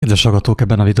Kedves hallgatók,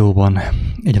 ebben a videóban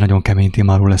egy nagyon kemény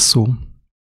témáról lesz szó.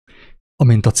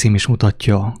 Amint a cím is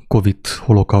mutatja, Covid,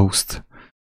 holokauszt,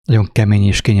 nagyon kemény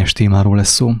és kényes témáról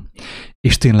lesz szó,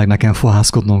 és tényleg nekem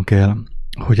fohászkodnom kell,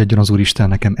 hogy adjon az Úristen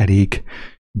nekem elég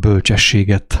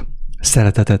bölcsességet,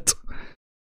 szeretetet,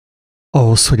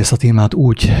 ahhoz, hogy ezt a témát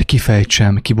úgy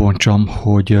kifejtsem, kibontsam,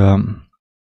 hogy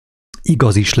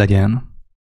igaz is legyen,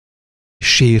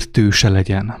 sértő se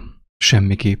legyen,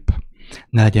 semmiképp.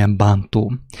 Ne legyen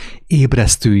bántó,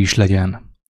 ébresztő is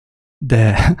legyen,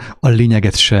 de a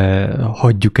lényeget se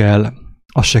hagyjuk el,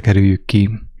 azt se kerüljük ki,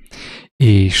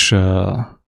 és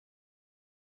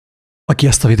aki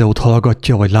ezt a videót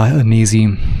hallgatja, vagy nézi,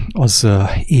 az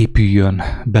épüljön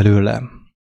belőle.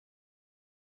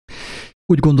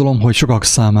 Úgy gondolom, hogy sokak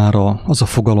számára az a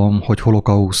fogalom, hogy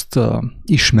holokauszt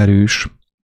ismerős.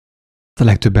 A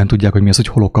legtöbben tudják, hogy mi az, hogy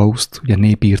holokauszt, ugye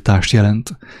népírtást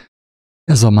jelent.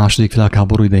 Ez a második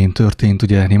világháború idején történt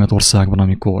ugye Németországban,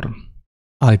 amikor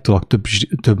állítólag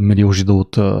több millió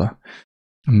zsidót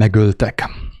megöltek.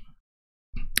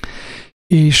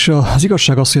 És az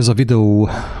igazság az, hogy ez a videó,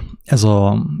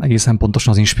 egészen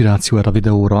pontosan az inspiráció erre a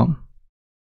videóra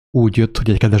úgy jött, hogy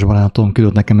egy kedves barátom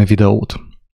küldött nekem egy videót,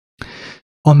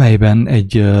 amelyben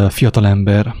egy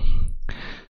fiatalember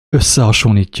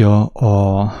összehasonlítja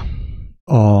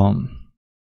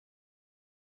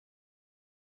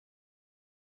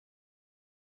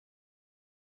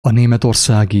a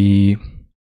németországi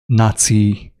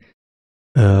náci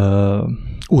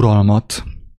uralmat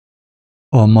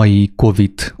a mai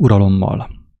Covid uralommal.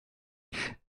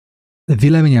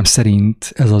 Véleményem szerint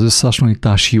ez az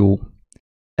összehasonlítás jó,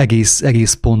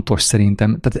 egész pontos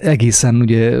szerintem, tehát egészen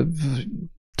ugye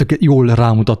tök jól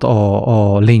rámutat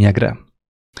a lényegre.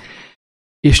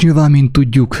 És nyilván, mint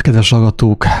tudjuk, kedves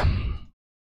hallgatók,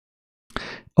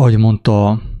 ahogy mondta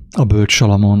a bölcs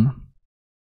Salamon,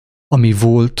 ami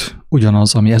volt,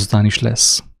 ugyanaz, ami ezután is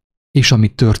lesz. És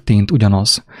ami történt,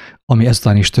 ugyanaz, ami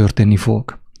ezután is történni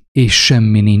fog. És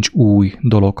semmi nincs új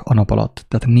dolog a nap alatt.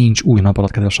 Tehát nincs új nap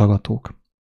alatt, kedves hallgatók.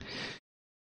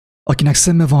 Akinek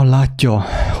szeme van, látja,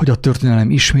 hogy a történelem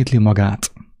ismétli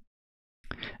magát.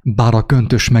 Bár a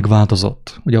köntös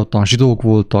megváltozott. Ugye ottan zsidók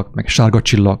voltak, meg sárga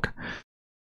csillag.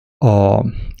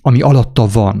 Ami alatta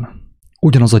van,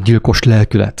 ugyanaz a gyilkos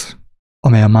lelkület,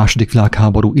 amely a második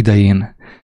világháború idején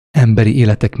emberi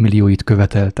életek millióit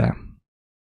követelte.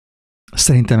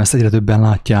 Szerintem ezt egyre többen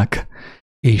látják,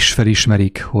 és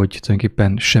felismerik, hogy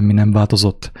tulajdonképpen semmi nem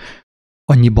változott.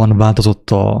 Annyiban változott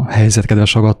a helyzet,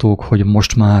 kedves hallgatók, hogy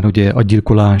most már ugye a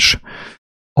gyilkolás,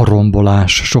 a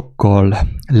rombolás sokkal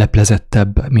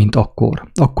leplezettebb, mint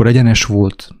akkor. Akkor egyenes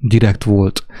volt, direkt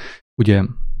volt, ugye,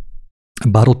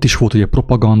 bár ott is volt ugye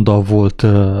propaganda, volt,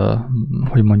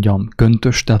 hogy mondjam,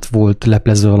 köntös, tehát volt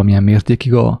leplezve valamilyen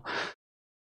mértékig a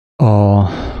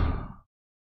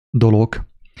dolog,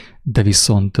 de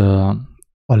viszont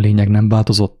a lényeg nem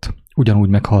változott, ugyanúgy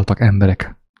meghaltak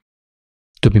emberek,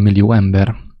 több millió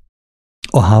ember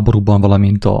a háborúban,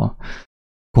 valamint a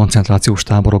koncentrációs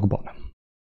táborokban.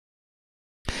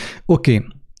 Oké,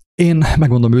 én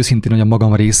megmondom őszintén, hogy a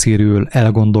magam részéről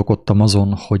elgondolkodtam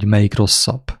azon, hogy melyik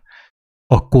rosszabb,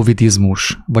 a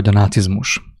covidizmus vagy a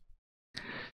nácizmus.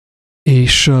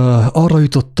 És arra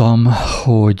jutottam,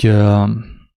 hogy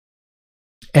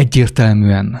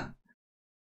egyértelműen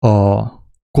a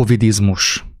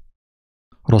covidizmus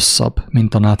rosszabb,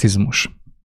 mint a nácizmus.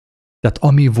 Tehát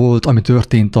ami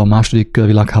történt a második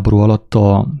világháború alatt,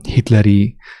 a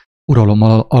hitleri uralom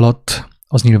alatt,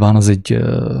 az nyilván az egy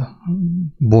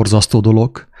borzasztó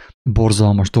dolog,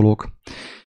 borzalmas dolog.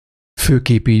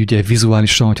 Főképp így ugye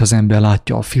vizuálisan, hogyha az ember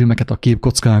látja a filmeket, a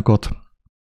képkockákat,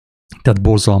 tehát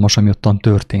borzalmas, ami ottan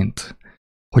történt.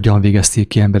 Hogyan végezték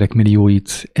ki emberek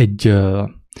millióit egy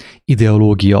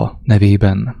ideológia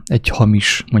nevében, egy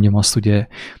hamis, mondjam azt ugye,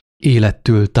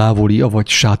 élettől távoli, avagy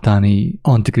sátáni,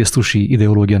 antikrisztusi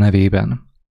ideológia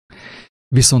nevében.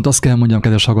 Viszont azt kell mondjam,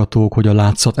 kedves hallgatók, hogy a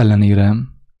látszat ellenére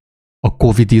a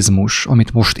covidizmus,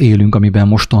 amit most élünk, amiben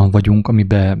mostan vagyunk,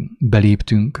 amiben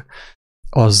beléptünk,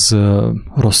 az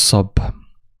rosszabb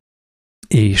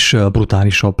és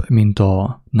brutálisabb, mint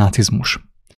a nácizmus.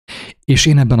 És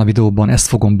én ebben a videóban ezt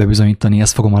fogom bebizonyítani,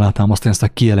 ezt fogom alátámasztani, ezt a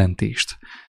kijelentést,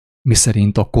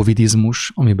 miszerint a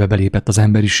covidizmus, amiben belépett az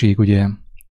emberiség, ugye,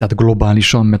 tehát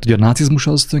globálisan, mert ugye a nácizmus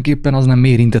az tulajdonképpen az nem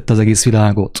érintette az egész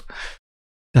világot.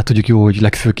 Tehát tudjuk jó, hogy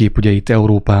legfőképp ugye itt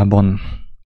Európában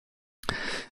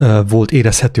volt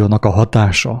érezhető annak a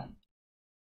hatása.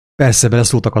 Persze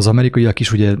beleszóltak az amerikaiak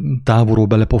is, ugye távolról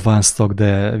belepofáztak,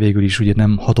 de végül is ugye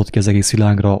nem hatott ki az egész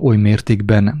világra oly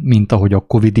mértékben, mint ahogy a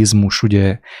covidizmus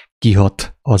ugye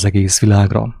kihat az egész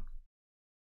világra.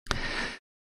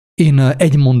 Én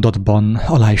egy mondatban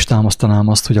alá is támasztanám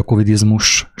azt, hogy a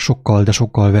covidizmus sokkal, de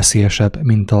sokkal veszélyesebb,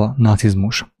 mint a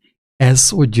nácizmus.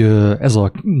 Ez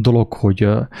a dolog, hogy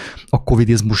a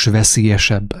covidizmus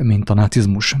veszélyesebb, mint a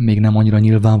nácizmus, még nem annyira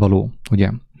nyilvánvaló,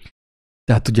 ugye?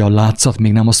 Tehát ugye a látszat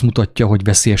még nem azt mutatja, hogy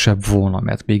veszélyesebb volna,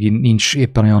 mert még nincs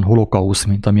éppen olyan holokauszt,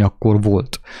 mint ami akkor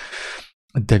volt.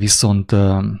 De viszont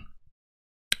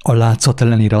a látszat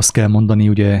ellenére azt kell mondani,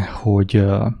 ugye, hogy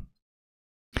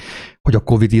a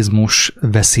covidizmus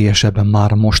veszélyesebb,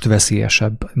 már most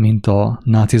veszélyesebb, mint a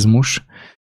nácizmus,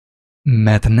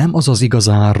 mert nem az az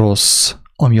igazán rossz,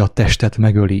 ami a testet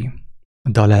megöli,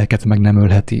 de a lelket meg nem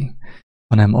ölheti,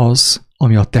 hanem az,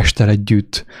 ami a testtel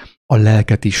együtt a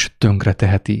lelket is tönkre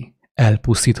teheti,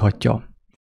 elpusztíthatja.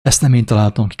 Ezt nem én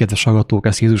találtam ki, kedves hallgatók,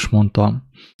 ezt Jézus mondta,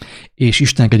 és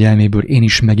Isten kegyelméből én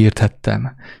is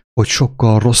megérthettem, hogy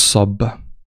sokkal rosszabb,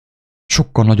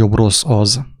 sokkal nagyobb rossz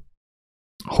az,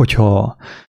 hogyha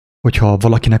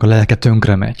valakinek a lelke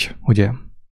tönkre megy, ugye?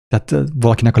 Tehát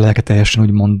valakinek a lelke teljesen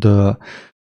úgymond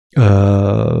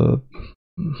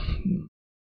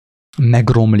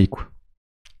megromlik,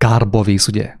 kárba vész,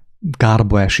 ugye?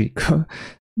 Kárba esik,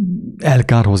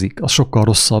 elkárhozik, az sokkal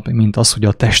rosszabb, mint az, hogy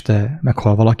a teste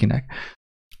meghal valakinek.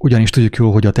 Ugyanis tudjuk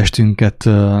jól, hogy a testünket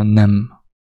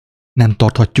nem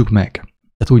tarthatjuk meg.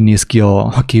 Tehát úgy néz ki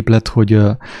a képlet, hogy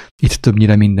itt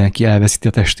többnyire mindenki elveszíti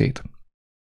a testét.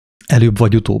 Előbb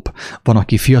vagy utóbb. Van,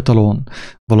 aki fiatalon,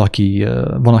 van,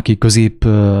 aki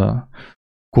középkorúan,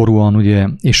 ugye,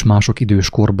 és mások idős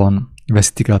korban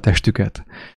veszítik el a testüket.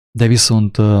 De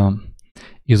viszont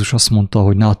Jézus azt mondta,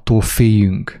 hogy ne attól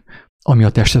féljünk, ami a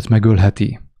testet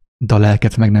megölheti, de a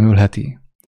lelket meg nem ölheti,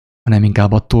 hanem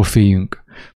inkább attól féljünk,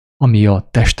 ami a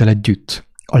testtel együtt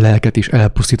a lelket is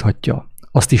elpusztíthatja,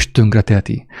 azt is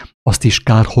tönkreteheti, azt is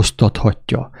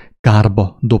kárhoztathatja,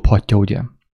 kárba dobhatja, ugye.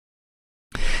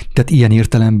 Tehát ilyen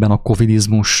értelemben a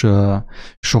covidizmus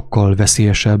sokkal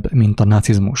veszélyesebb, mint a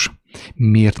nácizmus.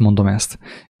 Miért mondom ezt?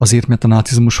 Azért, mert a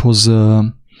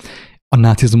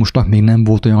nácizmusnak még nem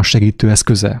volt olyan segítő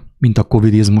eszköze, mint a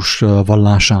covidizmus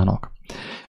vallásának.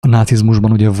 A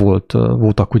nácizmusban ugye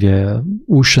voltak ugye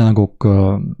újságok,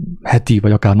 heti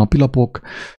vagy akár napilapok,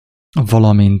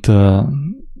 valamint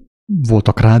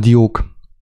voltak rádiók,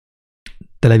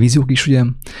 televíziók is, ugye,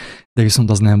 de viszont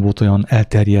az nem volt olyan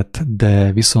elterjedt,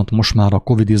 de viszont most már a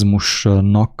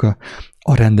covidizmusnak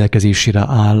a rendelkezésére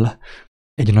áll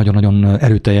egy nagyon-nagyon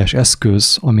erőteljes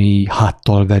eszköz, ami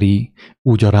háttal veri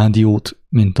úgy a rádiót,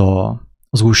 mint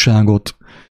az újságot,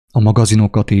 a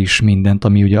magazinokat és mindent,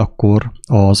 ami ugye akkor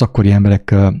az akkori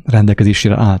emberek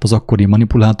rendelkezésére állt, az akkori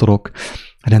manipulátorok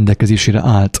rendelkezésére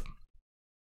állt.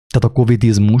 Tehát a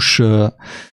covidizmus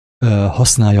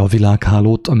használja a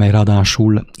világhálót, amely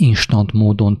ráadásul instant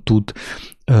módon tud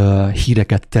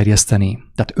híreket terjeszteni.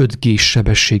 Tehát 5G-s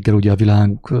sebességgel ugye a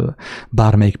világ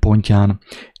bármelyik pontján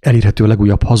elérhető a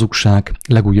legújabb hazugság,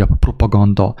 legújabb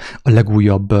propaganda, a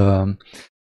legújabb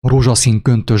rózsaszín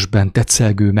köntösben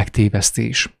tetszelgő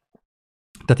megtévesztés.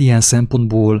 Tehát ilyen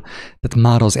szempontból, tehát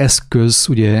már az eszköz,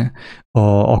 ugye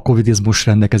a covidizmus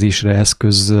rendelkezésre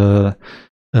eszköznek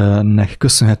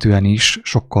köszönhetően is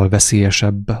sokkal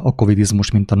veszélyesebb a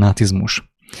covidizmus, mint a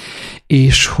nácizmus.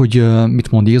 És hogy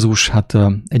mit mond Jézus? Hát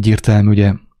egyértelmű,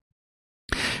 ugye,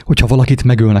 hogyha valakit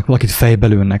megölnek, valakit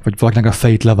fejbelőnek, vagy valakinek a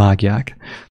fejét levágják,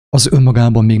 az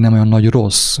önmagában még nem olyan nagy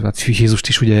rossz. Hát Jézust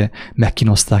is ugye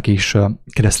megkínozták és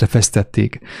keresztre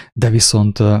fesztették, de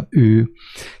viszont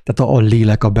tehát a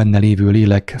lélek, a benne lévő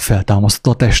lélek feltámasztotta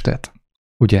a testet.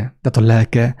 Ugye? Tehát a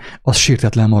lelke az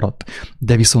sértetlen maradt.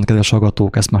 De viszont, kedves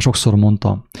hallgatók, ezt már sokszor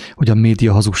mondtam, hogy a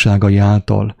média hazugságai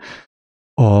által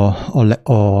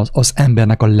az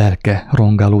embernek a lelke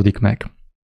rongálódik meg.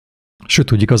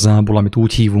 Sőt, úgy igazából, amit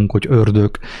úgy hívunk, hogy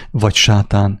ördög vagy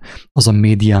sátán, az a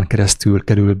médián keresztül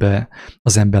kerül be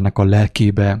az embernek a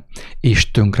lelkébe,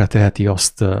 és tönkre teheti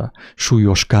azt,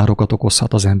 súlyos károkat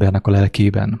okozhat az embernek a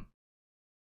lelkében.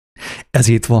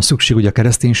 Ezért van szükség ugye a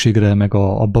kereszténységre, meg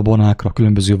a babonákra,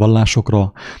 különböző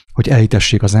vallásokra, hogy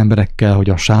elhitessék az emberekkel, hogy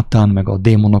a sátán, meg a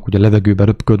démonok ugye a levegőbe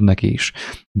röpködnek, és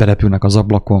berepülnek az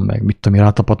ablakon, meg mit tudom,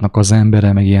 rátapadnak az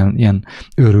emberre, meg ilyen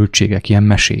őrültségek, ilyen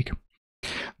mesék.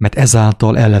 Mert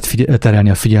ezáltal el lehet terelni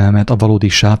a figyelmet a valódi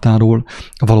sátánról,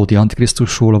 a valódi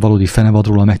antikrisztusról, a valódi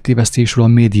fenevadról, a megtévesztésről, a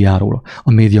médiáról,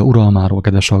 a média uralmáról,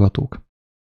 kedves hallgatók.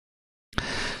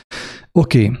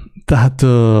 Oké, tehát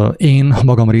én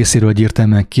magam részéről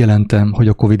egyértelműen kijelentem, hogy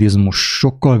a covidizmus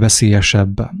sokkal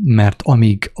veszélyesebb, mert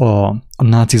amíg a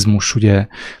nácizmus ugye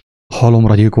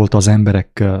halomra gyilkolta az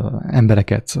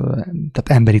embereket, tehát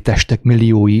emberi testek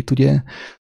millióit, ugye,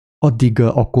 addig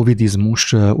a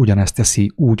covidizmus ugyanezt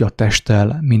teszi úgy a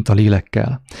testtel, mint a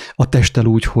lélekkel. A testtel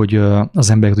úgy, hogy az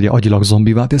embereket ugye agyilag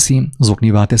zombivá teszi,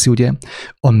 zoknivá teszi ugye,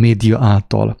 a média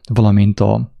által, valamint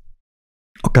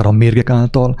akár a mérgek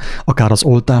által, akár az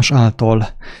oltás által,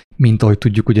 mint ahogy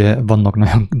tudjuk, ugye vannak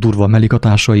nagyon durva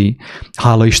mellékhatásai,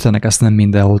 hála Istennek ezt nem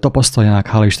mindenhol tapasztalják,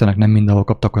 hála Istennek nem mindenhol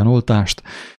kaptak olyan oltást,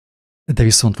 de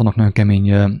viszont vannak nagyon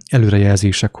kemény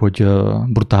előrejelzések, hogy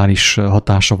brutális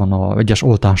hatása van az egyes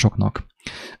oltásoknak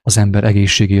az ember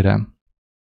egészségére.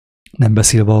 Nem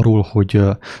beszélve arról, hogy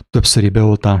többszöri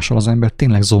beoltással az ember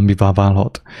tényleg zombivá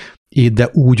válhat. De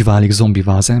úgy válik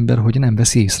zombivá az ember, hogy nem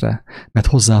veszi észre, mert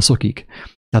hozzászokik.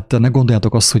 Tehát ne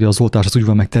gondoljátok azt, hogy az oltás az úgy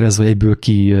van megtervezve, hogy egyből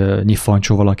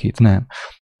kinyifancsol valakit. Nem.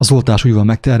 Az oltás úgy van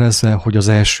megtervezve, hogy az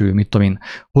első, mit tudom én,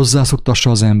 hozzászoktassa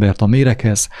az embert a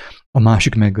méreghez, a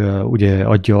másik meg ugye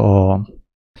adja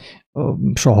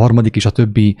és a harmadik és a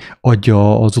többi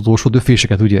adja az utolsó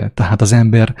döféseket, ugye? Tehát az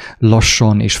ember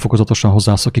lassan és fokozatosan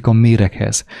hozzászokik a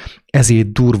méreghez.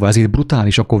 Ezért durva, ezért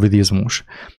brutális a covidizmus,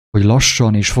 hogy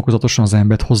lassan és fokozatosan az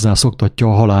embert hozzászoktatja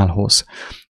a halálhoz.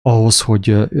 Ahhoz, hogy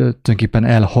tulajdonképpen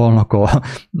elhalnak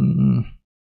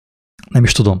nem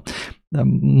is tudom,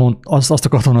 azt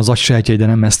akartam az agysejtjei, de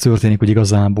nem ez történik, hogy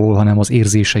igazából, hanem az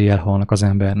érzései elhalnak az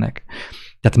embernek.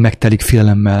 Tehát megtelik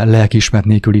félelemmel, lelkiismeret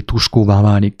nélküli tuskóvá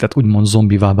válik, tehát úgymond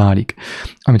zombivá válik.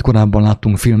 Amit korábban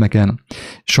láttunk filmeken,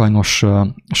 sajnos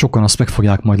sokan azt meg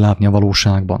fogják majd látni a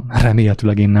valóságban.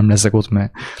 Remélhetőleg én nem leszek ott,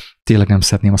 mert tényleg nem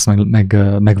szeretném azt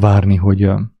megvárni, hogy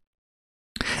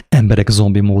emberek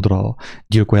zombi módra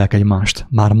gyilkolják egymást.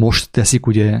 Már most teszik,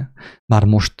 ugye, már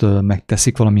most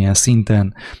megteszik valamilyen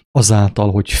szinten,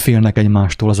 azáltal, hogy félnek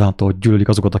egymástól, azáltal, hogy gyűlölik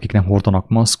azokat, akik nem hordanak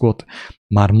maszkot,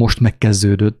 már most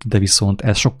megkezdődött, de viszont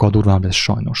ez sokkal durvább lesz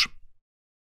sajnos.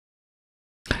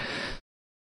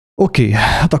 Oké,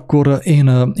 hát akkor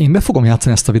én be fogom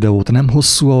játszani ezt a videót, nem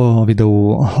hosszú a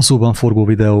videó, a szóban forgó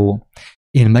videó.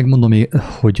 Én megmondom,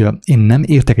 hogy én nem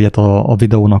értek egyet a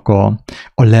videónak a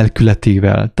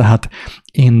lelkületével. Tehát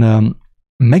én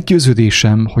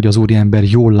meggyőződésem, hogy az úriember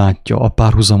jól látja a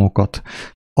párhuzamokat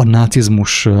a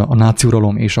nácizmus, a náci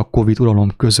uralom és a Covid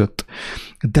uralom között.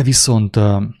 De viszont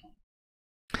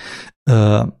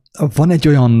van egy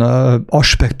olyan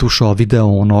aspektusa a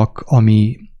videónak,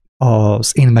 ami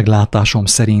az én meglátásom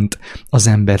szerint az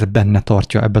ember benne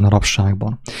tartja ebben a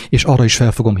rabságban. És arra is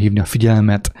fel fogom hívni a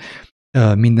figyelmet,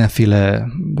 mindenféle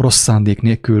rossz szándék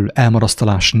nélkül,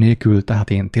 elmarasztalás nélkül, tehát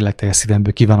én tényleg teljes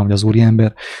szívemből kívánom, hogy az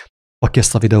úriember, aki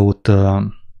ezt a videót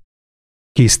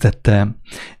készítette,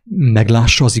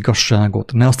 meglássa az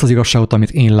igazságot, ne azt az igazságot,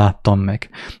 amit én láttam meg,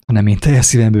 hanem én teljes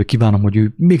szívemből kívánom, hogy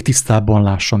ő még tisztábban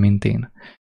lássa, mint én.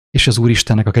 És az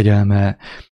Úristennek a kegyelme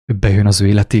bejön az ő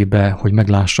életébe, hogy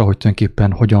meglássa, hogy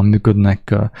tulajdonképpen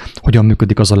hogyan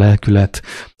működik az a lelkület,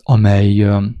 amely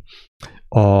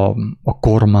a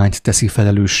kormányt teszi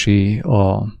felelőssé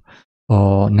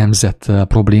a nemzet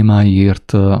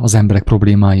problémáiért, az emberek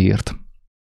problémáiért.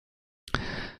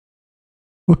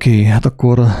 Oké, hát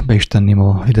akkor be is tenném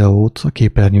a videót a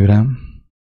képernyőre.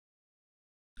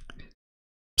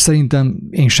 Szerintem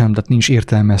én sem, tehát nincs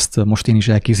értelme ezt most én is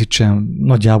elkészítsem.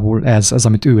 Nagyjából ez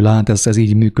amit ő lát, ez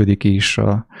így működik, és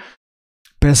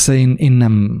persze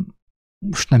én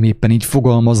most nem éppen így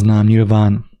fogalmaznám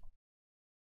nyilván,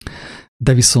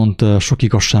 de viszont sok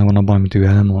igazság van abban, amit ő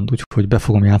elmond, úgyhogy be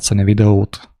fogom játszani a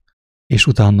videót, és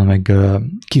utána meg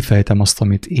kifejtem azt,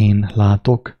 amit én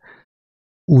látok.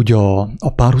 Úgy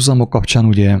a párhuzamok kapcsán,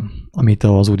 ugye, amit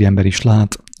az úriember is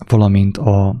lát, valamint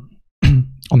a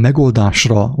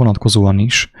megoldásra vonatkozóan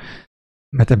is,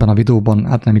 mert ebben a videóban,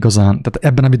 hát nem igazán, tehát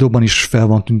ebben a videóban is fel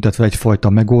van tüntetve egyfajta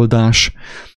megoldás,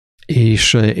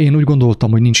 és én úgy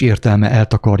gondoltam, hogy nincs értelme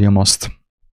eltakarjam azt.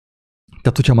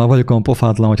 Tehát, hogyha már vagyok olyan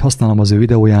pofátlan, hogy használom az ő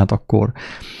videóját, akkor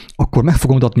meg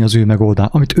fogom mutatni az ő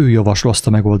megoldást, amit ő javasol, azt a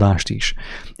megoldást is.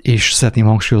 És szeretném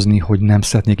hangsúlyozni, hogy nem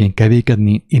szeretnék én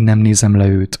kevékedni, én nem nézem le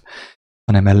őt,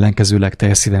 hanem ellenkezőleg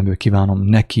teljes szívemből kívánom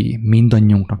neki,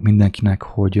 mindannyiunknak, mindenkinek,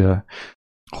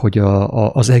 hogy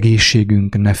az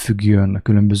egészségünk ne függjön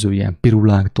különböző ilyen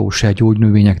piruláktól, se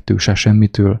gyógynövényektől, se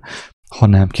semmitől,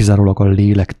 hanem kizárólag a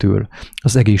lélektől,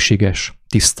 az egészséges,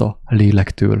 tiszta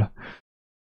lélektől.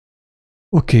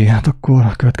 Oké, hát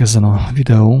akkor következzen a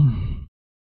videó.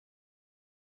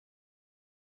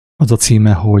 Az a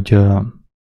címe, hogy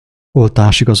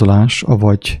oltásigazolás,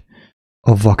 avagy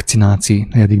a vakcináci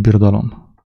 4.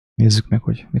 birodalom. Nézzük meg,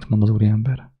 hogy mit mond az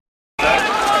úriember.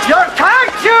 Your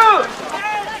Tankju!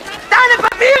 Deine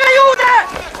Papiere, Jude!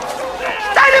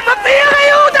 Deine Papiere,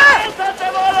 Jude!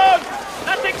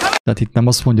 Tehát itt nem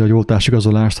azt mondja, hogy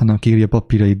oltásigazolást, hanem kéri a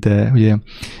papírait, de ugye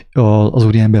az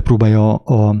úriember próbálja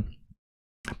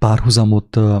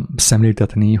párhuzamot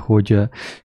szemléltetni, hogy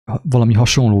valami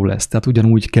hasonló lesz. Tehát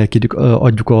ugyanúgy kell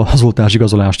adjuk az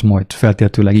oltásigazolást majd,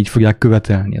 feltétlenül így fogják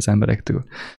követelni az emberektől.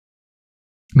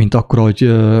 Mint akkor, hogy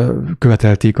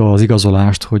követelték az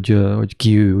igazolást, hogy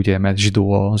ki ő, ugye, mert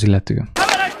zsidó az illető.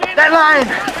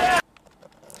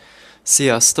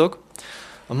 Sziasztok!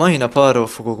 A mai nap arról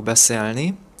fogok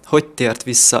beszélni, hogy tért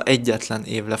vissza egyetlen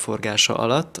év leforgása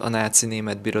alatt a náci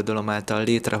német birodalom által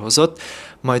létrehozott,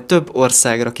 majd több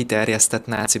országra kiterjesztett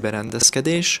náci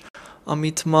berendezkedés,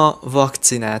 amit ma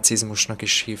vakcinácizmusnak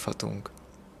is hívhatunk.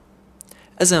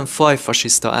 Ezen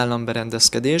fajfasiszta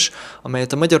államberendezkedés,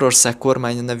 amelyet a Magyarország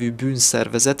kormánya nevű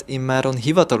bűnszervezet immáron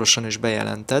hivatalosan is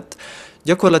bejelentett,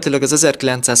 gyakorlatilag az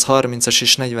 1930-as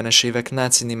és 40-es évek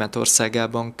náci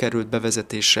Németországában került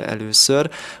bevezetésre először,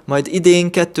 majd idén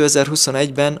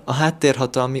 2021-ben a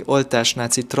háttérhatalmi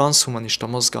oltásnáci transzhumanista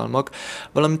mozgalmak,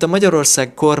 valamint a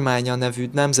Magyarország kormánya nevű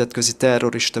nemzetközi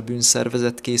terrorista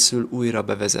bűnszervezet készül újra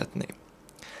bevezetni.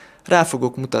 Rá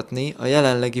fogok mutatni a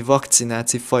jelenlegi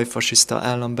vakcináci fajfasiszta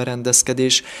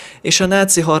államberendezkedés és a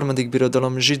náci harmadik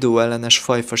birodalom zsidó ellenes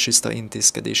fajfasiszta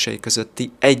intézkedései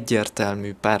közötti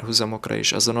egyértelmű párhuzamokra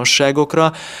és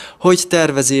azonosságokra, hogy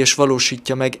tervezi és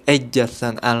valósítja meg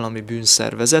egyetlen állami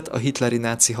bűnszervezet a hitleri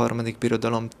náci harmadik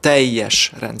birodalom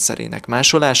teljes rendszerének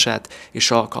másolását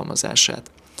és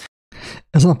alkalmazását.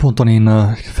 Ezen a ponton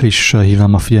én friss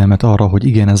hívnám a figyelmet arra, hogy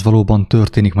igen, ez valóban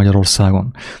történik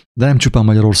Magyarországon. De nem csupán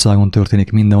Magyarországon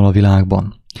történik, mindenhol a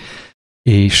világban.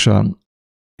 És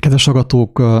kedves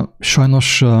hallgatók,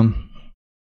 sajnos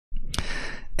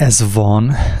ez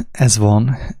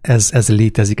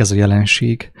létezik, ez a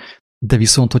jelenség. De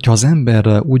viszont, hogyha az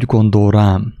ember úgy gondol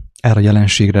rám erre a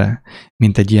jelenségre,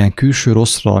 mint egy ilyen külső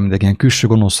rosszra, mint egy ilyen külső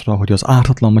gonoszra, hogy az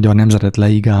ártatlan magyar nemzetet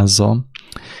leigázza,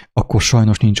 akkor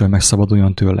sajnos nincs, hogy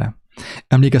megszabaduljon tőle.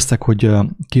 Emlékeztek, hogy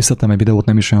készítettem egy videót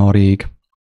nem is olyan rég.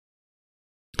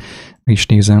 Meg is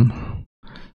nézem.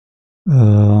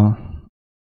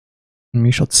 Mi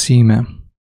is a címe?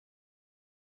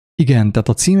 Igen, tehát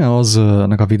a címe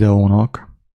aznak a videónak,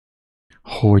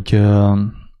 hogy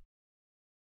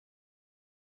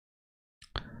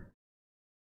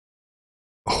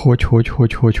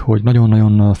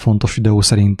nagyon-nagyon fontos videó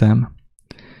szerintem,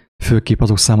 főképp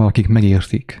azok számára, akik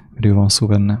megértik, miről van szó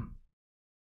benne.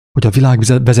 Hogy a világ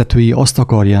vezetői azt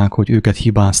akarják, hogy őket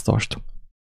hibáztasd.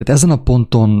 Tehát ezen a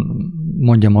ponton,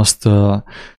 mondjam azt,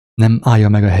 nem állja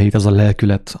meg a helyét az a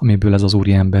lelkület, amiből ez az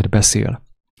úriember beszél.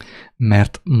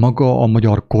 Mert maga a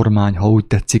magyar kormány, ha úgy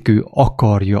tetszik, ő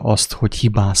akarja azt, hogy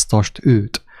hibáztasd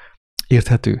őt.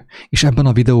 Érthető? És ebben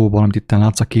a videóban, amit itt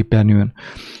látsz a képernyőn,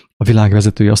 a világ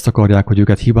vezetői azt akarják, hogy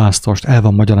őket hibáztasd, el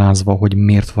van magyarázva, hogy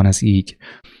miért van ez így.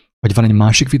 Vagy van egy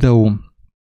másik videó,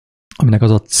 aminek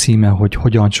az a címe, hogy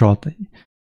hogyan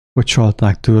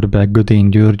csalták törbe Gödény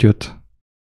Györgyöt.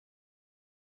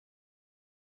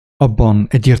 Abban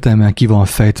egyértelműen ki van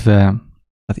fejtve,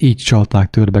 tehát így csalták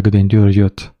törbe Gödény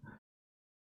Györgyöt,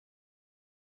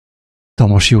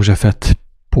 Tamas Józsefet,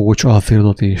 Pócs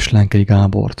Alfrédot és Lenkei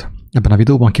Gábort. Ebben a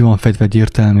videóban ki van fejtve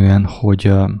egyértelműen,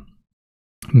 hogy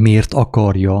miért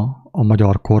akarja a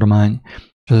magyar kormány,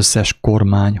 az összes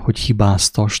kormány, hogy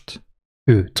hibáztasd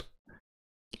őt.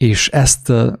 És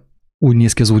ezt úgy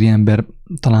néz ki az úriember,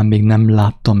 talán még nem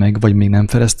látta meg, vagy még nem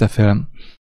fedezte fel,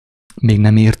 még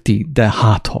nem érti, de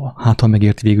hát ha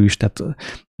megérti végül is. Tehát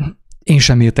én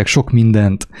sem értek sok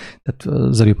mindent, tehát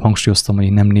az előbb hangsúlyoztam, hogy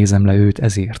én nem nézem le őt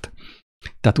ezért.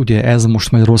 Tehát ugye ez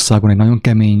most Magyarországon egy nagyon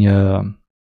kemény,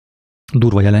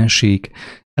 durva jelenség,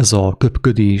 ez a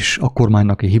köpködés, a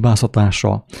kormánynak egy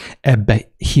hibáztatása,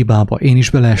 ebbe hibába én is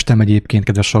beleestem egyébként,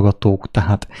 kedves hallgatók,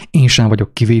 tehát én sem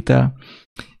vagyok kivétel.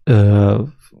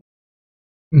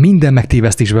 Minden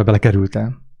megtévesztésbe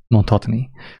belekerültem, mondhatni.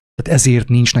 Tehát ezért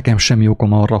nincs nekem semmi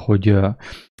okom arra, hogy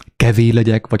kevé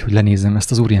legyek, vagy hogy lenézem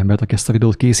ezt az úriembert, aki ezt a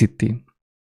videót készíti.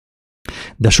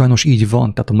 De sajnos így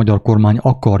van, tehát a magyar kormány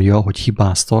akarja, hogy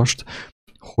hibáztasd,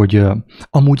 hogy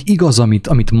amúgy igaz,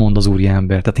 amit mond az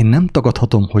úriember. Tehát én nem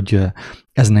tagadhatom, hogy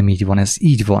ez nem így van, ez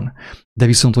így van. De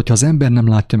viszont, hogyha az ember nem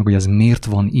látja meg, hogy ez miért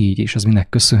van így, és ez minek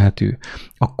köszönhető,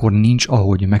 akkor nincs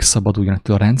ahogy megszabaduljon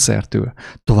ettől a rendszertől.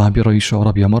 Továbbjára is a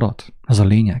rabja marad. Ez a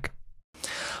lényeg.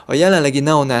 A jelenlegi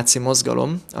neonáci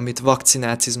mozgalom, amit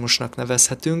vakcinácizmusnak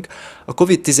nevezhetünk, a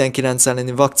COVID-19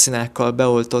 elleni vakcinákkal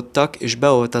beoltottak és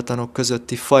beoltatlanok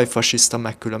közötti fajfasiszta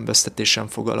megkülönböztetésen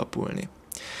fog alapulni.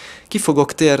 Ki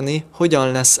fogok térni,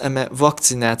 hogyan lesz eme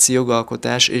vakcináci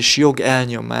jogalkotás és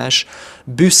jogelnyomás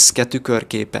büszke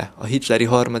tükörképe a hitleri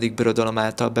harmadik birodalom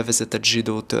által bevezetett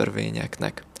zsidó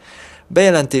törvényeknek.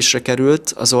 Bejelentésre került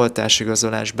az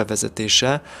oltásigazolás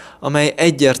bevezetése, amely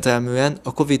egyértelműen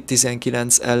a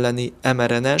COVID-19 elleni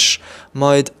mRNA-s,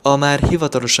 majd a már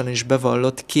hivatalosan is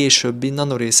bevallott későbbi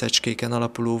nanorészecskéken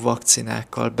alapuló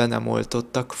vakcinákkal be nem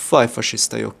oltottak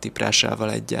fajfasiszta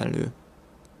jogtiprásával egyenlő.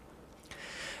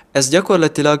 Ez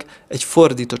gyakorlatilag egy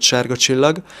fordított sárga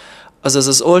csillag, azaz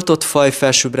az oltott faj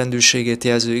felsőbbrendűségét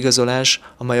jelző igazolás,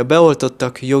 amely a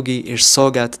beoltottak jogi és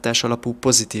szolgáltatás alapú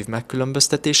pozitív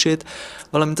megkülönböztetését,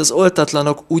 valamint az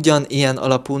oltatlanok ugyanilyen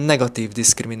alapú negatív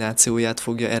diszkriminációját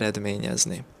fogja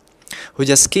eredményezni.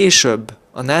 Hogy ez később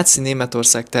a náci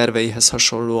Németország terveihez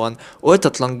hasonlóan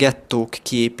oltatlan gettók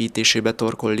kiépítésébe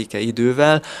torkollik-e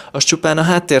idővel, az csupán a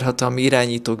háttérhatalmi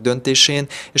irányítók döntésén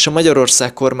és a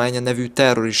Magyarország kormánya nevű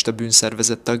terrorista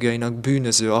bűnszervezet tagjainak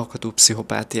bűnöző alkatú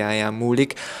pszichopátiáján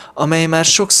múlik, amely már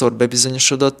sokszor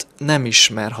bebizonyosodott, nem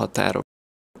ismer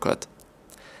határokat.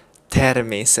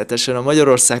 Természetesen a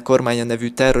Magyarország kormánya nevű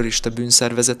terrorista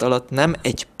bűnszervezet alatt nem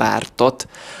egy pártot,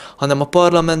 hanem a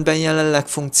parlamentben jelenleg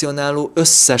funkcionáló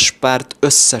összes párt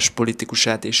összes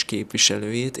politikusát és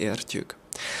képviselőjét értjük.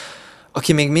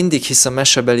 Aki még mindig hisz a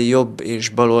mesebeli jobb és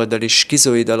baloldali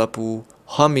skizoid alapú,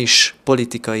 hamis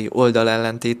politikai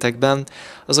oldalellentétekben,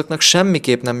 azoknak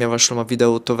semmiképp nem javaslom a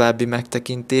videó további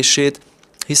megtekintését,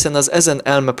 hiszen az ezen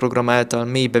elmeprogram által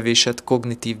mélybevésett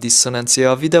kognitív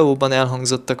diszonancia a videóban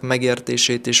elhangzottak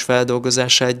megértését és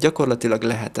feldolgozását gyakorlatilag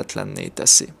lehetetlenné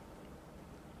teszi.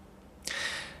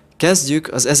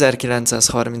 Kezdjük az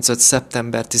 1935.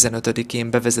 szeptember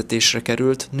 15-én bevezetésre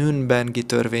került Nürnbergi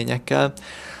törvényekkel,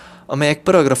 amelyek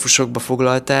paragrafusokba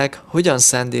foglalták, hogyan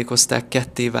szándékozták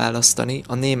ketté választani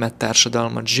a német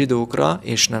társadalmat zsidókra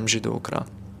és nem zsidókra.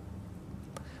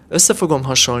 Össze fogom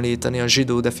hasonlítani a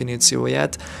zsidó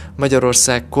definícióját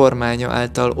Magyarország kormánya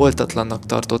által oltatlannak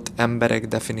tartott emberek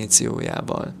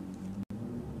definíciójával.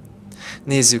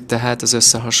 Nézzük tehát az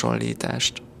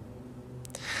összehasonlítást.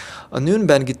 A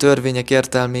Nürnbergi törvények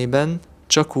értelmében,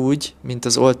 csak úgy, mint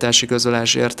az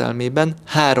oltásigazolás értelmében,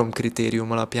 3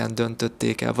 kritérium alapján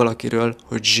döntötték el valakiről,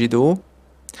 hogy zsidó,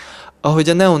 ahogy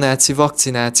a neonáci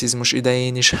vakcinácizmus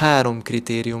idején is 3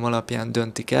 kritérium alapján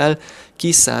döntik el,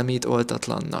 ki számít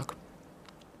oltatlannak.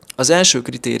 Az első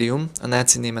kritérium a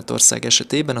náci Németország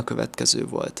esetében a következő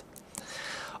volt.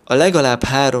 A legalább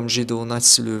 3 zsidó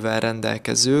nagyszülővel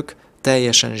rendelkezők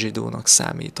teljesen zsidónak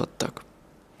számítottak.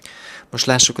 Most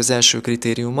lássuk az első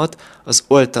kritériumot az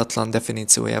oltatlan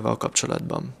definíciójával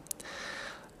kapcsolatban.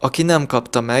 Aki nem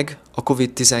kapta meg a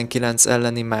COVID-19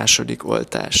 elleni második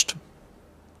oltást.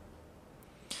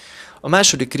 A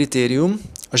második kritérium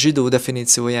a zsidó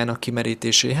definíciójának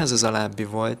kimerítéséhez az alábbi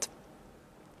volt.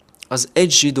 Az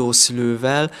egy zsidó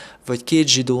szülővel vagy 2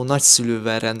 zsidó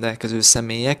nagyszülővel rendelkező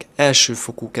személyek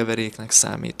elsőfokú keveréknek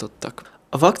számítottak.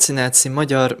 A vakcináci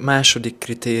magyar második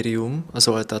kritérium az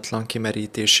oltatlan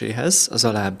kimerítéséhez az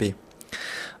alábbi.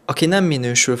 Aki nem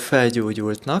minősül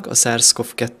felgyógyultnak a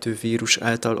SARS-CoV-2 vírus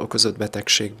által okozott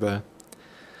betegségből.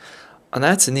 A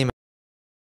náci német...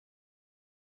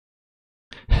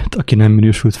 Aki nem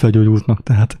minősült felgyógyultnak,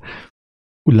 tehát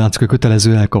úgy látszik, hogy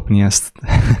kötelező elkapni ezt.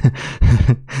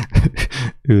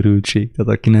 Őrültség.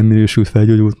 Tehát aki nem minősült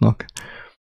felgyógyultnak.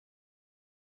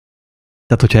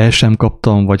 Tehát, hogyha el sem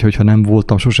kaptam, vagy hogyha nem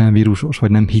voltam sosem vírusos,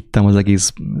 vagy nem hittem az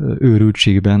egész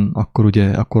őrültségben,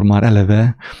 akkor már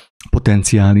eleve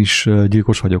potenciális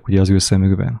gyilkos vagyok ugye az ő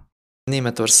szemükben.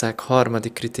 Németország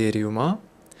harmadik kritériuma,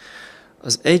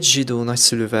 az egy zsidó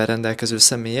nagyszülővel rendelkező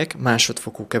személyek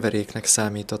másodfokú keveréknek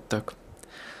számítottak.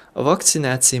 A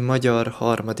vakcináci magyar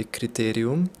harmadik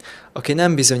kritérium, aki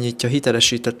nem bizonyítja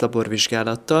hitelesített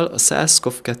laborvizsgálattal a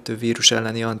SARS-CoV-2 vírus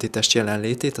elleni antitest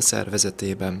jelenlétét a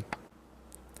szervezetében.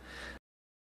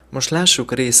 Most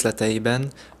lássuk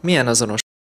részleteiben, milyen azonos.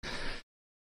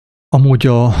 Amúgy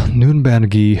a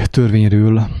Nürnbergi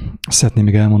törvényről szeretném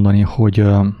még elmondani, hogy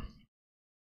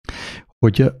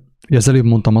az előbb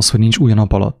mondtam azt, hogy nincs új a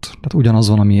nap alatt. Tehát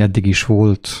ugyanazon, ami eddig is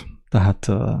volt, tehát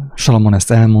Salamon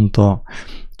ezt elmondta,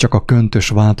 csak a köntös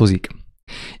változik.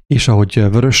 És ahogy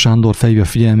Vörös Sándor felhívja a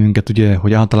figyelmünket, ugye,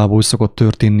 hogy általában úgy szokott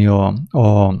történni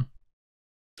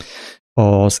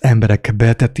az emberek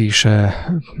betetése,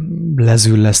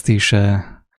 lezüllesztése,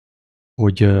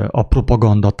 hogy a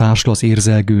propaganda társul az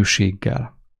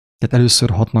érzelgőséggel. Tehát először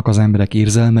hatnak az emberek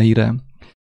érzelmeire,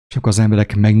 és akkor az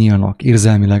emberek megnyílnak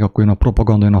érzelmileg, akkor jön a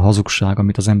propaganda, jön a hazugság,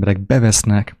 amit az emberek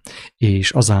bevesznek,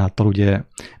 és azáltal ugye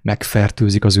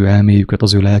megfertőzik az ő elméjüket,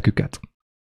 az ő lelküket.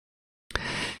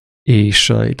 És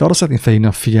itt arra szeretném felhívni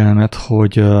a figyelmet,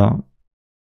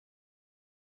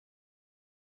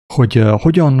 hogy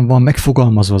hogyan van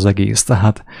megfogalmazva az egész.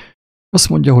 Tehát azt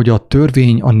mondja, hogy a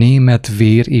törvény a német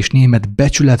vér és német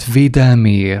becsület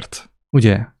védelméért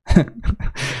Ugye?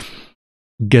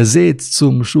 Gesät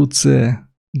zum Schutze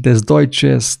des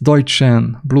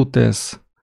Deutschen Blutes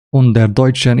und der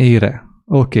deutschen Ehre.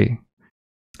 Oké.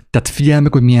 Tehát figyelj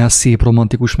meg, hogy milyen szép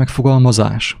romantikus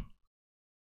megfogalmazás.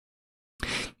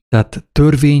 Tehát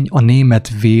törvény a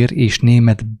német vér és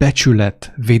német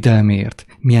becsület védelmért.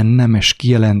 Milyen nemes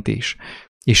kijelentés.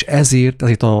 És ezért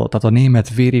a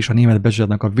német vér és a német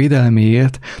becsületnek a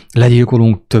védelméért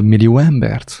legyilkolunk több millió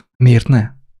embert. Miért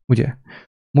ne? Ugye?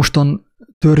 Mostan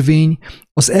törvény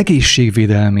az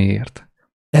egészségvédelméért.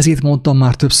 Ezért mondtam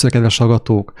már többször, kedves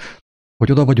hallgatók,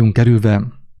 hogy oda vagyunk kerülve,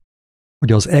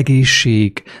 hogy az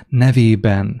egészség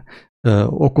nevében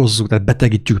okozzuk, tehát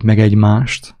betegítjük meg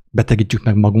egymást, betegítjük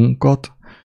meg magunkat,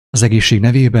 az egészség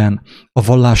nevében, a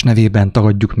vallás nevében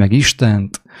tagadjuk meg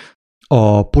Istent,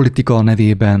 a politika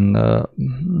nevében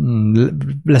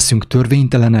leszünk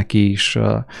törvénytelenek és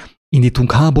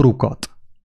indítunk háborúkat.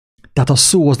 Tehát a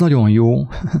szó az nagyon jó,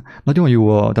 nagyon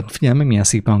jó, tehát figyelj meg, milyen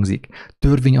szépen hangzik.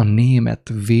 Törvény a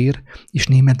német vér és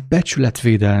német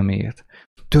becsületvédelmért.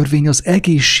 Törvény az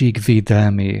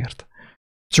egészségvédelmért.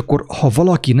 És akkor, ha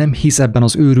valaki nem hisz ebben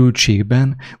az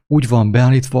őrültségben, úgy van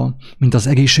beállítva, mint az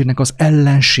egészségnek az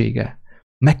ellensége.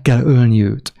 Meg kell ölni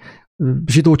őt.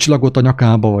 Zsidó csillagot a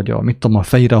nyakába, vagy a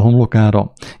fejére, a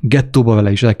homlokára, gettóba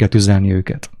vele is el kell tüzelni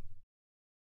őket.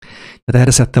 Tehát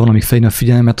erre szedte valami fején a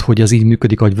figyelmet, hogy ez így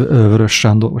működik, ahogy Vörös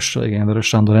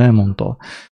Sándor elmondta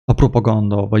a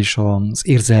propaganda, vagyis az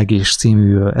Érzelgés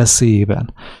című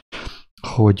eszéjében,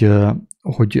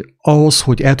 hogy ahhoz,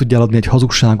 hogy el tudjál adni egy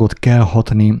hazugságot, kell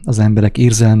hatni az emberek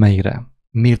érzelmeire.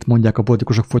 Miért mondják a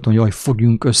politikusok folyton, hogy jaj,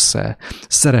 fogjunk össze,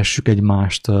 szeressük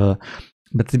egymást,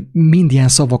 de mind ilyen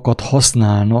szavakat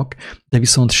használnak, de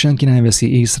viszont senki nem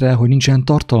veszi észre, hogy nincsen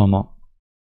tartalma.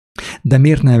 De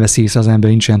miért ne veszi észre az ember,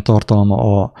 nincsen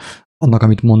tartalma annak,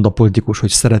 amit mond a politikus, hogy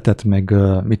szeretet, meg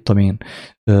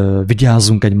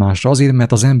vigyázzunk egymásra? Azért,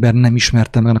 mert az ember nem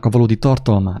ismerte meg annak a valódi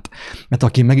tartalmát. Mert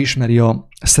aki megismeri a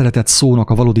szeretet szónak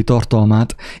a valódi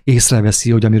tartalmát,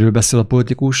 észreveszi, hogy amiről beszél a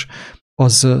politikus,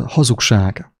 az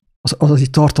hazugság. Az egy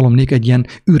tartalomnék egy ilyen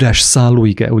üres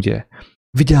szállóige, ugye?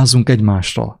 Vigyázzunk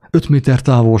egymásra, 5 méter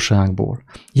távolságból.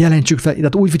 Jelentsük fel,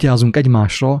 tehát úgy vigyázzunk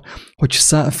egymásra, hogy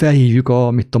felhívjuk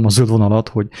a zöld vonalat,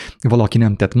 hogy valaki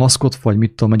nem tett maszkot,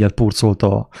 vagy egyet purcolt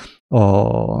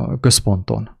a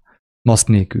központon. Maszk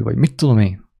nélkül, vagy mit tudom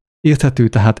én. Érthető,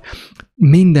 tehát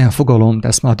minden fogalom, de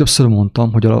ezt már többször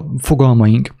mondtam, hogy a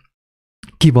fogalmaink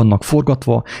ki vannak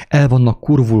forgatva, el vannak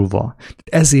kurvulva.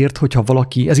 Ezért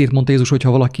mondta Jézus,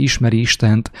 hogyha valaki ismeri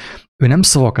Istent, ő nem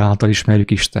szavak által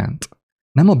ismerjük Istent.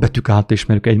 Nem a betűk által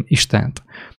ismerjük egy Istent.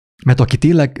 Mert aki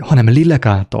tényleg, hanem lélek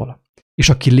által, és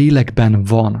aki lélekben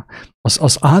van,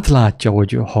 az átlátja,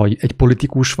 hogy ha egy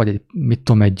politikus, vagy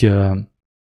egy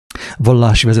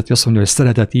vallási vezető azt mondja, hogy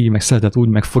szeretet így, meg szeretet úgy,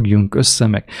 meg fogjunk össze,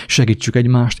 meg segítsük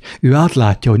egymást, ő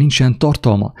átlátja, hogy nincsen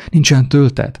tartalma, nincsen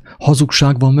töltet,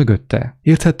 hazugság van mögötte.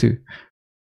 Érthető?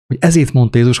 Hogy ezért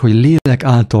mondta Jézus, hogy lélek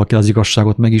által kell az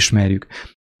igazságot megismerjük.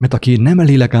 Mert aki nem a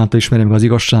lélek által ismeri meg az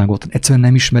igazságot, egyszerűen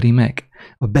nem ismeri meg.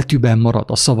 A betűben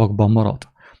marad, a szavakban marad.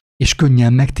 És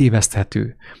könnyen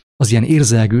megtéveszthető az ilyen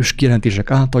érzelgős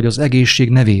kijelentések által, hogy az egészség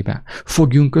nevében.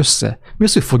 Fogjunk össze. Mi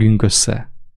az, hogy fogjunk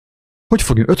össze? Hogy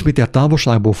fogjunk? 5 méter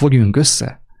távolságból fogjunk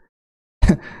össze?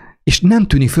 És nem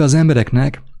tűnik fel az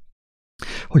embereknek,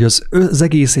 hogy az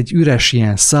egész egy üres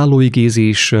ilyen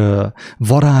szállóigézés,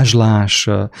 varázslás,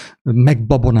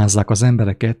 megbabonázzák az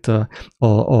embereket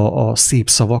a szép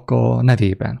szavak a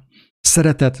nevében.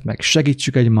 Szeretet, meg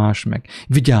segítsük egymást, meg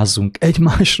vigyázzunk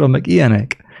egymásra, meg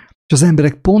ilyenek. És az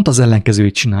emberek pont az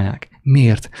ellenkezőjét csinálják.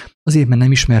 Miért? Azért, mert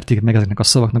nem ismerték meg ezeknek a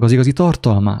szavaknak az igazi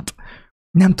tartalmát.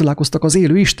 Nem találkoztak az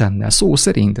élő Istennel, szó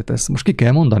szerint, ezt most ki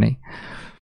kell mondani.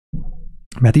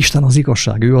 Mert Isten az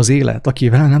igazság, ő az élet.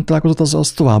 Akivel nem találkozott,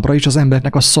 az továbbra is az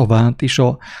embernek a szavát és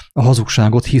a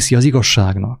hazugságot hiszi az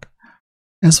igazságnak.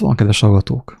 Ez van, kedves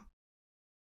hallgatók.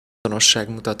 Azonosság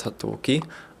mutatható ki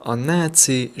a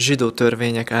náci zsidó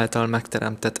törvények által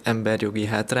megteremtett emberjogi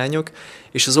hátrányok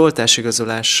és az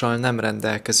oltásigazolással nem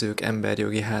rendelkezők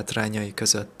emberjogi hátrányai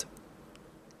között.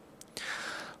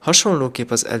 Hasonlóképp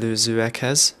az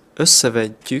előzőekhez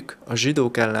összevetjük a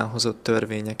zsidók ellen hozott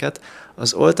törvényeket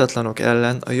az oltatlanok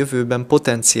ellen a jövőben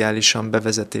potenciálisan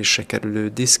bevezetésre kerülő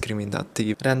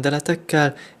diszkriminatív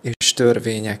rendeletekkel és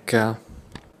törvényekkel.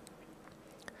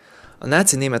 A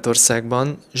náci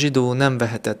Németországban zsidó nem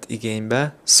vehetett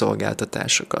igénybe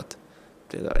szolgáltatásokat,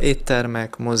 például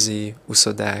éttermek, mozi,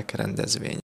 uszodák,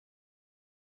 rendezvények.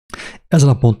 Ezen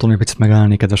a ponton egy picit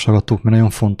megállni, kedves hallgatók, mert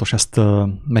nagyon fontos, ezt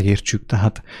megértsük.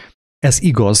 Tehát ez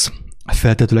igaz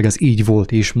feltétlenül ez így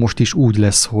volt, és most is úgy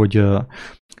lesz, hogy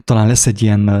talán lesz egy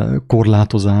ilyen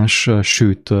korlátozás,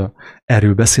 sőt,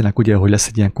 erről beszélnek ugye, hogy lesz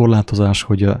egy ilyen korlátozás,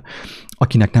 hogy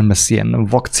akinek nem lesz ilyen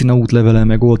vakcina útlevele,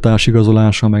 meg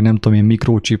oltásigazolása, meg nem tudom én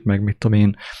mikrochip, meg mit tudom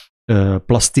én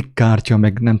plastikkártya,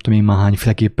 meg nem tudom én már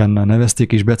hányféleképpen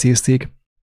nevezték és becézték,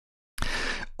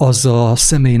 az a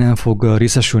személy nem fog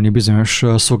részesülni bizonyos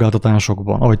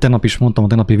szolgáltatásokban. Ahogy tegnap is mondtam a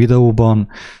tegnapi videóban,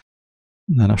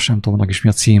 sem tudom, annak is mi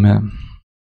a címe.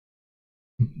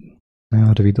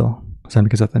 Nagyon rövid az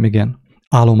emlékezetem, igen.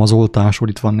 Álom az oltásról,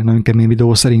 itt van egy nagyon kemény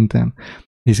videó szerintem.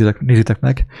 Nézzétek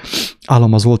meg.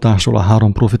 Álom az oltásról, a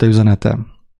 3 profita üzenete.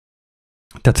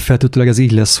 Tehát feltétlenül ez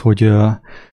így lesz, hogy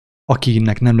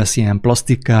akinek nem lesz ilyen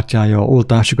plastikkártyája,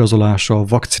 oltásigazolása,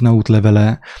 vakcina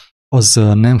útlevele, az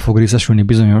nem fog részesülni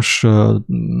bizonyos,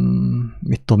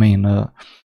 mit tudom én,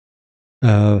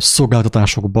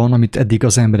 szolgáltatásokban, amit eddig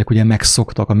az emberek ugye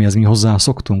megszoktak, amihez mi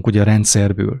hozzászoktunk ugye a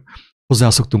rendszerből.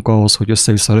 Hozzászoktunk ahhoz, hogy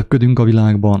össze-vissza röpködünk a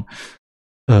világban,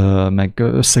 meg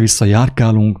össze-vissza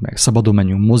járkálunk, meg szabadon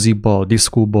menjünk moziba,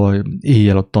 diszkóba,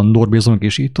 éjjel ottan dorbézunk,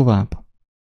 és így tovább.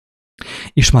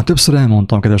 És már többször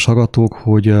elmondtam, kedves hallgatók,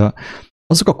 hogy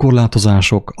azok a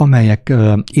korlátozások, amelyek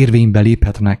érvénybe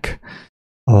léphetnek,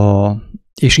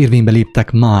 és érvénybe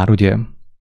léptek már, ugye,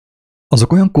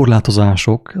 azok olyan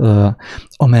korlátozások,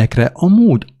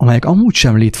 amelyek amúgy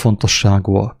sem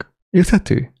létfontosságúak.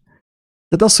 Érthető?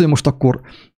 Tehát az, hogy most akkor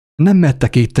nem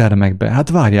mehettek éttermekbe, hát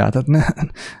várjál, tehát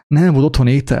nem volt otthon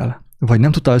étel, vagy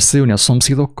nem tudtál összejönni a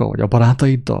szomszédokkal, vagy a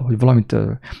barátaiddal, hogy valamit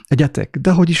egyetek,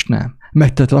 de hogy is nem.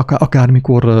 Megteheted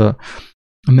akármikor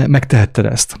megtehetted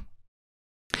ezt.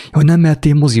 Hogy nem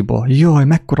mehettél moziba, jaj,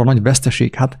 mekkora nagy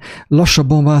veszteség, hát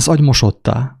lassabban válsz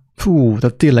agymosottá. Fú,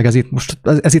 tehát tényleg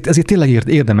ezért tényleg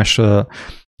érdemes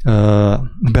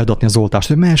beadatni az oltást,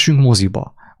 hogy mehessünk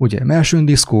moziba, ugye, mehessünk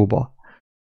diszkóba.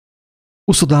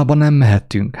 Uszodában nem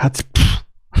mehettünk, hát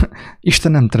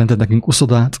Isten nem teremtett nekünk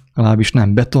uszodát, legalábbis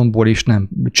nem betonból és nem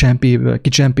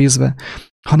kicsempézve,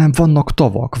 hanem vannak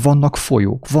tavak, vannak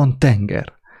folyók, van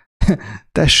tenger.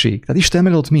 Tessék, tehát Isten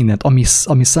megadott mindent,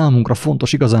 ami számunkra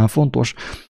fontos, igazán fontos,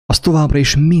 az továbbra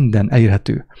is minden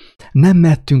elérhető. Nem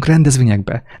mehettünk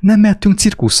rendezvényekbe, nem mehettünk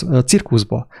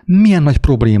cirkuszba. Milyen nagy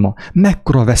probléma,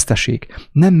 mekkora veszteség.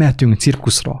 Nem mehetünk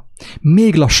cirkuszra.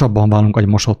 Még lassabban válunk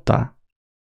agymosottá.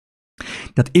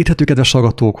 Tehát érthető, kedves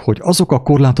hallgatók, hogy azok a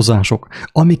korlátozások,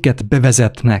 amiket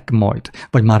bevezetnek majd,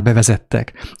 vagy már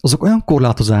bevezettek, azok olyan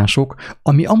korlátozások,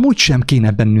 ami amúgy sem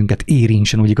kéne bennünket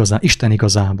érintsen úgy Isten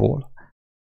igazából.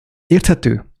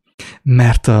 Érthető?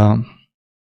 Mert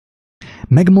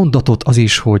megmondatott az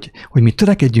is, hogy mi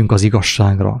törekedjünk az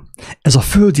igazságra. Ez a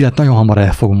föld élet nagyon hamar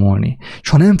el fog múlni, és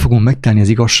ha nem fogunk megtelni az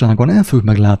igazságon, nem fogjuk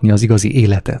meglátni az igazi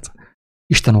életet,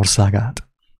 Isten országát.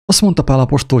 Azt mondta Pál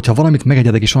apostol, hogy ha valamit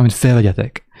megegyetek és valamit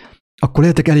felvegyetek, akkor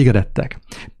legyetek elégedettek.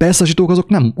 Persze a zsidók azok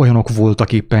nem olyanok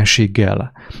voltak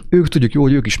éppenséggel. Ők tudjuk jó,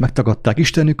 hogy ők is megtagadták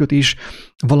Istenüket is,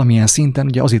 valamilyen szinten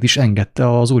ugye azért is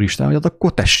engedte az Úristen, hogy hát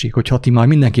akkor tessék, hogyha ti már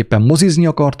mindenképpen mozizni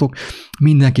akartok,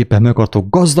 mindenképpen meg akartok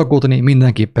gazdagodni,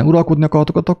 mindenképpen uralkodni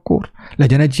akartok, akkor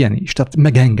legyen egy ilyen is. Tehát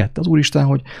megengedte az Úristen,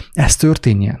 hogy ez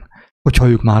történjen, hogyha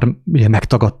ők már ugye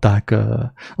megtagadták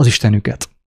az Istenüket.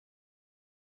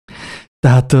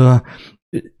 Tehát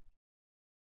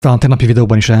talán tegnapi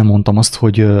videóban is elmondtam azt,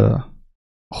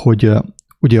 hogy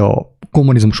ugye a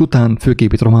kommunizmus után,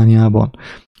 főképp itt Romániában,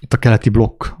 itt a keleti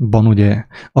blokkban ugye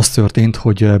az történt,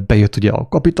 hogy bejött ugye a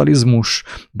kapitalizmus,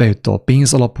 bejött a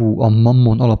pénz alapú, a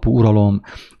mammon alapú uralom,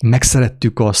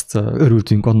 megszerettük azt,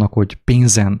 örültünk annak, hogy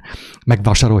pénzen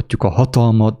megvásárolhatjuk a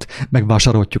hatalmat,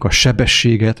 megvásárolhatjuk a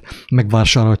sebességet,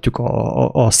 megvásárolhatjuk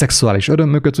a szexuális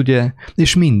örömöket, ugye,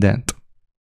 és mindent.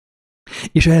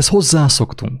 És ehhez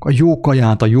hozzászoktunk, a jó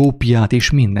kaját, a jó piát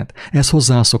és mindent, ehhez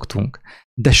hozzászoktunk.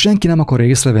 De senki nem akar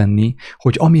észrevenni,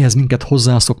 hogy amihez minket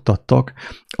hozzászoktattak,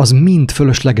 az mind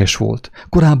fölösleges volt.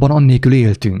 Korábban annélkül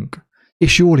éltünk.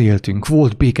 És jól éltünk,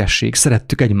 volt békesség,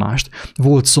 szerettük egymást,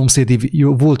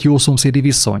 volt jó szomszédi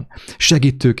viszony,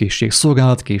 segítőkészség,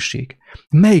 szolgálatkészség.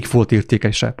 Melyik volt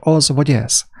értékesebb, az vagy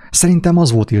ez? Szerintem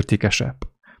az volt értékesebb.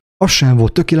 Az sem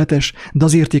volt tökéletes, de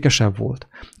az értékesebb volt.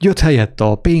 Jött helyette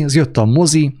a pénz, jött a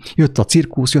mozi, jött a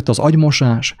cirkusz, jött az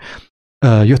agymosás,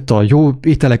 jött a jó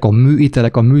ételek, a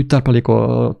műételek, a műtáplálék,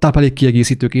 a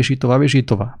táplálékkiegészítők, és így tovább, és így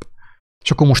tovább.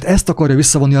 És akkor most ezt akarja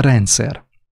visszavonni a rendszer.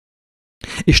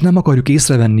 És nem akarjuk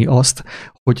észrevenni azt,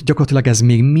 hogy gyakorlatilag ez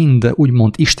még mind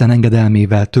úgymond Isten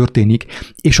engedelmével történik,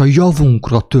 és a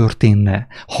javunkra történne,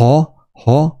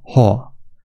 ha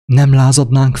nem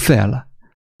lázadnánk fel.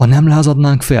 Ha nem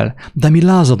lázadnánk fel, de mi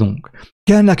lázadunk.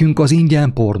 Kell nekünk az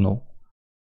ingyen pornó.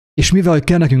 És mivel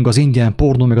kell nekünk az ingyen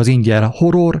pornó, meg az ingyen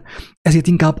horror, ezért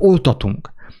inkább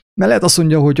oltatunk. Mert lehet azt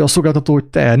mondja, hogy a szolgáltató, hogy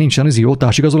te nincsen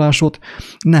oltásigazolásod,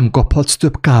 nem kaphatsz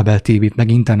több kábel tévét,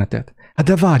 meg internetet. Hát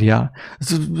de várjál,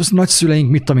 nagyszüleink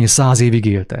mit tudom én 100 évig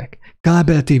éltek.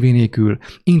 Kábel tévé nélkül,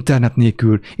 internet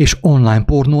nélkül és online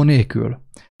pornó nélkül.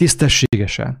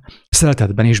 Tisztességesen,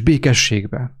 szeretetben és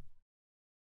békességben.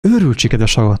 Őrültség,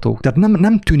 kedves hallgatók. Tehát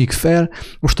nem tűnik fel,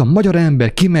 most a magyar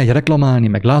ember kimegy reklamálni,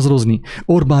 meg lázarozni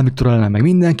Orbán Viktor ellen, meg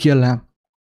mindenki ellen,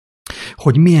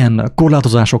 hogy milyen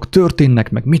korlátozások történnek,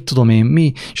 meg mit tudom én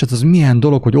mi, és hát ez milyen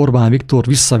dolog, hogy Orbán Viktor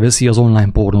visszaveszi az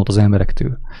online pornót az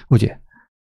emberektől. Ugye?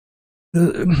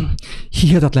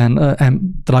 Hihetetlen,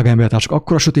 drága embertársak,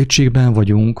 akkora sötétségben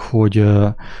vagyunk,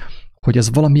 hogy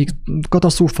ez valami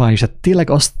katasztrofális. Hát tényleg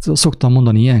azt szoktam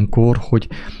mondani ilyenkor, hogy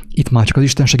itt már csak az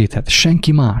Isten segíthet,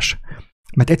 senki más.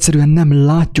 Mert egyszerűen nem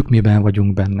látjuk, miben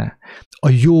vagyunk benne. A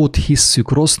jót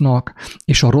hisszük rossznak,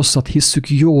 és a rosszat hisszük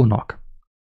jónak.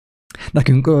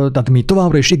 Nekünk, tehát mi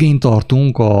továbbra is igényt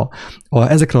tartunk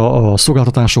ezekre a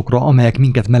szolgáltatásokra, amelyek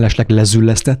minket mellesleg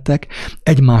lezüllesztettek,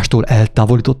 egymástól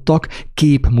eltávolítottak,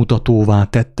 képmutatóvá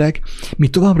tettek. Mi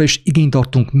továbbra is igényt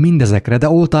tartunk mindezekre, de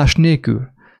oltás nélkül.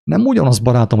 Nem ugyanaz,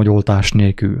 barátom, hogy oltás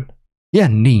nélkül.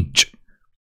 Ilyen nincs.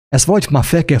 Ezt vagy már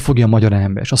fel kell fogja a magyar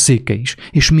ember, és a széke is,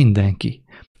 és mindenki.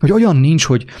 Hogy olyan nincs,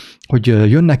 hogy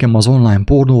jön nekem az online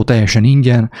pornó teljesen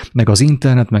ingyen, meg az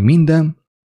internet, meg minden,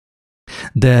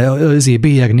 de azért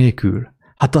bélyeg nélkül.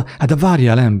 Hát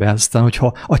várjál ember, aztán,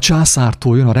 hogyha a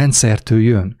császártól jön, a rendszertől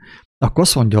jön, akkor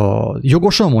azt mondja,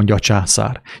 jogosan mondja a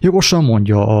császár, jogosan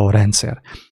mondja a rendszer,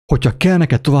 hogyha kell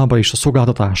neked továbbra is a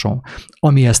szolgáltatásom,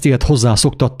 amihez téged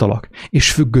hozzászoktattalak,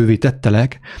 és függővé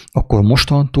tettelek, akkor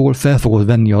mostantól fel fogod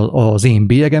venni az én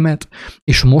bélyegemet,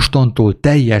 és mostantól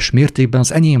teljes mértékben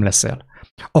az enyém leszel.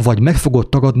 Avagy meg fogod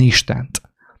tagadni Istent,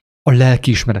 a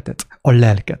lelkiismeretet, a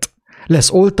lelket.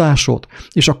 Lesz oltásod,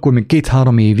 és akkor még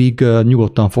 2-3 évig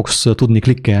nyugodtan fogsz tudni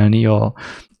klikkelni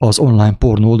az online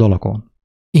pornó oldalakon.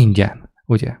 Ingyen,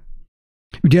 ugye?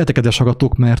 Ügyeltek, kedves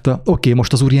hallgatók, mert oké,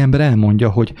 most az úriember elmondja,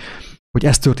 hogy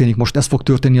ez történik, most ez fog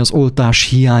történni az oltás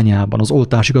hiányában, az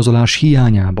oltásigazolás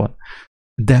hiányában.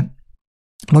 De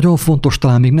nagyon fontos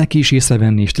talán még neki is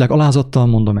észrevenni, és tényleg alázattal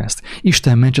mondom ezt.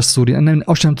 Isten ments,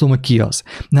 azt sem tudom, hogy ki az.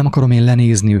 Nem akarom én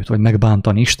lenézni őt, vagy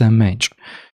megbántani, Isten ments.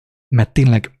 Mert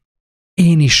tényleg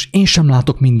én sem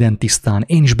látok mindent tisztán,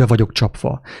 én is be vagyok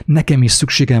csapva. Nekem is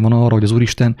szükségem van arra, hogy az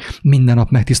Úristen minden nap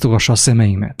megtisztogassa a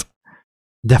szemeimet.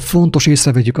 De fontos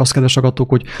észrevegyük azt, kedves hallgatók,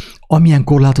 hogy amilyen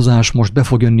korlátozás most be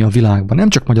fog jönni a világban, nem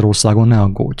csak Magyarországon, ne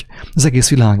aggódj, az egész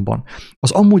világban,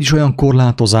 az amúgy is olyan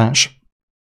korlátozás,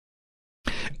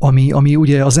 ami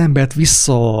ugye az embert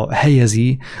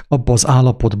visszahelyezi abba az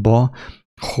állapotba,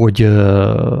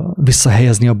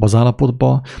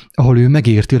 ahol ő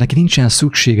megérti, hogy neki nincsen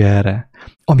szüksége erre,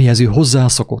 amihez ő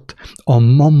hozzászokott a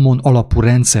mammon alapú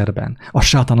rendszerben, a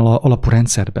sátán alapú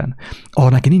rendszerben, arra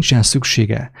neki nincsen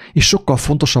szüksége, és sokkal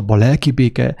fontosabb a lelki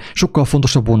béke, sokkal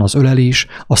fontosabb volna az ölelés,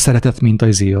 a szeretet, mint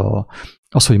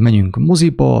az, hogy menjünk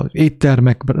moziba,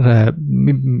 éttermekre,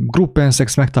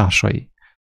 gruppenszex, meg társai.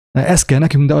 Ez kell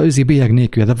nekünk, de azért bélyeg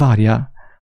nélkül, de várjál.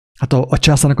 Hát a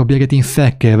császárnak a bélyeget én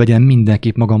fel kell vegyem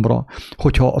mindenképp magamra,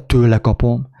 hogyha tőle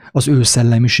kapom, az ő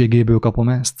szellemiségéből kapom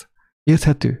ezt.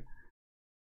 Érthető?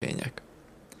 Tények.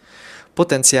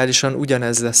 Potenciálisan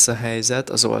ugyanez lesz a helyzet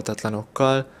az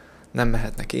oltatlanokkal, nem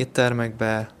mehetnek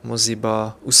éttermekbe,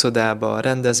 moziba, uszodába,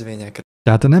 rendezvényekre.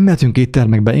 Tehát nem mehetünk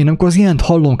éttermekbe. Én amikor az ilyent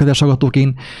hallom, kedves hallgatók,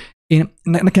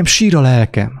 nekem sír a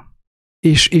lelkem.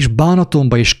 És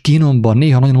bánatomba és kínomba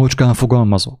néha nagyon ócskán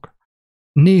fogalmazok.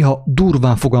 Néha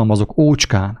durván fogalmazok,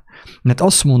 ócskán. Mert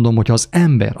azt mondom, hogy az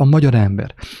ember, a magyar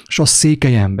ember, és a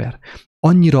székely ember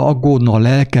annyira aggódna a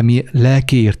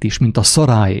lelkéért is, mint a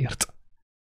szaráért,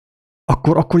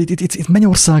 akkor itt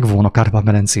Mennyország volna a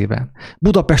Kárpát-medencében.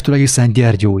 Budapesttől egészen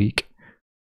Gyergyóig,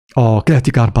 a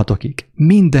keleti Kárpátokig.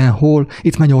 Mindenhol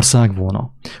itt Mennyország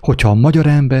volna. Hogyha a magyar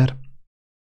ember,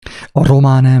 a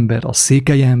román ember, a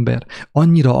székely ember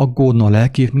annyira aggódna a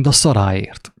lelkéért, mint a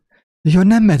szaráért. Ja,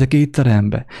 nem mehetek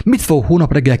étterembe. Mit fog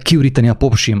hónap reggel kiüríteni a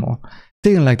popsimon?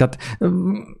 Tényleg, tehát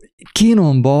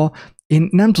kínomba én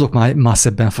nem tudok már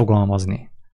szebben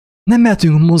fogalmazni. Nem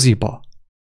mehetünk moziba,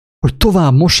 hogy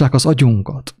tovább mossák az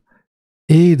agyunkat.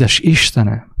 Édes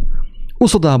Istenem!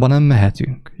 Uszodába nem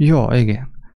mehetünk. Ja, igen.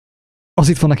 Az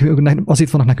itt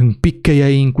vannak nekünk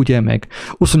pikkelyeink, ugye, meg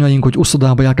uszonyaink, hogy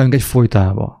uszodába járkálunk egy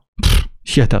folytába.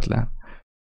 Hihetetlen.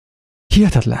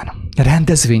 Hihetetlen.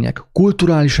 Rendezvények,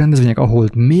 kulturális rendezvények, ahol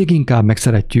még inkább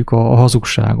megszeretjük a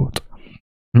hazugságot.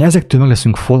 Ezektől meg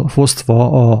leszünk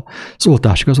fosztva az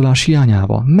oltásigazolás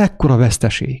hiányával. Mekkora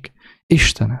veszteség.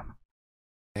 Istenem.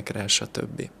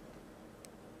 stb.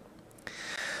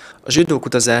 A zsidók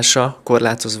utazása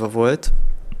korlátozva volt,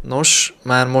 nos,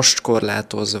 már most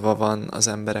korlátozva van az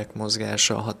emberek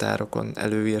mozgása a határokon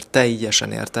előírt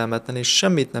teljesen értelmetlen és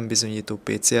semmit nem bizonyító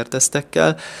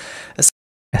PCR-tesztekkel.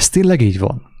 Ez tényleg így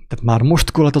van. Tehát már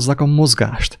most korlátozzák a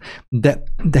mozgást. De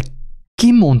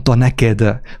ki mondta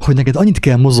neked, hogy neked annyit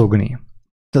kell mozogni?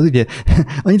 Tehát ugye,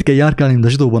 annyit kell járkálni, mint a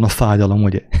zsidóban a fájdalom,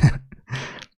 ugye?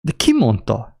 De ki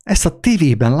mondta? Ezt a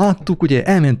tévében láttuk, ugye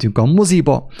elmentünk a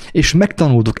moziba, és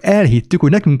megtanultuk, elhittük,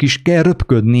 hogy nekünk is kell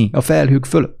röpködni a felhők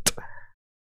fölött.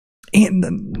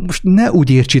 Most ne úgy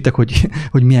értsétek,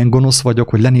 hogy milyen gonosz vagyok,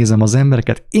 hogy lenézem az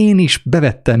embereket. Én is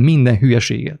bevettem minden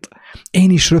hülyeséget. Én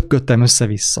is röpködtem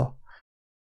össze-vissza.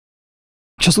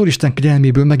 És az Úristen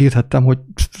kegyelméből megérthettem, hogy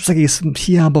az egész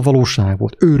hiába valóság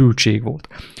volt, őrültség volt.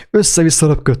 Össze-vissza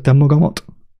röpködtem magamat.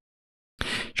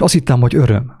 És azt hittem, hogy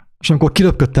öröm. És amikor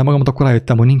kiröpködtem magamat, akkor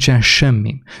rájöttem, hogy nincsen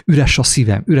semmim. Üres a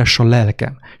szívem, üres a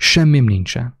lelkem. Semmim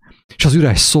nincsen. És az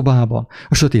üres szobában,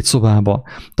 a sötét szobában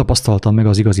tapasztaltam meg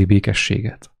az igazi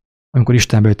békességet. Amikor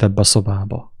Isten bejött ebbe a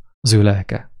szobába, az ő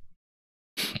lelke.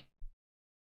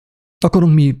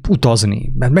 Akarunk mi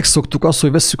utazni, mert megszoktuk azt,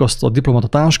 hogy vesszük azt a diplomata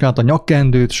táskát, a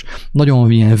nyakkendőt, és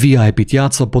nagyon ilyen VIP-t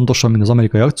játszva, pontosan, mint az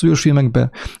amerikai akciós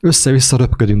filmekben, össze-vissza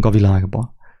röpködünk a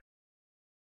világba.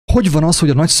 Hogy van az, hogy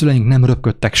a nagyszüleink nem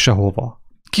röpködtek sehova?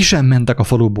 Ki sem mentek a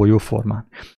faluból jóformán,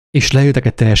 és leéltek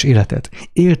egy teljes életet.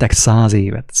 Éltek 100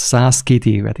 évet, 102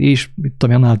 évet, és mit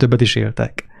tudom, annál többet is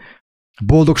éltek.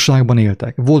 Boldogságban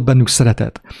éltek, volt bennük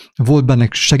szeretet, volt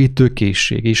bennük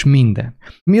segítőkészség, és minden.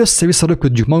 Mi össze-vissza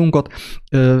röpködjük magunkat,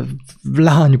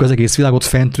 lehányjuk az egész világot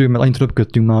fentről, mert annyit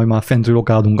röpködtünk már, hogy már fentről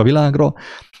lokálunk a világra,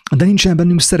 de nincsen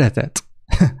bennünk szeretet.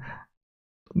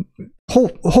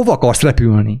 Hova akarsz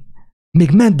repülni?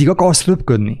 Még meddig akarsz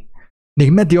röpködni?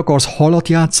 Még meddig akarsz halat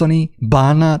játszani,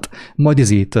 bálnát, majd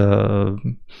ezért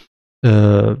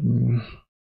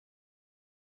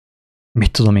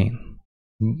mit tudom én,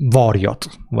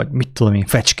 varjat, vagy mit tudom én,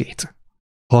 fecskét.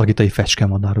 Hargitai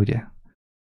fecskemadár, ugye?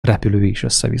 Repülő is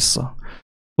össze-vissza.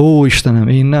 Ó, Istenem,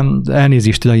 én nem,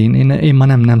 elnézést, én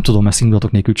már nem tudom ezt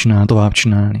indulatok nélkül tovább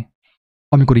csinálni.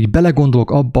 Amikor így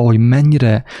belegondolok abba, hogy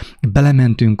mennyire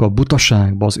belementünk a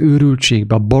butaságba, az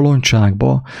őrültségbe, a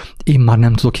bolondságba, én már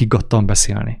nem tudok higgadtan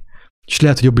beszélni. És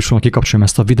lehet, hogy jobb is van, kikapcsolom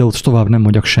ezt a videót, és tovább nem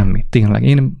mondjak semmit. Tényleg,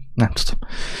 én nem tudom.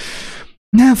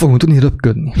 Nem fogunk tudni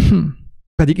röpködni.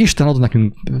 Pedig Isten ad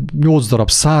nekünk 8 darab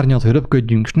szárnyat, hogy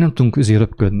röpködjünk, és nem tudunk azért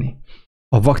röpködni.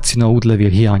 A vakcina útlevél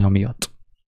hiánya miatt.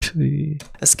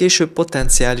 Ez később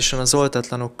potenciálisan az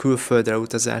oltatlanok külföldre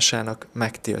utazásának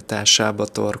megtiltásába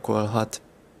torkolhat.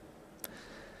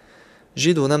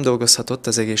 Zsidó nem dolgozhatott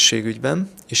az egészségügyben,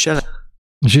 és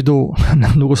Zsidó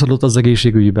nem dolgozhatott az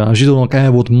egészségügyben. A zsidónak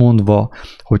el volt mondva,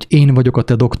 hogy én vagyok a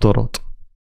te doktorod.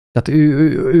 Tehát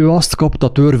ő azt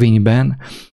kapta törvényben,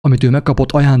 amit ő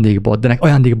megkapott ajándékba, de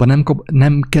ajándékban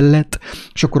nem kellett,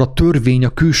 és akkor a törvény, a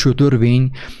külső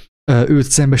törvény őt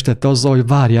szembesítette azzal, hogy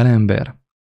várjál ember.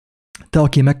 Te,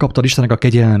 aki megkaptad Istennek a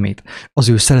kegyelmét, az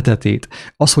ő szeretetét,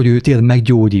 az, hogy ő téged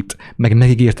meggyógyít, meg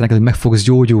megígérte neked, hogy meg fogsz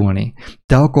gyógyulni.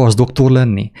 Te akarsz doktor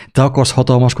lenni? Te akarsz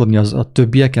hatalmaskodni a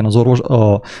többieken,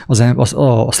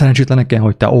 a szerencsétleneken,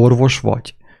 hogy te orvos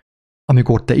vagy?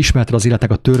 Amikor te ismerted az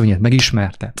életnek a törvényét,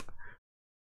 megismerted.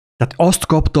 Tehát azt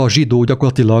kapta a zsidó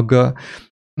gyakorlatilag,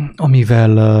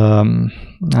 amivel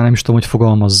nem is tudom, hogy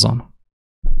fogalmazzam.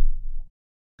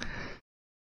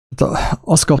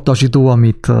 Azt kapta a zsidó,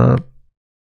 amit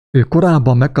ő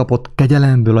korábban megkapott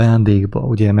kegyelemből ajándékba,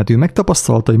 ugye, mert ő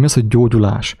megtapasztalta, hogy mi az, hogy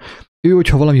gyógyulás. Ő,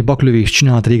 hogyha valami baklövést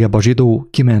csinált régebben a zsidó,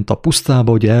 kiment a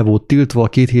pusztába, ugye el volt tiltva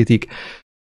 2 hétig,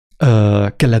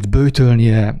 kellett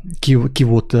böjtölnie, ki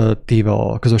volt téve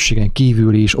a közösségen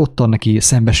kívül, és ottan neki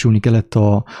szembesülni kellett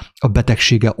a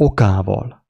betegsége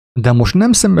okával. De most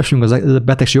nem szembesülünk a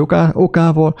betegség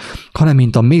okával, hanem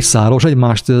mint a mészáros,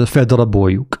 egymást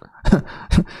feldaraboljuk.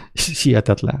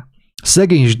 Hihetetlen.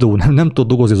 Szegény zsidó nem tud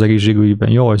dolgozni az egészségügyben.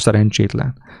 Jaj,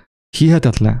 szerencsétlen.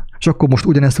 Hihetetlen. És akkor most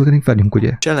ugyanezt történik velünk,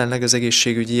 ugye? Jelenleg az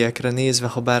egészségügyiekre nézve,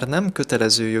 ha bár nem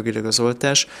kötelező jogilag az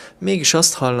oltás, mégis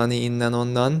azt hallani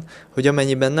innen-onnan, hogy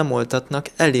amennyiben nem oltatnak,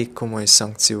 elég komoly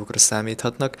szankciókra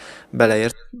számíthatnak,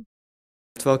 beleértve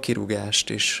a kirúgást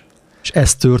is. És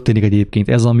ez történik egyébként,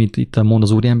 ez, amit itt mond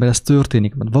az úriember, ez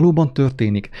történik, mert valóban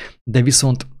történik, de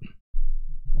viszont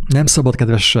nem szabad,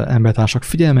 kedves embertársak,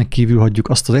 figyelmen kívül hagyjuk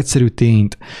azt az egyszerű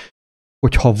tényt,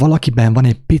 hogy ha valakiben van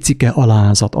egy picike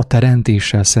alázat a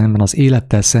teremtéssel szemben, az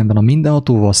élettel szemben, a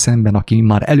mindenhatóval szemben, aki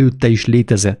már előtte is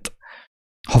létezett,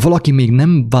 ha valaki még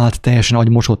nem vált teljesen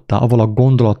agymosottá avval a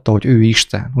gondolattal, hogy ő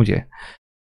Isten, ugye,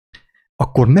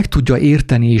 akkor meg tudja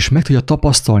érteni, és meg tudja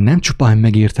tapasztalni, nem csupán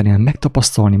megérteni, hanem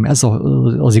megtapasztalni, mert ez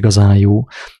az igazán jó,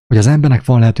 hogy az embernek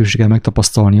van lehetősége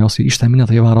megtapasztalni azt, hogy Isten mindent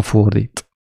a javára fordít.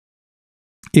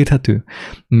 Érthető?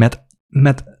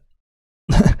 Mert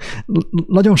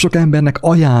nagyon sok embernek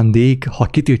ajándék, ha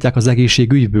kitiltják az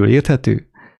egészségügyből, érthető?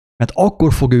 Mert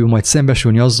akkor fog ő majd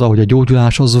szembesülni azzal, hogy a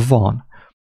gyógyulás az van.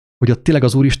 Hogy ott tényleg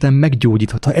az Úristen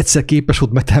meggyógyíthat. Ha egyszer képes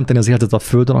volt megteremteni az életet a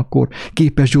Földön, akkor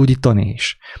képes gyógyítani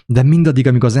is. De mindaddig,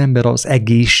 amíg az ember az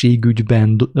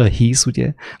egészségügyben hisz,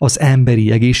 ugye, az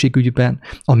emberi egészségügyben,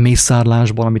 a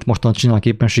mészárlásban, amit mostan csinálnak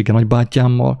éppenséggel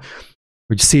nagybátyámmal,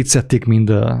 hogy szétszették,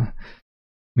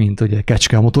 mint ugye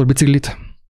kecske a motorbiciklit,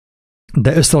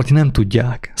 de összerakni nem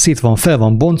tudják. Fel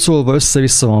van boncolva,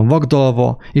 össze-vissza van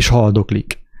vagdalva, és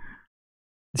haldoklik.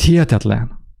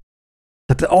 Hihetetlen.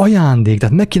 Tehát ajándék,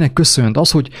 tehát meg kinek köszönt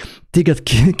az, hogy téged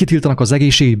kitiltanak az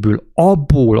egészségügyből,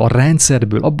 abból a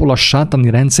rendszerből, abból a sátáni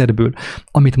rendszerből,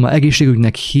 amit ma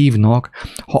egészségügynek hívnak,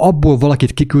 ha abból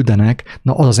valakit kiküldenek,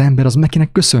 na az ember az meg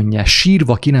kinek köszönje,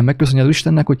 sírva ki nem megköszönje az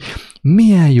Istennek, hogy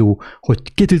milyen jó,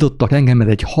 hogy kitiltottak engemet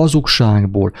egy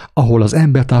hazugságból, ahol az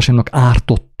embertársaimnak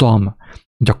ártottam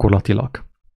gyakorlatilag.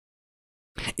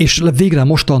 És végre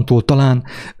mostantól talán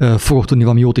fogok tudni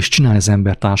valami jót is csinálni az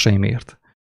embertársaimért.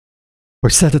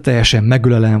 Hogy szeretetteljesen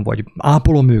megölelem, vagy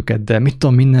ápolom őket, de mit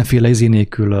tudom, mindenféle izé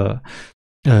nélkül,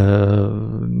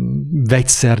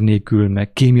 vegyszer nélkül,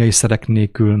 meg kémiai szerek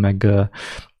nélkül, meg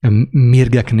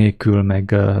mérgek nélkül,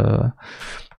 meg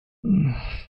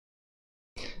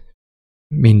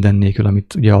minden nélkül,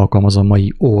 amit ugye alkalmaz a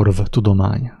mai orv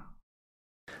tudomány.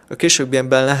 A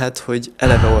későbbiekben lehet, hogy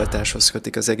eleve oltáshoz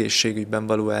kötik az egészségügyben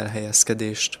való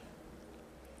elhelyezkedést.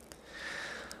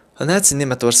 A náci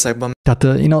Németországban...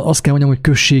 Tehát én azt kell mondjam, hogy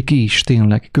kössék is,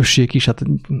 tényleg, kössék is. Hát,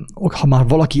 ha már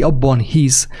valaki abban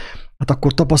hisz, hát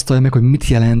akkor tapasztalja meg, hogy mit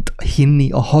jelent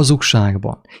hinni a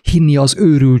hazugságban, hinni az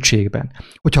őrültségben.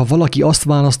 Hogyha valaki azt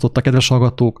választotta, kedves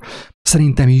hallgatók,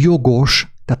 szerintem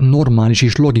jogos, tehát normális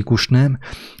és logikus, nem?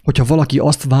 Hogyha valaki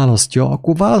azt választja,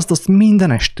 akkor választ azt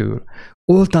mindenestől.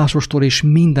 Oltásostól és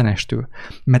mindenestől.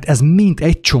 Mert ez mind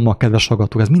egy csomag, kedves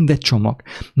hallgatók, ez mind egy csomag.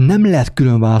 Nem lehet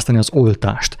külön választani az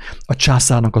oltást, a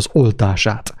császárnak az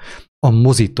oltását, a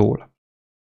mozitól,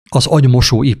 az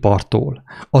agymosó ipartól,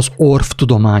 az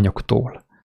orvtudományoktól,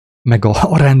 meg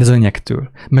a rendezvényektől,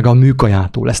 meg a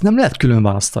műkajától. Ezt nem lehet külön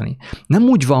választani. Nem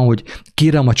úgy van, hogy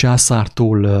kérem a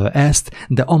császártól ezt,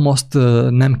 de amazt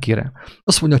nem kérem.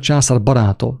 Azt mondja a császár,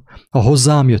 barátom, ha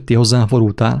hozzám jöttél, hozzám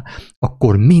fordultál,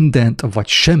 akkor mindent vagy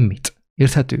semmit.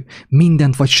 Érthető?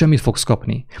 Mindent vagy semmit fogsz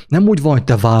kapni. Nem úgy van, hogy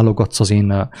te válogatsz az én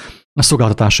a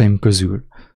szolgáltatásaim közül.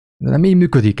 De nem így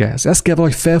működik ez. Ezt kell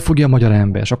valahogy felfogja a magyar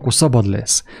ember, és akkor szabad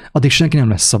lesz. Addig senki nem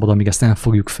lesz szabad, amíg ezt nem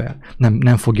fogjuk fel.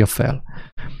 Nem fogja fel.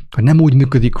 Nem úgy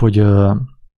működik, hogy...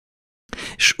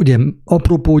 És ugye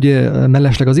apropó, ugye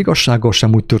mellesleg az igazsággal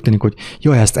sem úgy történik, hogy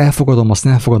jaj, ezt elfogadom, azt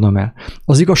nem fogadom el.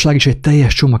 Az igazság is egy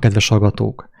teljes csomag, kedves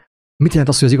hallgatók. Mit jelent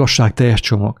az, hogy az igazság teljes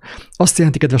csomag? Azt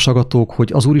jelenti, kedves hallgatók,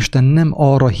 hogy az Úristen nem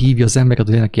arra hívja az embereket,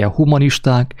 hogy legyenek ilyen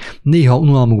humanisták, néha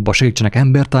unalmukba segítsenek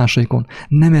embertársaikon,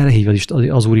 nem erre hívja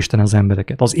az Úristen az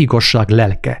embereket, az igazság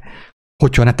lelke.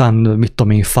 Hogyha netán, mit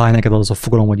tudom én, fáj neked az a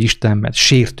fogalom, hogy Isten, mert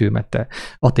sértő, mert te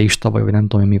ateista vagy nem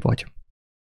tudom, mi vagy.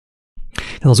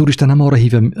 Tehát az Úristen nem arra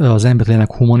hívja az embert,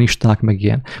 legyenek humanisták, meg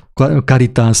ilyen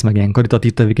karitás, meg ilyen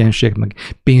karitatív tevékenységek, meg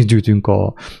pénzt gyűjtünk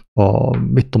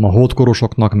mit tudom, a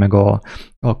hódkorosoknak, meg a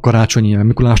karácsonyi, a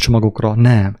Mikulás csomagokra.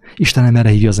 Nem. Isten nem erre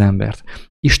hívja az embert.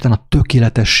 Isten a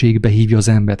tökéletességbe hívja az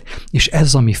embert. És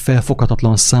ez, ami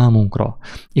felfoghatatlan számunkra.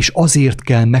 És azért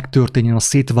kell megtörténjen a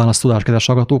szétválasztódás, kedves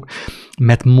hallgatók,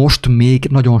 mert most még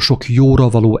nagyon sok jóra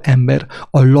való ember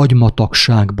a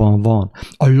lagymatagságban van,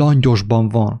 a langyosban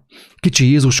van. Kicsi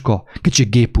Jézuska, kicsi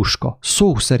gépuska,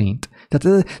 szó szerint.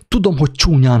 Tehát tudom, hogy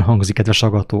csúnyán hangzik, kedves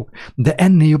hallgatók, de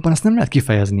ennél jobban ezt nem lehet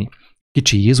kifejezni.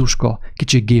 Kicsi Jézuska,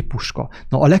 kicsi gépuska.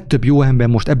 Na, a legtöbb jó ember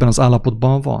most ebben az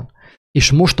állapotban van.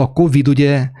 És most a Covid,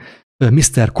 ugye,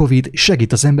 Mr. Covid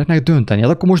segít az embernek dönteni. Hát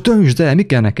akkor most döntsd el, mi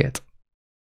kell neked?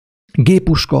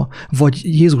 Gépuska vagy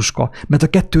Jézuska, mert a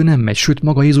kettő nem megy. Sőt,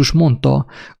 maga Jézus mondta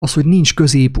az, hogy nincs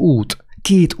középút.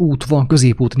 Két út van,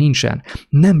 középút nincsen.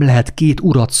 Nem lehet két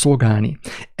urat szolgálni.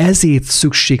 Ezért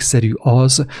szükségszerű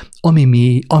az,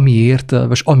 amiért,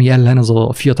 vagy ami ellen az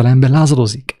a fiatal ember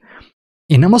lázadozik.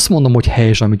 Én nem azt mondom, hogy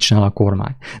helyes, amit csinál a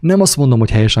kormány. Nem azt mondom,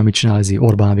 hogy helyes, amit csinál az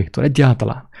Orbán Viktor.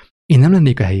 Egyáltalán. Én nem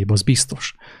lennék a helyében, az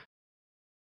biztos.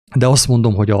 De azt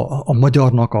mondom, hogy a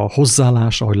magyarnak a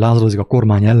hozzáállása, hogy lázadozik a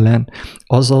kormány ellen,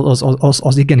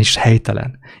 az igenis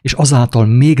helytelen. És azáltal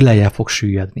még lejjebb fog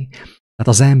süllyedni.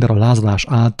 az ember a lázadás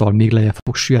által még lejjebb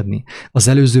fog süllyedni. Az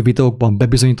előző videókban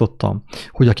bebizonyítottam,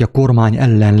 hogy aki a kormány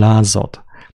ellen lázad,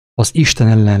 az Isten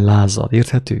ellen lázad.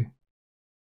 Érthető?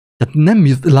 Tehát nem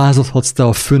lázadhatsz te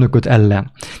a főnököd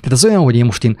ellen. Tehát ez olyan, hogy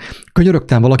én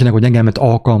könyörögtem valakinek, hogy engemet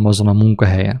alkalmazzon a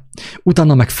munkahelyen.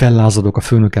 Utána meg fellázadok a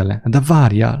főnök ellen. De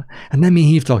várjál, hát nem én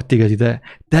hívtalak téged ide,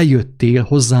 te jöttél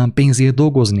hozzám pénzért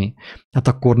dolgozni. Hát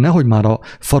akkor nehogy már a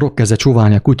farokkeze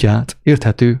csóválni a kutyát,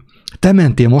 érthető? Te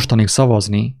mentél mostanig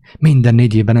szavazni, minden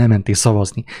 4 évben elmentél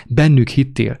szavazni, bennük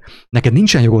hittél. Neked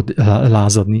nincsen jogod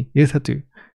lázadni, érthető?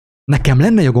 Nekem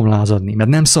lenne jogom lázadni, mert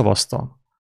nem szavaztam.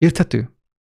 Érthető?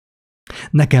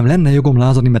 Nekem lenne jogom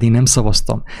lázadni, mert én nem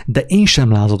szavaztam, de én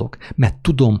sem lázadok, mert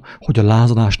tudom, hogy a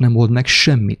lázadás nem old meg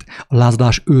semmit. A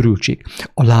lázadás őrültség.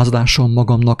 A lázadással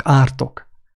magamnak ártok.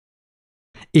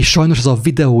 És sajnos ez a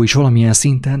videó is valamilyen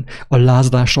szinten a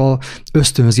lázadással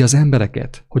ösztönzi az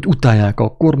embereket, hogy utálják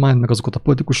a kormányt, meg azokat a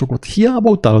politikusokat, hiába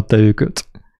utálod te őket.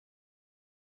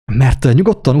 Mert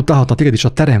nyugodtan utálhatna téged is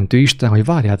a teremtő Isten, hogy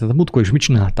várjál, te a múltkor is mit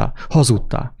csináltál?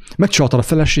 Hazudtál. Megcsaltad a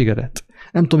feleségedet.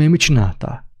 Nem tudom én, mit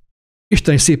csináltál.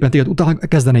 Isten is szépen téged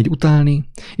kezdene így utálni,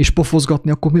 és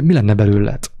pofozgatni, akkor mi lenne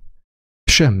belőled?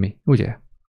 Semmi, ugye?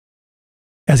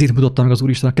 Ezért mutatta meg az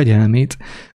Úristen a kegyelmét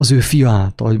az ő fia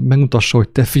által, hogy megmutassa, hogy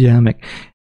te figyelj meg.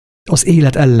 Az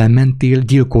élet ellen mentél,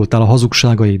 gyilkoltál a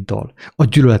hazugságaiddal, a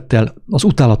gyűlölettel, az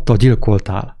utálattal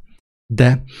gyilkoltál.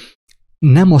 De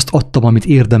nem azt adtam, amit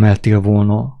érdemeltél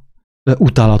volna,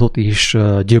 utálatot és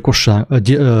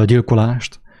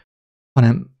gyilkolást,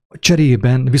 hanem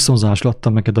cserében viszonzásra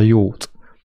adtam neked a jót,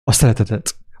 a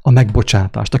szeretetet, a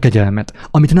megbocsátást, a kegyelmet,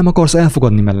 amit nem akarsz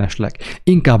elfogadni mellesleg.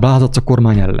 Inkább lázadsz a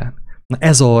kormány ellen. Na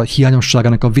ez a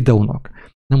hiányosságának a videónak.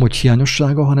 Nem hogy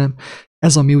hiányossága, hanem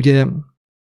ez, ami ugye,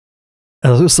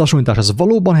 ez az összehasonlítás, ez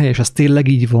valóban helyes, ez tényleg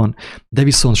így van, de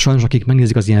viszont sajnos, akik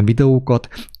megnézik az ilyen videókat,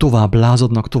 tovább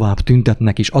lázadnak, tovább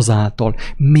tüntetnek, és azáltal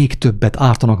még többet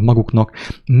ártanak maguknak,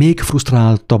 még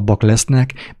frusztráltabbak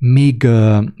lesznek, még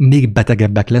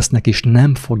betegebbek lesznek, és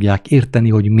nem fogják érteni,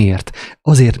 hogy miért.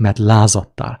 Azért, mert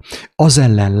lázadtál. Az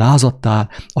ellen lázadtál,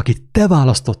 akit te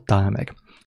választottál meg.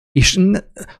 És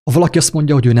ha valaki azt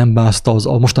mondja, hogy ő nem bázta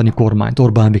a mostani kormányt,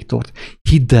 Orbán Viktort,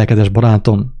 hidd el, kedves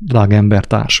barátom, drága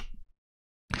embertárs,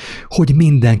 hogy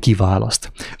mindenki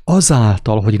választ.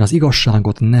 Azáltal, hogy én az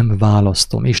igazságot nem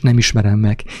választom, és nem ismerem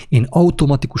meg, én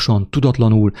automatikusan,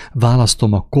 tudatlanul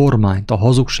választom a kormányt, a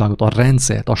hazugságot, a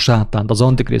rendszert, a sátánt, az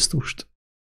antikrisztust.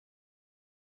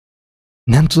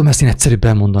 Nem tudom ezt én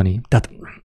egyszerűbben mondani. Tehát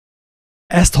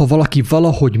ezt, ha valaki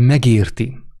valahogy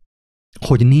megérti,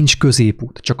 hogy nincs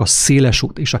középút, csak a széles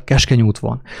út és a keskeny út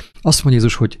van, azt mondja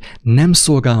Jézus, hogy nem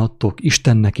szolgálhattok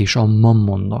Istennek és a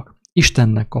mammonnak,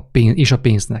 Istennek és a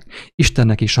pénznek,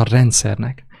 Istennek és a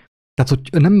rendszernek. Tehát,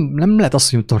 hogy nem lehet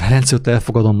azt, hogy a rendszert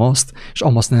elfogadom azt, és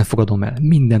azt nem fogadom el.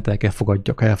 Mindent el kell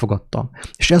fogadjak, ha elfogadtam.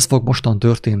 És ez fog mostan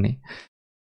történni.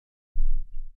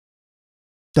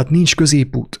 Tehát nincs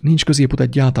középút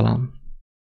egyáltalán.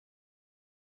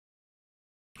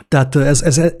 Tehát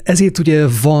ezért ugye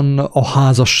van a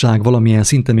házasság valamilyen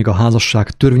szinten, még a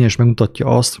házasság törvényes megmutatja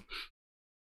azt,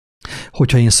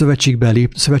 hogyha én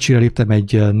szövetségre léptem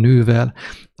egy nővel,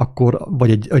 akkor,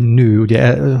 vagy egy nő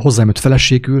ugye hozzám jött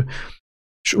feleségül,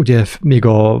 és ugye még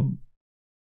a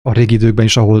régi időkben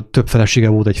is, ahol több felesége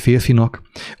volt egy férfinak,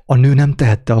 a nő nem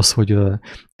tehette azt, hogy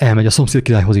elmegy a szomszéd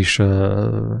királyhoz is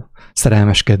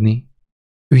szerelmeskedni.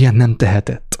 Ő ilyen nem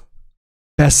tehetett.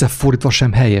 Persze fordítva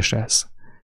sem helyes ez.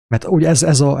 Mert ugye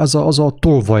ez a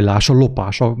tolvajlás, a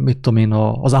lopás, mit tudom én,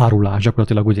 az árulás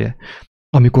gyakorlatilag, ugye,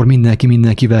 amikor mindenki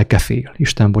mindenkivel kefél.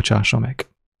 Isten bocsássa meg.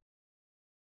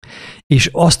 És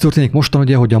az történik mostan,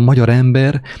 ugye, hogy a magyar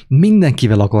ember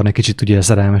mindenkivel akar egy kicsit ugye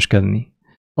szerelmeskedni.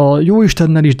 A jó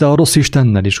Istennel is, de a rossz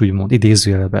Istennel is, úgymond,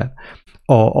 idézőjelben.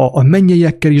 A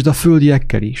mennyeiekkel is, de a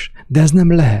földiekkel is. De ez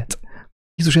nem lehet.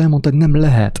 Jézus elmondta, hogy nem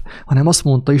lehet, hanem azt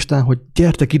mondta Isten, hogy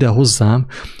gyertek ide hozzám,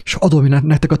 és adom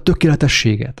nektek a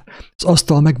tökéletességet. Az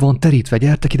asztal meg van terítve,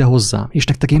 gyertek ide hozzám, és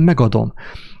nektek én megadom.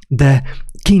 De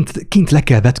kint le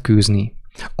kell vetkőzni.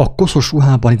 A koszos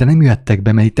ruhában ide nem jöhettek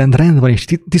be, mert itt rend van és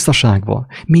tisztaság van.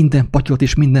 Minden patyolt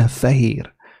és minden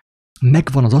fehér.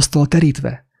 Megvan az asztal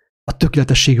terítve. A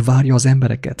tökéletesség várja az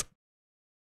embereket.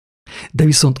 De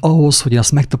viszont ahhoz, hogy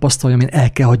azt megtapasztaljam, én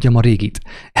el kell hagyjam a régit.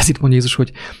 Ez itt mondja Jézus,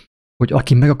 hogy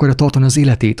aki meg akarja tartani az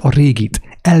életét, a régit,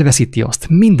 elveszíti azt,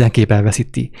 mindenképp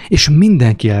elveszíti, és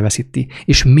mindenki elveszíti,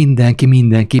 és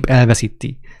mindenképp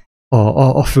elveszíti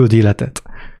a földi életet.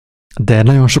 De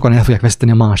nagyon sokan el fogják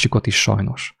veszíteni a másikat is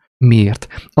sajnos. Miért?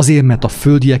 Azért, mert a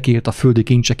földiekért, a földi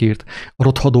kincsekért, a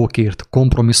rothadókért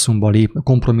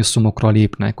kompromisszumokra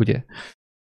lépnek, ugye?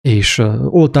 És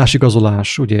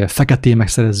oltásigazolás, ugye feketén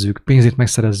megszerezzük, pénzét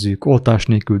megszerezzük, oltás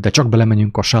nélkül, de csak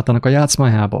belemenjünk a sátának a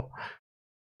játszmájába.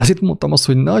 Ezért mondtam azt,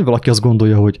 hogy nehogy valaki azt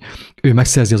gondolja, hogy ő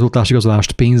megszerzi az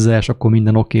oltásigazolást pénzzel, és akkor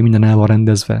minden oké, minden el van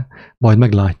rendezve. Majd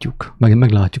meglátjuk.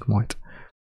 Meglátjuk majd.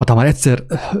 Ha már egyszer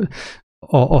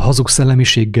a hazug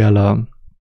szellemiséggel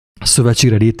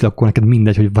szövetségre léptél, akkor neked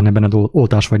mindegy, hogy van-e benned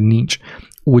oltás, vagy nincs.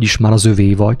 Úgyis már az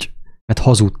övé vagy, mert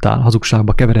hazudtál,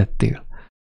 hazugságba keveredtél.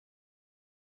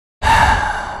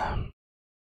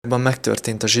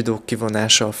 Megtörtént a zsidók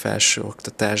kivonása a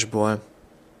felsőoktatásból,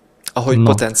 ahogy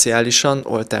potenciálisan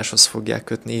oltáshoz fogják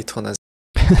kötni itthon az.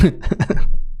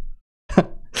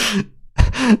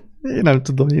 Én nem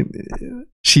tudom, én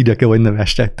sírjak-e, vagy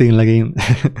nevestek, tényleg én.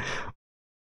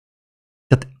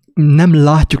 Tehát nem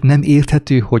látjuk, nem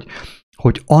érthető,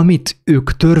 hogy amit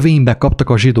ők törvénybe kaptak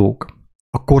a zsidók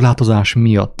a korlátozás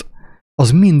miatt,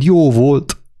 az mind jó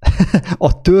volt.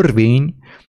 A törvény,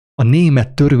 a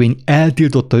német törvény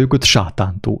eltiltotta őket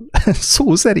sátántól.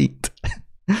 Szó szerint.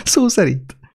 Szó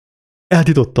szerint.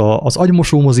 Eltiltotta az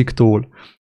agymosómoziktól,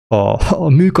 a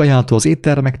műkajától, az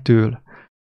éttermektől,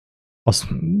 az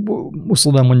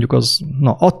uszodán mondjuk az,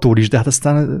 na attól is, de hát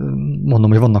aztán mondom,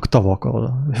 hogy vannak tavak,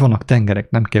 vannak tengerek,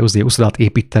 nem kell uszodát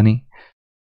építeni.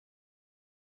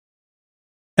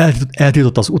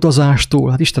 Eltiltott az utazástól,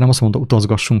 hát Istenem azt mondta,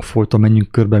 utazgassunk folyton,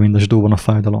 menjünk körbe, mind a zsidóban a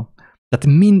fájdalom.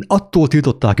 Tehát attól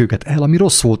tiltották őket el, ami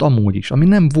rossz volt amúgy is, ami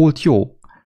nem volt jó.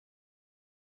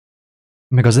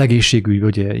 Meg az egészségügy,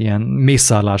 ugye, ilyen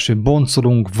mészárlás, hogy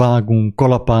boncolunk, vágunk,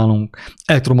 kalapálunk,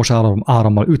 elektromos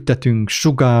árammal üttetünk,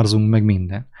 sugárzunk, meg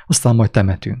minden. Aztán majd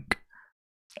temetünk.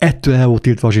 Ettől el volt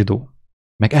tiltva a zsidó.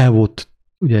 Meg el volt,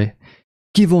 ugye,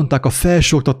 kivonták a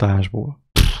felsőoktatásból.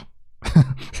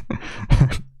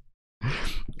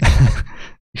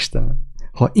 Istenem,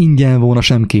 ha ingyen volna,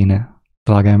 sem kéne.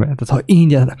 Drága ember. Tehát ha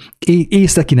ingyen,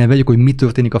 észre kéne vegyük, hogy mi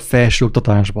történik a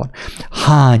felsőoktatásban.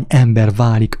 Hány ember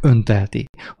válik öntelté,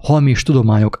 hamis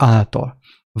tudományok által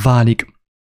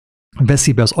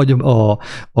veszi be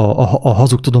a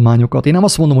hazug tudományokat. Én nem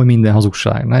azt mondom, hogy minden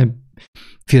hazugság, ne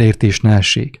félreértés ne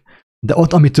essék. De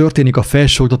ott, ami történik a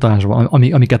felsőoktatásban,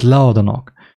 amiket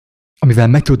leadanak, amivel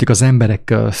megtöltik az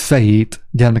emberek fejét,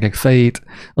 gyermekek fejét,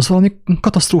 az valami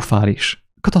katasztrofális.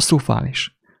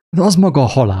 Katasztrofális. De az maga a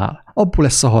halál. Abból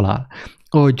lesz a halál.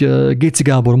 Ahogy Géci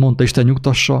Gábor mondta, Isten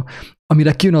nyugtassa,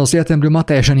 amire kijön az életemről, már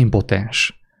teljesen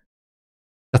impotens.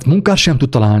 Tehát munkát sem tud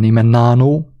találni, mert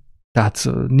nánó, tehát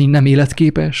nem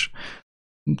életképes,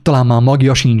 talán már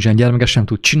magia sincsen, gyermeket sem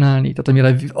tud csinálni,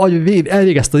 tehát amire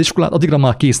elvégezte az iskolát, addigra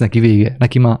már kész neki vége,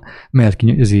 neki már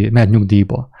mehet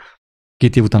nyugdíjba.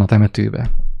 2 év után a temetőbe.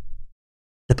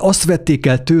 Tehát azt vették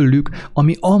el tőlük,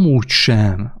 ami amúgy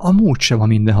sem a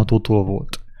mindenhatótól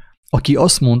volt. Aki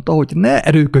azt mondta, hogy ne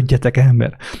erőködjetek,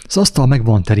 ember, az asztal meg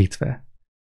van terítve.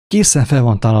 Készen fel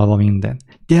van találva minden.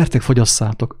 Gyertek,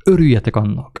 fogyasszátok, örüljetek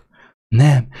annak.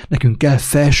 Nem, nekünk kell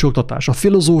felsőoktatás a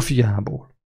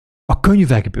filozófiából, a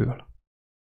könyvekből.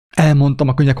 Elmondtam,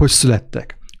 a könyvek hogy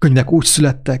születtek. A könyvek úgy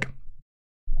születtek,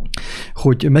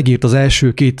 hogy megírt az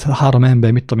első 2-3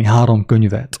 ember, 3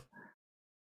 könyvet.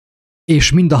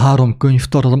 És mind a 3 könyv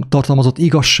tartalmazott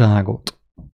igazságot.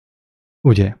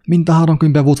 Ugye? Mind a 3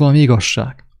 könyvben volt valami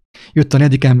igazság. Jött a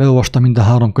 4. ember, elolvasta mind a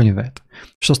 3 könyvet.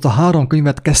 És azt a 3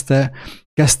 könyvet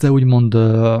kezdte úgymond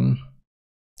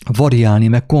variálni,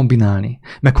 meg kombinálni,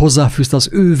 meg hozzáfűzte az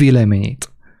ő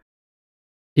véleményét.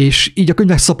 És így a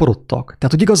könyvek szaporodtak.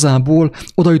 Tehát, hogy igazából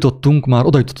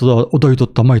oda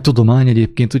jutott a mai tudomány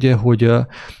egyébként, ugye,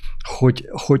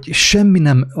 hogy semmi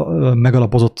nem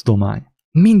megalapozott tudomány.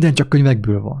 Minden csak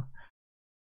könyvekből van.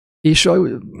 És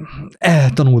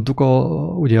eltanultuk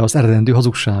ugye az eredendő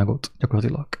hazugságot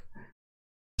gyakorlatilag.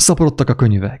 Szaporodtak a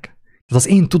könyvek. Tehát az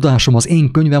én tudásom, az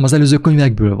én könyvem az előző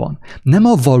könyvekből van. Nem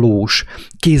a valós,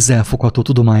 kézzelfogható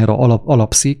tudományra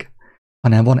alapszik,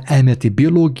 hanem van elméleti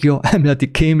biológia,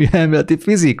 elméleti kémia, elméleti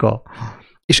fizika.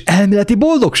 És elméleti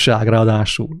boldogság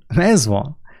ráadásul. Ez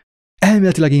van.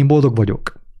 Elméletileg én boldog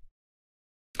vagyok.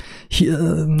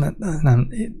 Nem,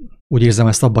 úgy érzem,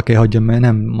 ezt abba kell hagyjam, mert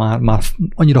nem, már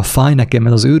annyira fáj nekem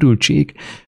ez az őrültség,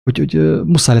 hogy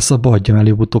muszáj lesz abba hagyjam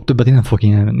előbb-utóbb. Többet én nem fogok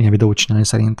ilyen videót csinálni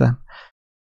szerintem.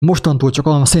 Mostantól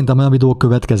csak szerintem olyan videók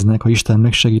következnek, ha Isten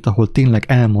megsegít, ahol tényleg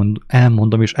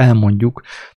elmondom és elmondjuk,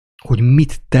 hogy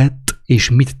mit tett és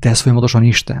mit tesz folyamatosan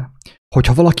Isten.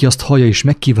 Hogyha valaki azt hallja és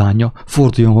megkívánja,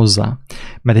 forduljon hozzá.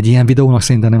 Mert egy ilyen videónak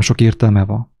szerintem nem sok értelme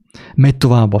van. Megy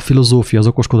tovább a filozófia, az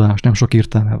okoskodás, nem sok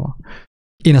értelme van.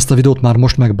 Én ezt a videót már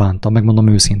most megbántam, megmondom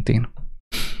őszintén.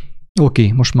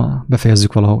 Oké, most már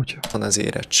befejezzük valahogy. Van az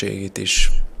érettségit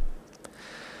is.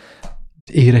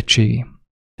 Érettségi.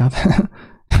 Tehát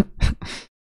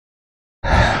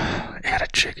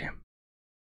Érettségi.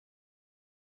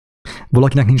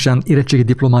 Valakinek nincsen érettségi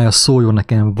diplomája, szóljon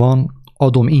nekem, van,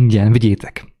 adom ingyen,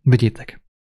 vigyétek.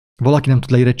 Valaki nem tud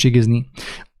leérettségizni,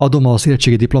 adom az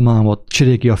érettségi diplomámot,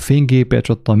 cserélj ki a fénygépet, és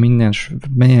ott minden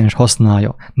is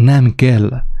használja. Nem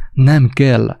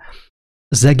kell.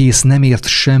 Az egész nem ért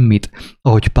semmit,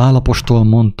 ahogy Pál apostol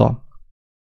mondta.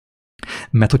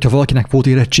 Mert hogyha valakinek volt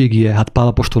érettségie, hát Pál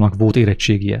apostolnak volt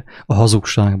érettségie a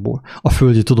hazugságból, a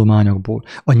földi tudományokból,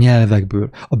 a nyelvekből,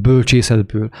 a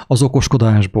bölcsészetből, az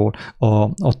okoskodásból,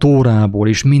 a tórából,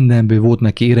 és mindenből volt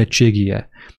neki érettségie,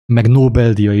 meg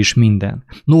Nobel-díja is minden.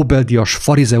 Nobel-díjas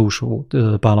farizeus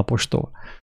volt Pál apostol.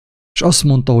 És azt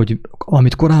mondta, hogy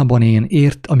amit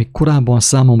korábban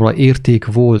számomra érték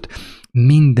volt,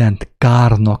 mindent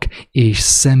kárnak és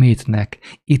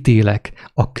szemétnek ítélek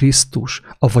a Krisztus,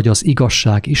 avagy az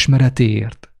igazság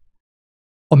ismeretéért.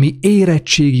 Ami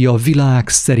érettségi a világ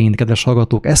szerint, kedves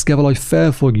hallgatók, ezt kell valahogy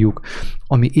felfogjuk,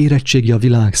 ami érettségi a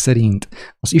világ szerint,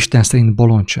 az Isten szerint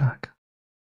bolondság.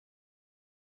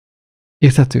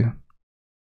 Érthető?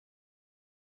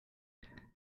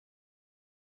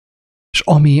 És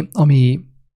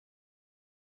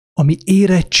ami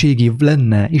érettségi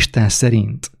lenne Isten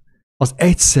szerint, az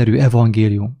egyszerű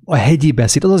evangélium, a hegyi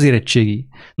beszéd, az érettségi.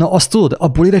 Na azt tudod,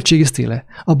 abból érettségiztél-e?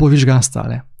 Abból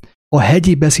vizsgáztál-e? A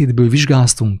hegyi beszédből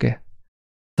vizsgáztunk-e?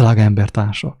 Drága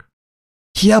embertársak.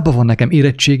 Hiába van nekem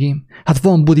érettségim, hát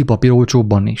van budipapír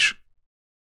olcsóbban is.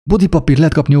 Budipapír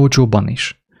lehet kapni olcsóbban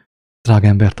is. Drága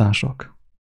embertársak.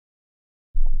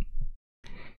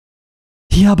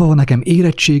 Hiába van nekem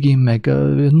érettségim, meg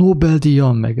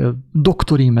Nobel-díjam, meg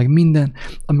doktorim, meg minden,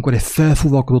 amikor egy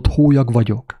felfúvalkodott hólyag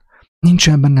vagyok.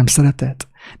 Nincsen bennem szeretet,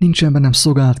 nincsen bennem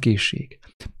szolgálatkészség.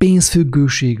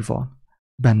 Pénzfüggőség van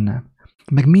bennem.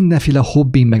 Meg mindenféle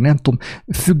hobbim, meg nem tudom,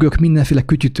 függök mindenféle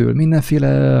kütyütől,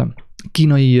 mindenféle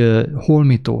kínai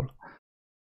holmitól.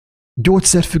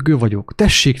 Gyógyszerfüggő vagyok.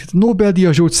 Tessék,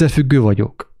 Nobel-díjas gyógyszerfüggő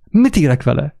vagyok. Mit érek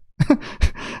vele?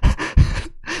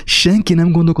 Senki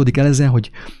nem gondolkodik el ezen,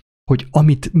 hogy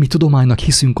amit mi tudománynak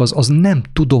hiszünk, az nem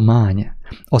tudomány,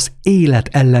 az élet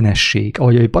ellenesség.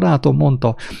 Ahogy egy barátom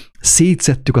mondta,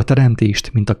 szétszedtük a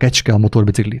teremtést, mint a kecske a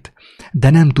motorbiciklit, de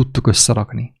nem tudtuk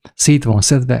összerakni. Szét van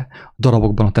szedve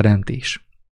darabokban a teremtés.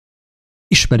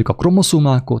 Ismerjük a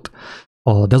kromoszómákat,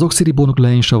 a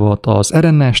dezoxiribonukleínsavat, az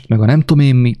RNS-t, meg a nem tudom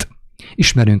én mit.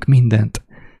 Ismerünk mindent,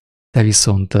 de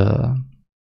viszont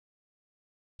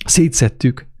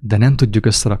szétszedtük, de nem tudjuk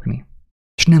összerakni.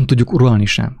 És nem tudjuk uralni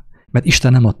sem, mert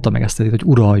Isten nem adta meg ezt, hogy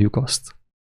uraljuk azt.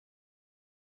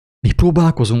 Mi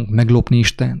próbálkozunk meglopni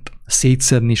Istent,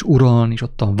 szétszedni és uralni, és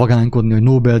ottan vagánykodni, hogy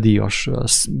Nobel-díjas,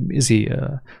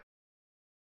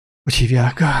 hogy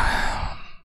hívják?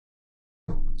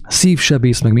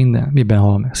 Szívsebész, meg minden. Miben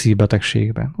hal meg?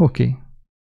 Szívbetegségben. Oké.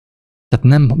 Tehát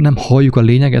nem halljuk a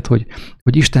lényeget, hogy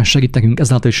Isten segít nekünk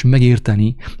ezáltal is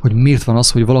megérteni, hogy miért van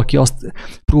az, hogy valaki azt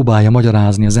próbálja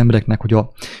magyarázni az embereknek,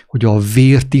 hogy a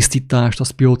vértisztítást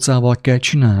azt piócával kell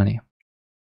csinálni.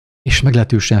 És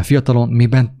meglehetősen fiatalon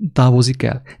miben távozik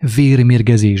el?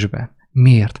 Vérmérgezésbe.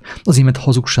 Miért? Azért, mert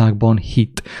hazugságban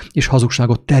hitt, és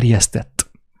hazugságot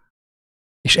terjesztett.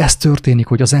 És ez történik,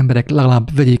 hogy az emberek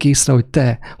legalább vegyék észre, hogy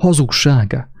te,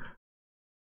 hazugság.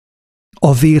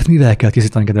 A vért mivel kell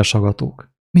tisztítani, kedves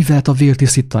hallgatók? Mivel a vért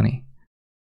tisztítani?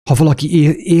 Ha valaki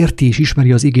érti és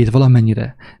ismeri az igét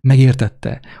valamennyire,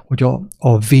 megértette, hogy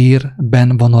a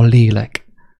vérben van a lélek,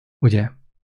 ugye?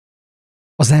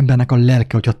 Az embernek a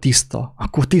lelke, hogyha tiszta,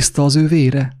 akkor tiszta az ő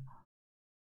vére.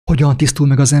 Hogyan tisztul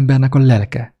meg az embernek a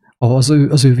lelke, az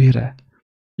ő vére?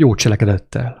 Jó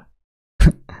cselekedettel.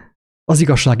 Az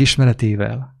igazság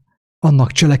ismeretével.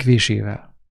 Annak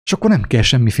cselekvésével. És akkor nem kell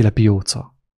semmiféle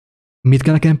pióca. Mit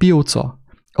kell nekem pióca?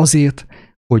 Azért,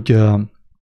 hogy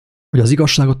az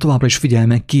igazságot továbbra is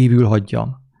figyelmen kívül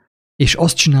hagyjam. És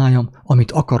azt csináljam,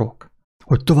 amit akarok.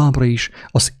 Hogy továbbra is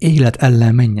az élet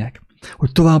ellen menjek.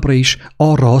 Hogy továbbra is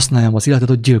arra használjam az életet,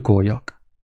 hogy gyilkoljak.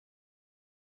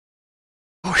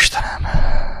 Ó, Istenem!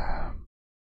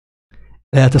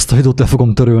 Lehet ezt a videót le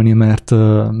fogom törölni, mert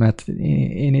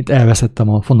én itt elveszettem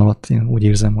a fonalat, én úgy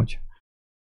érzem, hogy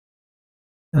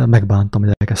megbántam,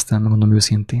 hogy elkezdtem, megmondom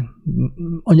őszintén.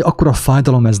 Akkora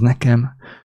fájdalom ez nekem,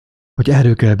 hogy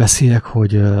erről kell beszéljek,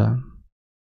 hogy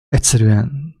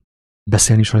egyszerűen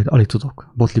beszélni is alig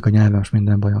tudok. Botlik a nyelvem, és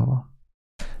minden bajom van.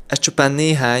 Ez csupán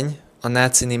néhány a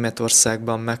náci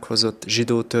Németországban meghozott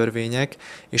zsidó törvények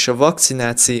és a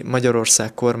Vakcináci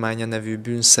Magyarország kormánya nevű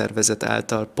bűnszervezet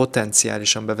által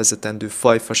potenciálisan bevezetendő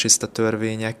fajfasiszta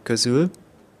törvények közül.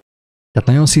 Tehát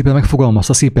nagyon szépen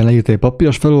megfogalmazta, szépen leírta egy papír,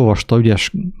 és felolvasta,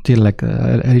 ügyes, tényleg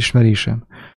elismerésem.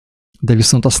 De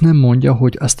viszont azt nem mondja,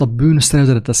 hogy ezt a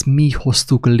bűnszervezetet ezt mi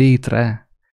hoztuk létre,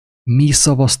 mi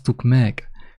szavaztuk meg.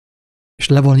 És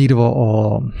le van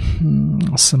írva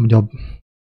azt hiszem, hogy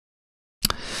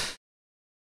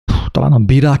talán a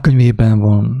Bírák könyvében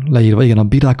van leírva, igen, a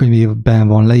Bírák könyvében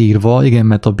van leírva, igen,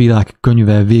 mert a Bírák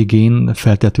könyve végén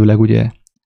feltetőleg ugye,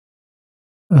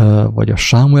 vagy a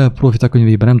Cw1MrHpbcoI profita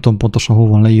könyvében, nem tudom pontosan hol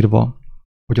van leírva,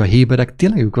 hogy a héberek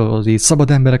tényleg ők azért szabad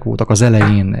emberek voltak az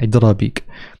elején egy darabig,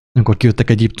 amikor kijöttek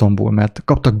Egyiptomból, mert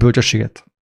kaptak bölcsességet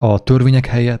a törvények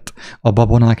helyett, a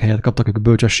babonák helyett kaptak ők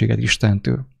bölcsességet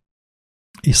Istentől,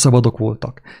 és szabadok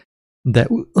voltak. De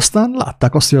aztán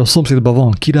látták azt, hogy a szomszédban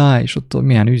van király, és ott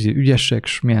milyen ügyesek,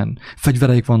 és milyen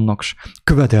fegyvereik vannak, és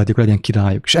követelték, hogy legyen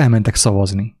királyuk, és elmentek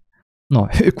szavazni. Na,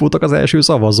 ők voltak az első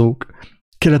szavazók.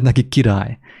 Kellett nekik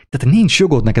király. Tehát nincs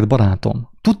jogod neked, barátom.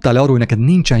 Tudtál-e arról, hogy neked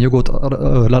nincsen jogod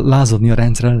lázadni a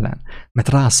rendszer ellen? Mert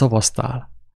rá szavaztál.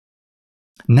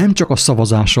 Nem csak a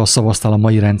szavazással szavaztál a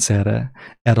mai rendszerre,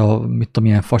 erre a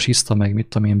milyen fasiszta, meg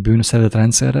milyen bűnszervezet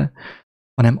rendszerre,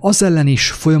 hanem az ellen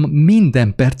is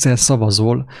minden perccel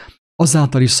szavazol,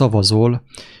 azáltal is szavazol,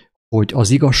 hogy az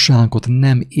igazságot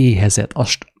nem éhezed,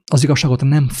 az igazságot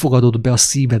nem fogadod be a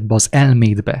szívedbe, az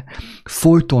elmédbe.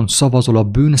 Folyton szavazol a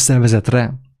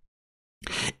bűnszervezetre.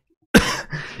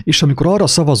 És amikor arra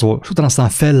szavazol, és utána aztán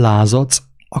fellázadsz,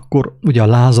 akkor ugye a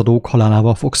lázadók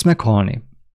halálával fogsz meghalni.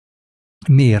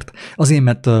 Miért? Azért,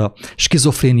 mert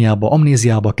skizofréniába,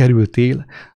 amnéziába kerültél,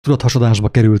 tudathasadásba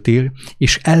kerültél,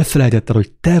 és elfelejtetted,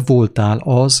 hogy te voltál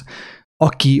az,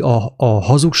 aki a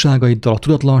hazugságaiddal, a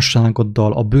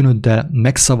tudatlanságoddal, a bűnöddel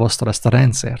megszavazta ezt a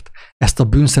rendszert, ezt a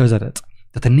bűnszervezetet.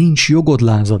 Tehát nincs jogod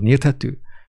lázadni, érthető?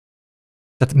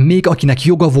 Tehát még akinek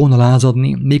joga volna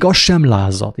lázadni, még az sem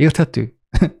lázad, érthető?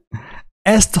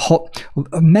 Ezt, ha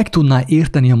meg tudná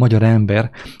érteni a magyar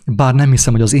ember, bár nem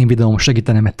hiszem, hogy az én videóm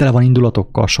segítene, mert tele van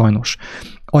indulatokkal sajnos.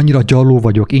 Annyira gyarló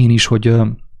vagyok én is, hogy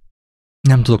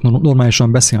nem tudok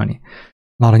normálisan beszélni.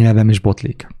 Már a nyelvem is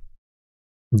botlik.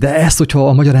 De ezt, hogyha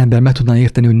a magyar ember meg tudná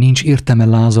érteni, hogy nincs értelme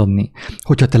lázadni,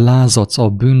 hogyha te lázadsz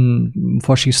a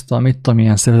fasiszta,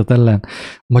 milyen szervezet ellen,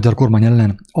 magyar kormány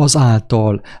ellen,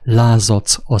 azáltal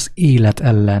lázadsz az élet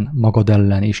ellen, magad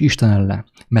ellen és Isten ellen.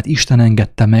 Mert Isten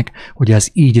engedte meg, hogy ez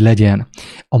így legyen.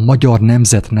 A magyar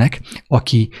nemzetnek,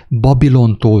 aki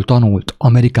Babilontól tanult,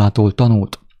 Amerikától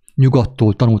tanult,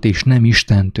 nyugattól tanult, és nem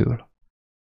Istentől.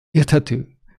 Érthető?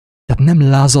 Tehát nem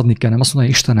lázadni kell, nem azt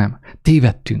mondani, Istenem,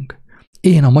 tévedtünk.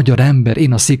 Én a magyar ember,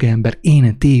 én a székely ember,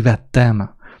 én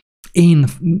tévedtem. Én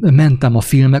mentem a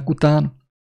filmek után,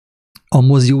 a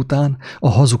mozi után, a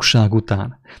hazugság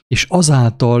után. És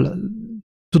azáltal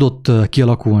tudott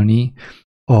kialakulni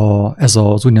ez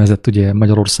az úgynevezett ugye,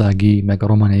 magyarországi, meg a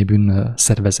romániai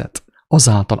bűnszervezet.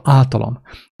 Azáltal, általam,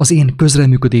 az én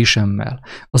közreműködésemmel,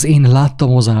 az én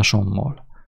láttamozásommal.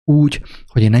 Úgy,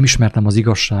 hogy én nem ismertem az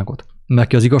igazságot. Mert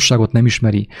aki az igazságot nem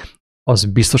ismeri, az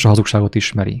biztos a hazugságot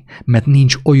ismeri. Mert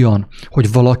nincs olyan,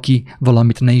 hogy valaki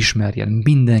valamit ne ismerjen.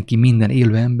 Mindenki, minden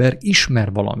élő ember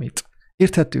ismer valamit.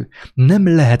 Érthető? Nem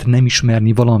lehet nem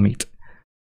ismerni valamit.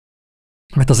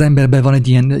 Mert az emberben van egy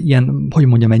ilyen, hogy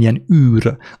mondjam, egy ilyen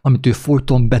űr, amit ő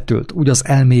folyton betölt, úgy az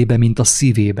elmébe, mint a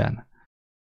szívében.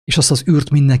 És azt az űrt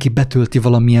mindenki betölti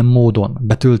valamilyen módon.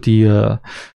 Betölti,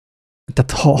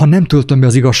 tehát ha nem töltöm be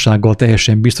az igazsággal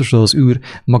teljesen biztos, hogy az űr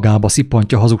magába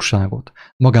szippantja a hazugságot.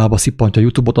 Magába szippantja a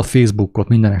YouTube-ot, a Facebookot,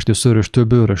 mindenestől, szöröstől,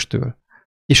 bőröstől.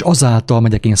 És azáltal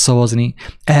megyek én szavazni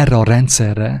erre a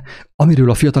rendszerre, amiről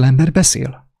a fiatalember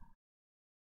beszél.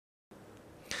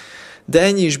 De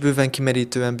ennyi is bőven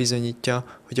kimerítően bizonyítja,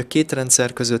 hogy a két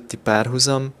rendszer közötti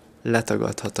párhuzam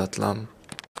letagadhatatlan.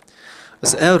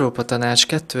 Az Európa Tanács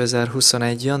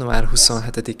 2021. január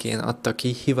 27-én adta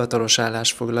ki hivatalos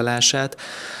állásfoglalását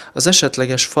az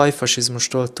esetleges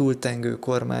fajfasizmustól túltengő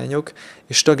kormányok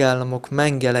és tagállamok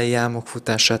mengelei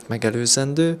álmokfutását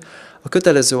megelőzendő, a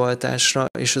kötelező oltásra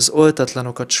és az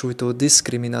oltatlanokat sújtó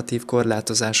diszkriminatív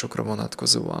korlátozásokra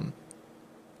vonatkozóan.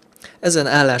 Ezen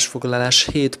állásfoglalás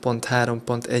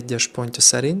 7.3.1-es pontja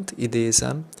szerint,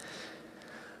 idézem,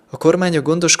 a kormányok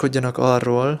gondoskodjanak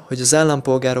arról, hogy az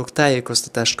állampolgárok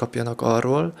tájékoztatást kapjanak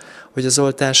arról, hogy az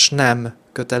oltás nem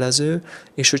kötelező,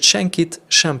 és hogy senkit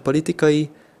sem politikai,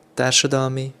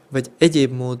 társadalmi vagy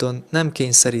egyéb módon nem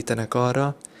kényszerítenek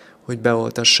arra, hogy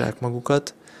beoltassák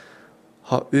magukat,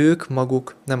 ha ők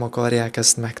maguk nem akarják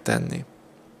ezt megtenni.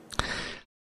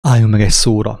 Álljunk meg egy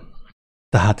szóra.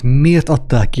 Tehát miért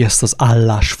adták ki ezt az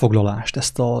állásfoglalást,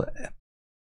 ezt a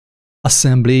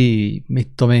assembly, mit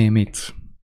tudom én, mit?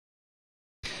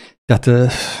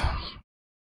 Tehát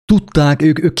tudták,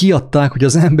 ők kiadták, hogy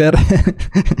az ember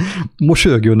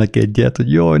mosolygjonnak egyet,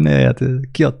 hogy jaj, ne, hát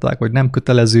kiadták, hogy nem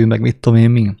kötelező, meg mit tudom én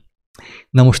mi.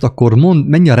 Na most akkor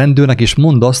menj a rendőrnek, és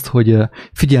mondd azt, hogy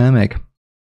figyelj meg,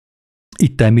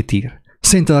 itt te mit ír.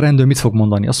 Szerinted a rendőr mit fog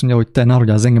mondani? Azt mondja, hogy te ne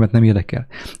haragudjál, az engemet nem érdekel.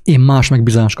 Én más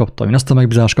megbízást kaptam. Én azt a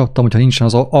megbízást kaptam, hogyha nincsen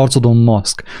az arcodon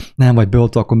maszk, nem vagy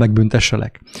beoltva, akkor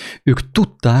megbüntesselek. Ők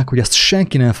tudták, hogy ezt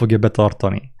senki nem fogja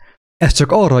betartani. Ez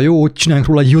csak arra jó, hogy csináljunk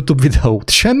róla egy YouTube videót.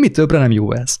 Semmi többre nem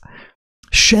jó ez.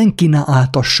 Senki ne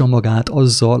áltassa magát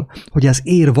azzal, hogy ez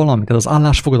ér valamit, ez az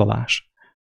állásfoglalás.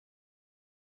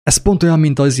 Ez pont olyan,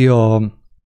 mint az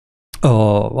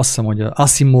azt hiszem, hogy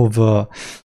Asimov,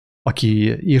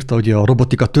 aki írta ugye a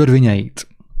robotika törvényeit.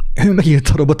 Ő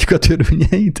megírta a robotika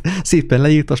törvényeit, szépen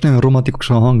leírta, és nagyon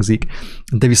romantikusan hangzik,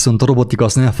 de viszont a robotika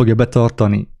azt nem fogja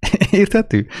betartani.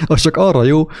 Érthető? Az csak arra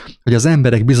jó, hogy az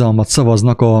emberek bizalmat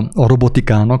szavaznak a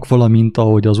robotikának, valamint,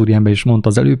 ahogy az úriember is mondta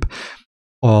az előbb,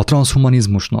 a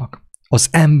transhumanizmusnak. Az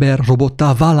ember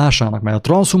robottá válásának, mert a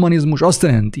transhumanizmus azt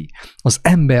jelenti, az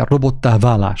ember robottá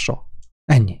válása.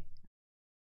 Ennyi.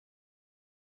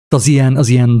 Az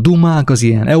ilyen dumák, az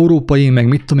ilyen európai, meg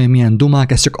mit tudom én, milyen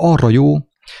dumák, ez csak arra jó,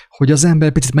 hogy az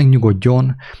ember picit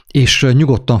megnyugodjon, és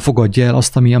nyugodtan fogadja el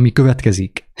azt, ami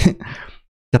következik.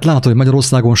 Tehát látod, hogy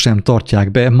Magyarországon sem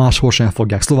tartják be, máshol sem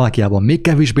fogják, Szlovákiában még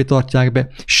kevésbé tartják be,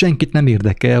 senkit nem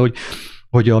érdekel,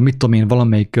 hogy a mit tudom én,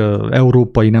 valamelyik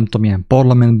európai, nem tudom milyen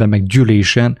parlamentben, meg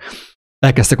gyűlésen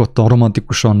elkezdtek ottan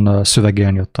romantikusan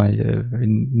szövegelni ottan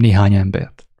néhány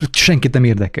embert. Senkit nem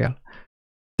érdekel.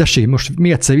 Tessék, most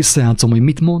még egyszer visszajátszom, hogy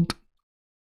mit mond.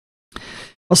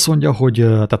 Azt mondja, hogy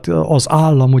tehát az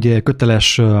állam ugye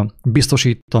köteles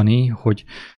biztosítani, hogy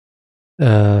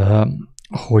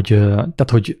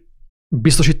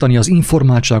biztosítani az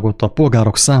informáltságot a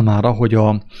polgárok számára, hogy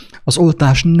az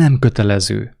oltás nem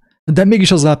kötelező. De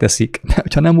mégis azzá teszik.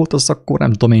 Ha nem oltasz, akkor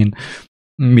nem tudom én,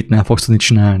 mit nem fogsz tudni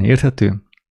csinálni. Érthető?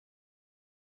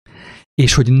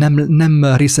 És hogy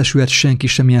nem részesülhet senki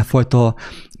semmilyen fajta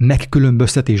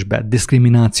megkülönböztetésbe,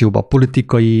 diszkriminációba,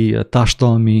 politikai,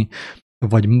 társadalmi,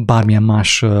 vagy bármilyen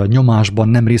más nyomásban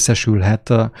nem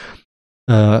részesülhet,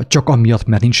 csak amiatt,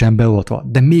 mert nincsen beoltva.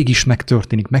 De mégis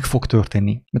megtörténik, meg fog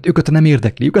történni. Mert őket nem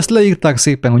érdekli. Ők ezt leírták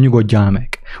szépen, hogy nyugodjál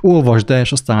meg. Olvasd el,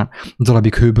 és aztán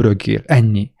darabig hőböröggél.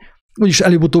 Ennyi. Úgyis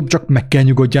előbb-utóbb csak meg kell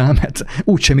nyugodjál, mert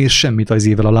úgysem ér semmit az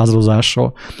évvel a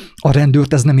lázadozással. A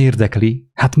rendőrt ez nem érdekli.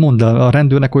 Hát mondd a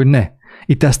rendőrnek, hogy ne.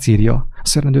 Itt ezt írja.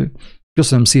 Azt mondja, rendőr,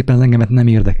 köszönöm szépen, az engemet nem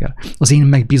érdekel. Az én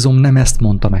megbízom nem ezt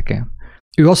mondta nekem.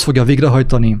 Ő azt fogja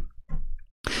végrehajtani,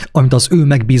 amit az ő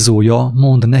megbízója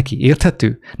mond neki.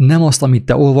 Érthető? Nem azt, amit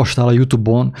te olvastál a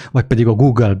YouTube-on, vagy pedig a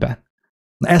Google-ben.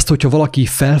 Ezt, hogyha valaki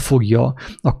felfogja,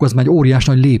 akkor ez már egy óriás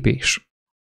nagy lépés.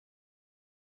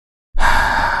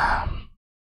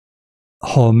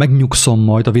 Ha megnyugszom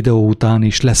majd a videó után,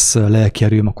 és lesz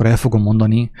lelkierőm, akkor el fogom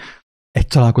mondani egy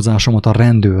találkozásomat a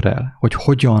rendőrrel, hogy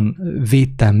hogyan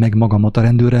védtem meg magamat a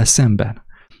rendőrrel szemben.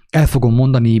 El fogom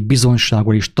mondani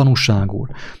bizonyságul és tanúságul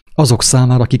azok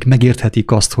számára, akik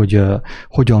megérthetik azt, hogy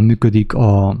hogyan működik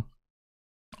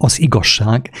az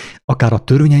igazság, akár a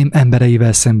törvényeim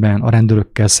embereivel szemben, a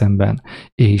rendőrökkel szemben,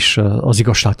 és az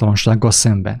igazságtalansággal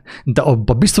szemben. De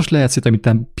abba biztos lehetsz, hogy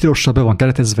amit pirossal be van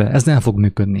keretezve, ez nem fog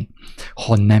működni.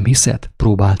 Ha nem hiszed,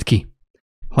 próbáld ki.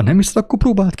 Ha nem hiszed, akkor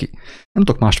próbáld ki. Nem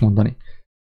tudok mást mondani.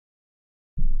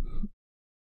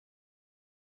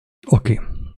 Oké.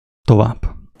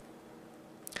 Tovább.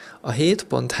 A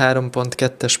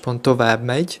 7.3.2-es pont tovább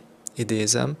megy,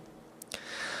 idézem.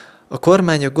 A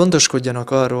kormányok gondoskodjanak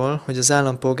arról, hogy az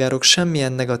állampolgárok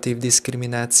semmilyen negatív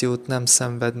diszkriminációt nem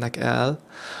szenvednek el,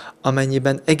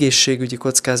 amennyiben egészségügyi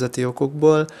kockázati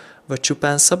okokból, vagy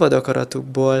csupán szabad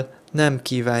akaratukból nem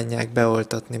kívánják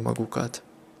beoltatni magukat.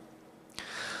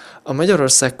 A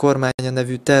Magyarország Kormánya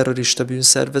nevű terrorista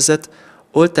bűnszervezet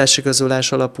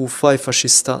oltásigazolás alapú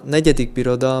fajfasiszta 4.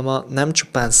 birodalma nem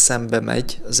csupán szembe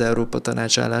megy az Európa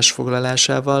Tanács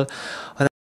állásfoglalásával, hanem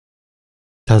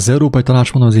tehát az Európai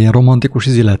Tanács mondom, az ilyen romantikus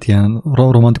izület, ilyen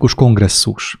romantikus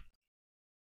kongresszus.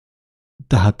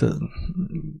 Tehát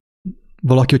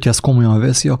valaki, hogyha ezt komolyan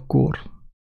veszi, akkor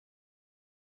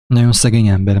nagyon szegény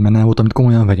ember, mert nem volt, amit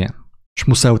komolyan vegyen. És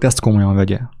muszáj, hogy ezt komolyan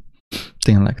vegye.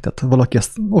 Tényleg, tehát valaki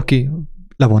ezt, oké,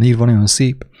 le van írva, nagyon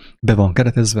szép, be van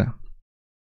keretezve.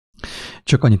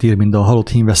 Csak annyit ír, mint a halott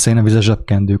hímveszély, ne vizes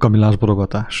zsebkendő,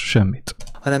 kamillásborogatás, semmit.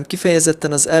 Hanem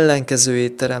kifejezetten az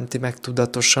ellenkezőjét teremti meg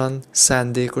tudatosan,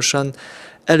 szándékosan,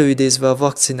 előidézve a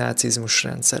vakcinácizmus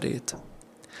rendszerét.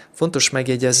 Fontos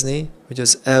megjegyezni, hogy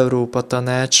az Európa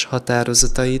Tanács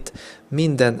határozatait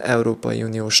minden Európai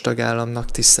Uniós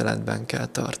tagállamnak tiszteletben kell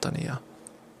tartania.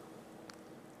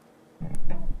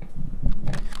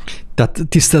 Tehát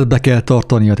tiszteletbe kell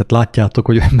tartania, tehát látjátok,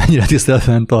 hogy mennyire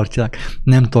tiszteletben tartják.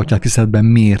 Nem tartják tiszteletben.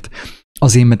 Miért?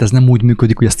 Azért, mert ez nem úgy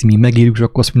működik, hogy ezt mi megírjuk, és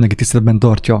akkor azt mindenki tiszteletben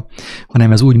tartja,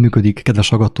 hanem ez úgy működik, kedves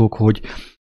hallgatók,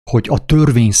 hogy a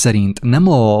törvény szerint, nem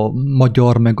a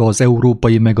magyar, meg az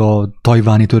európai, meg a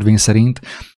tajváni törvény szerint,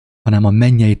 hanem a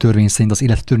mennyei törvény szerint, az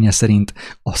élet törvénye szerint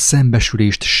a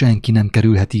szembesülést senki nem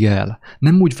kerülheti el.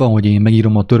 Nem úgy van, hogy én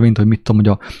megírom a törvényt, hogy mit tudom, hogy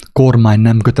a kormány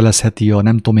nem kötelezheti a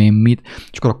nem tudom én mit,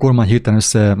 és akkor a kormány hirtelen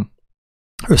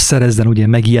összerezzen, ugye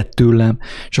megijedt tőlem,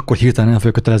 és akkor hirtelen el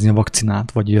fogja kötelezni a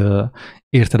vakcinát, vagy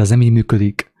érted, ez nem így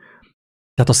működik.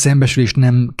 Tehát a szembesülést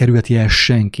nem kerülheti el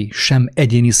senki, sem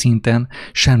egyéni szinten,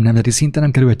 sem nemzeti szinten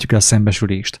nem kerülhetjük el a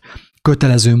szembesülést.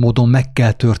 Kötelező módon meg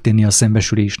kell történni a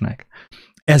szembesülésnek.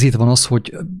 Ezért van az,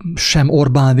 hogy sem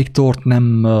Orbán Viktort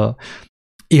nem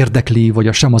érdekli,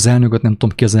 vagy sem az elnököt, nem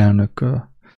tudom ki az elnök,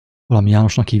 valami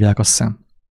Jánosnak hívják, azt hiszem.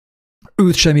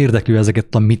 Őt sem érdekli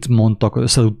ezeket, amit mondtak,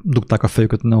 összedugták a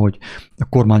fejüket, hogy a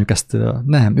kormányuk ezt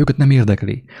nem, őket nem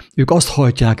érdekli. Ők azt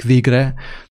hajtják végre,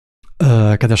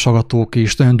 kedves hallgatók,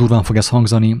 és nagyon durván fog ez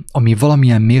hangzani, ami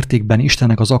valamilyen mértékben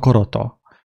Istennek az akarata,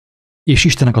 és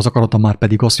Istennek az akarata már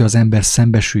pedig az, hogy az ember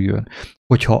szembesüljön.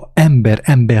 Hogyha ember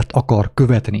embert akar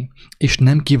követni, és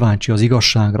nem kíváncsi az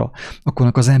igazságra, akkor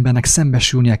az embernek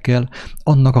szembesülnie kell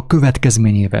annak a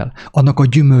következményével, annak a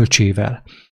gyümölcsével,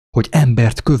 hogy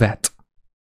embert követ.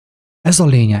 Ez a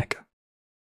lényeg.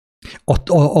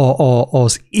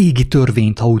 Az égi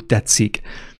törvényt, ha úgy tetszik,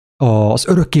 az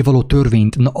örökkévaló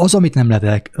törvényt, na az, amit nem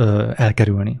lehet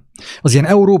elkerülni. Az ilyen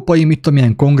európai, mit tudom,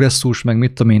 ilyen kongresszus, meg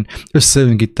mit tudom én,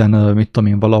 összeülünk itten, mit tudom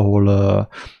én, valahol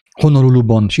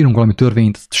Honoluluban, és írunk valami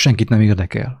törvényt, senkit nem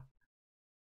érdekel.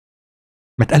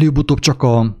 Mert előbb-utóbb csak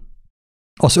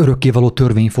az örökkévaló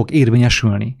törvény fog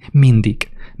érvényesülni. Mindig.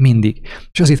 Mindig.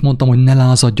 És azért mondtam, hogy ne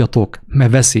lázadjatok,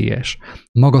 mert veszélyes.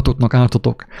 Magatoknak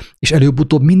ártotok. És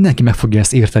előbb-utóbb mindenki meg fogja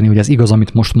ezt érteni, hogy ez igaz,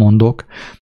 amit most mondok,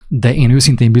 de én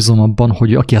őszintén bízom abban,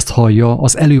 hogy aki ezt hallja,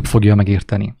 az előbb fogja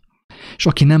megérteni. És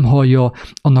aki nem hallja,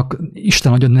 annak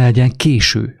Isten adja, ne legyen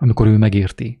késő, amikor ő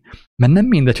megérti. Mert nem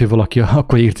mindegy, hogy valaki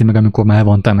akkor érti meg, amikor már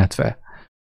van temetve.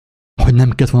 Hogy nem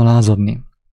kellett volna lázadni.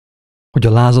 Hogy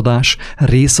a lázadás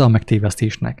része a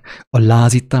megtévesztésnek. A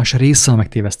lázítás része a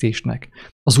megtévesztésnek.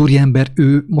 Az úriember,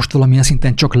 ő most valamilyen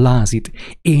szinten csak lázít.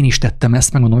 Én is tettem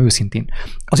ezt, megmondom őszintén.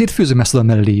 Azért főzöm ezt oda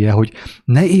melléje, hogy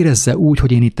ne érezze úgy,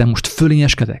 hogy én itt most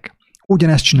fölényeskedek.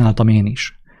 Ugyanezt csináltam én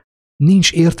is.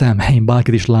 Nincs értelme, én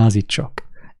bárkit is lázítsak.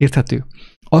 Érthető?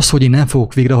 Az, hogy én nem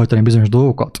fogok végrehajtani bizonyos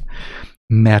dolgokat,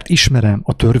 mert ismerem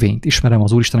a törvényt, ismerem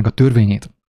az Úristennek a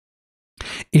törvényét,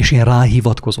 és én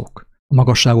ráhivatkozok a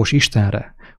magasságos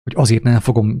Istenre, hogy azért nem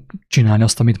fogom csinálni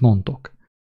azt, amit mondtok.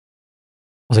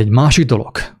 Az egy másik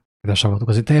dolog, kedves hallgatók,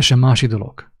 az egy teljesen másik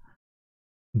dolog.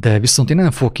 De viszont én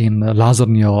nem fogok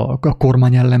lázadni a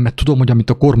kormány ellen, mert tudom, hogy amit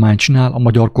a kormány csinál, a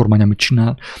magyar kormány, amit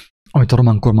csinál, amit a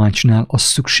román kormány csinál, az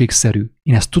szükségszerű.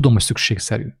 Én ezt tudom, hogy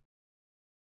szükségszerű.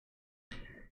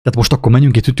 Tehát most akkor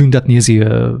menjünk itt tüntetni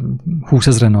 20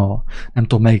 000 a nem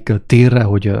tudom melyik térre,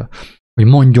 hogy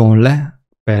mondjon le.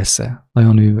 Persze,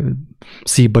 nagyon ő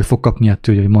szívbaj fog kapni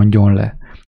ettől, hogy mondjon le.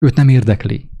 Őt nem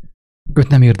érdekli. Őt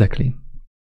nem érdekli.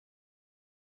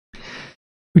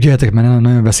 Ügyeljetek, mert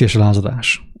nagyon veszélyes a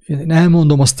lázadás. Én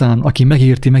elmondom, aztán aki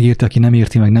megérti, aki nem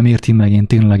érti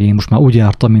meg, én most már úgy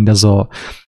jártam, mint ez a,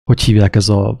 hogy hívják, ez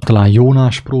a talán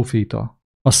Jónás próféta.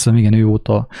 Azt hiszem, igen, ő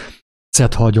óta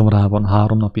Cethal-gyomrában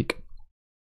 3 napig.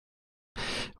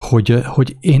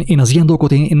 Hogy én az ilyen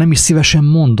dolgokat én nem is szívesen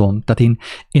mondom. Tehát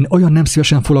én olyan nem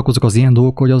szívesen foglalkozok az ilyen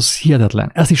dolgokkal, hogy az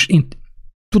hihetetlen. Ezt is én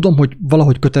tudom, hogy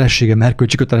valahogy kötelességem,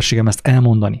 erkölcsi kötelességem ezt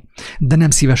elmondani, de nem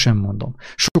szívesen mondom.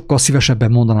 Sokkal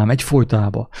szívesebben mondanám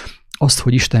egyfolytában azt,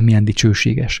 hogy Isten milyen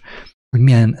dicsőséges, hogy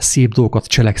milyen szép dolgokat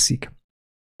cselekszik.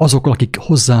 Azokkal, akik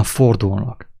hozzá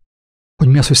fordulnak.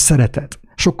 Hogy mi az, hogy szeretet.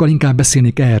 Sokkal inkább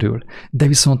beszélnék erről, de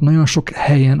viszont nagyon sok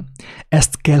helyen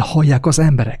ezt kell hallják az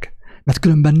emberek. Mert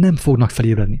különben nem fognak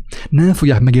felébredni. Nem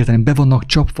fogják megérteni, be vannak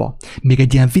csapva. Még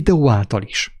egy ilyen videó által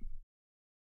is.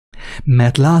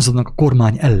 Mert lázadnak a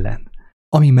kormány ellen.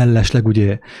 Ami mellesleg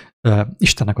ugye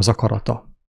Istennek az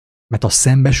akarata. Mert a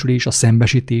szembesülés, a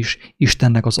szembesítés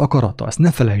Istennek az akarata. Ezt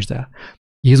ne felejtsd el.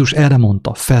 Jézus erre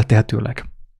mondta feltehetőleg,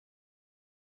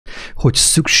 hogy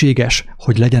szükséges,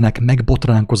 hogy legyenek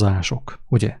megbotránkozások.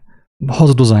 Ugye?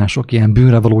 Hazudozások, ilyen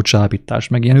bűnre való csábítás,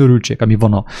 meg ilyen őrültség, ami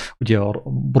van ugye a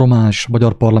román és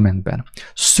magyar parlamentben.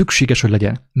 Szükséges, hogy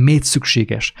legyen. Miért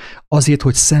szükséges? Azért,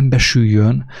 hogy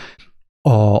szembesüljön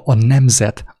a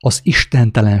nemzet az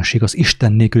istentelenség, az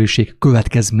istennélküliség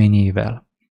következményével.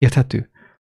 Érthető?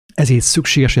 Ezért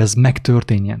szükséges, hogy ez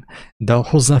megtörténjen. De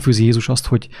hozzáfűzi Jézus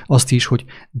azt is, hogy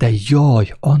de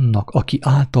jaj annak, aki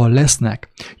által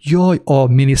lesznek, jaj a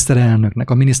miniszterelnöknek,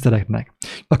 a minisztereknek,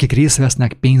 akik részt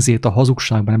vesznek pénzét a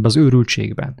hazugságban, ebben az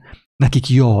őrültségben. Nekik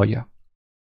jaj.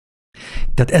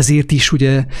 Tehát ezért is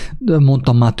ugye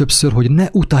mondtam már többször, hogy ne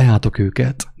utáljátok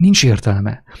őket. Nincs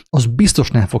értelme. Az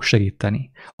biztos nem fog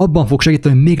segíteni. Abban fog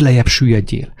segíteni, hogy még lejjebb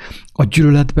süllyedjél. A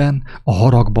gyűlöletben, a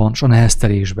haragban, és a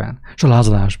neheztelésben, és a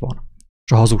lázadásban,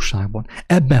 és a hazugságban.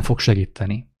 Ebben fog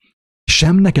segíteni.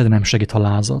 Sem neked nem segít, ha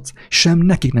lázadsz, sem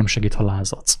nekik nem segít, ha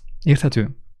lázadsz.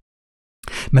 Érthető?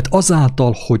 Mert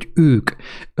azáltal, hogy ők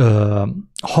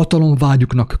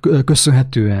hatalomvágyuknak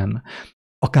köszönhetően,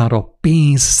 akár a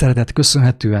pénz szeretet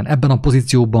köszönhetően ebben a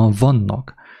pozícióban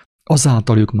vannak,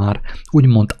 azáltal ők már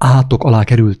úgymond átok alá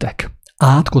kerültek.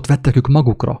 Átkot vettek ők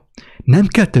magukra. Nem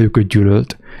kell te őket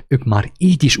gyűlölt, ők már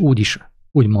így is, úgy is,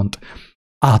 úgymond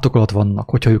átok alatt vannak.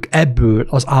 Hogyha ők ebből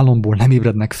az álomból nem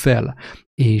ébrednek fel,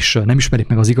 és nem ismerik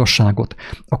meg az igazságot,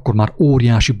 akkor már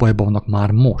óriási bajban vannak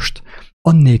már most.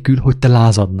 Annélkül, hogy te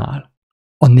lázadnál.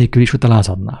 Annélkül is, hogy te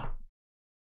lázadnál.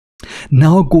 Ne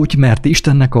aggódj, mert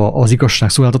Istennek az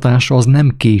igazságszolgáltatása az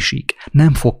nem késik,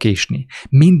 nem fog késni.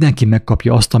 Mindenki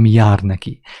megkapja azt, ami jár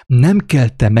neki. Nem kell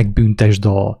te megbüntesd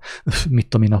a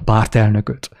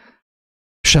pártelnököt,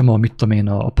 sem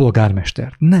a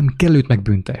polgármestert. Nem kell őt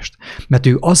megbüntesd, mert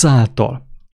ő azáltal,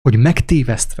 hogy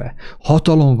megtévesztve,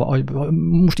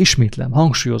 most ismétlem,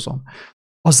 hangsúlyozom,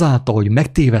 azáltal, hogy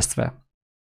megtévesztve,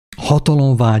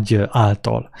 hatalomvágy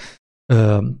által,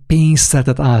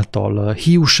 pénzszeretet által,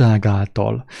 hiúság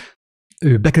által,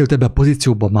 ő bekerült ebbe a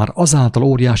pozícióba, már azáltal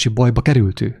óriási bajba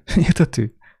került ő.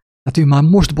 Érted? Hát ő már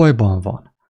most bajban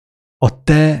van. A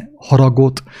te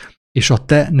haragot és a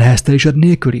te neheztelésed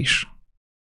nélkül is.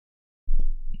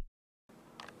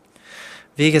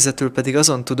 Végezetül pedig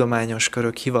azon tudományos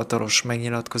körök hivatalos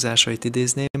megnyilatkozásait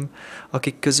idézném,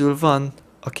 akik közül van,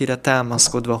 akire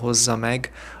támaszkodva hozza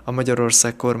meg a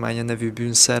Magyarország Kormánya nevű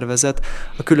bűnszervezet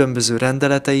a különböző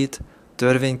rendeleteit,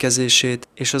 törvénykezését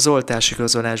és az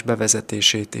oltásigazolás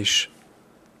bevezetését is.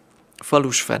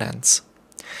 Falus Ferenc.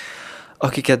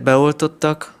 Akiket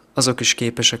beoltottak, azok is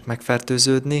képesek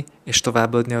megfertőződni és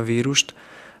továbbadni a vírust,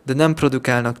 de nem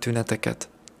produkálnak tüneteket.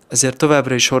 Ezért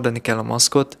továbbra is hordani kell a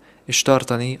maszkot és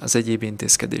tartani az egyéb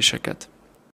intézkedéseket.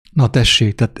 Na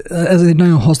tessék, tehát ez egy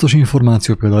nagyon hasznos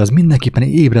információ például, ez mindenképpen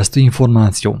egy ébresztő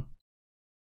információ.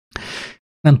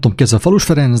 Nem tudom ki ez a Falus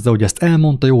Ferenc, de hogy ezt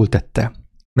elmondta, jól tette.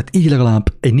 Mert így legalább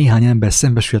egy néhány ember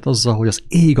szembesült azzal, hogy az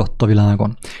ég adta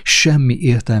világon semmi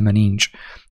értelme nincs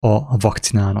a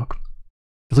vakcinának.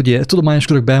 Tehát ugye tudományos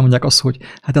körökben elmondják azt, hogy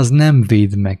hát az nem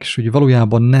véd meg, és hogy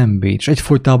valójában nem véd, és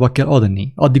egyfolytában kell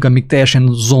adni, addig, amíg teljesen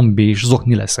zombi és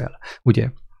zokni leszel,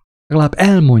 ugye? Legalább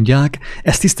elmondják,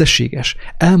 ez tisztességes,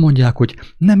 elmondják, hogy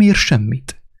nem ér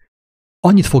semmit.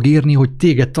 Annyit fog érni, hogy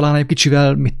téged talán egy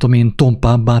kicsivel,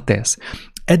 tompábbá tesz.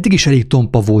 Eddig is elég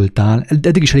tompa voltál,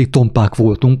 eddig is elég tompák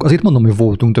voltunk, azért mondom, hogy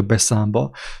voltunk többes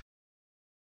számba,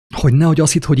 hogy nehogy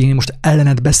azt hidd, hogy én most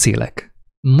ellened beszélek.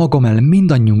 Magam ellen,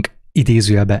 mindannyiunk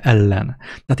idézőjelbe ellen.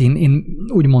 Tehát én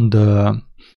úgymond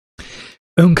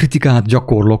önkritikát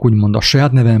gyakorlok, úgymond a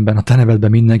saját nevemben, a te nevedben,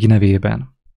 mindenki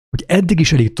nevében. Hogy eddig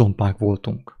is elég tompák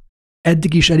voltunk.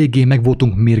 Eddig is eléggé meg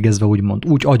voltunk mérgezve, úgymond,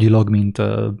 úgy agyilag, mint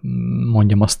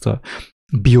mondjam azt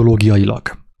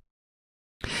biológiailag.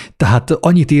 Tehát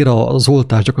annyit ér az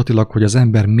oltás gyakorlatilag, hogy az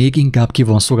ember még inkább ki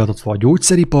van szolgáltatva a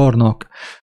gyógyszeriparnak,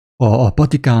 a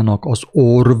patikának, az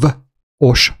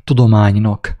orvos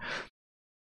tudománynak,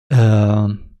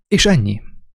 és ennyi.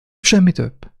 Semmi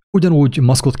több. Ugyanúgy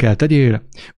maszkot kell tegyél,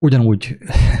 ugyanúgy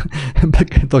be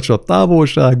kell tartsd a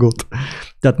távolságot,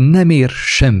 tehát nem ér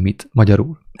semmit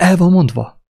magyarul. El van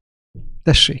mondva.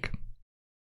 Tessék.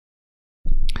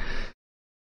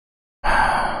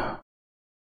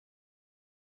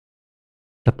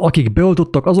 Tehát akik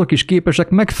beoltottak, azok is képesek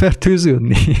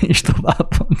megfertőződni, és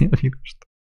továbbadni a vírust.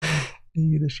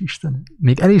 Édes Isten.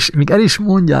 Még el is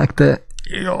mondják, te...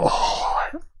 Jó,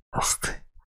 azt...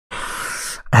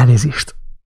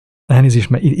 Elnézést,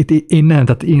 mert itt én nem,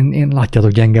 tehát én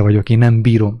látjátok, gyenge vagyok, én nem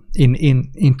bírom.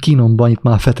 Én kínomban itt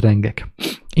már fetrengek.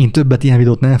 Én többet ilyen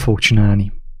videót nem fogok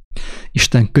csinálni.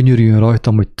 Isten könyörüljön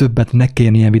rajtam, hogy többet ne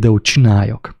kelljen ilyen videót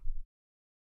csináljak.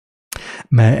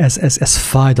 Mert ez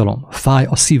fájdalom, fáj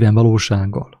a szívem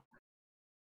valósággal.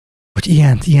 Hogy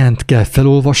ilyent kell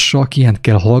felolvassak, ilyent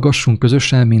kell hallgassunk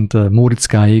közösen, mint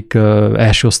Móriczkáik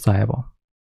első osztályban.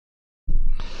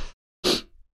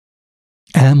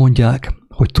 Elmondják,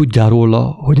 hogy tudjál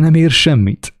róla, hogy nem ér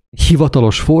semmit.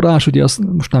 Hivatalos forrás, ugye azt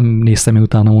most nem néztem én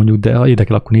utána mondjuk, de ha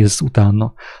érdekel, akkor nézz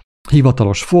utána.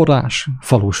 Hivatalos forrás,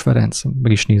 Falus Ferenc,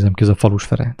 meg is nézem ki, ez a Falus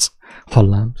Ferenc.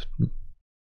 Hallám,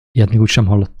 ilyet még úgy sem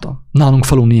hallottam. Nálunk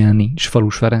falun ilyen nincs,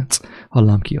 Falus Ferenc.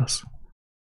 Hallám ki az.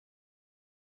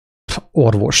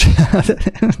 Orvos.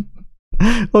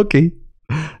 Oké.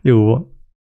 Jó van.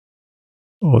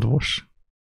 Orvos.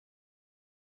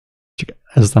 Csak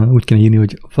ezután úgy kéne írni,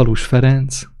 hogy Falus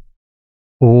Ferenc,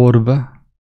 orv,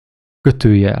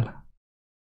 kötőjel.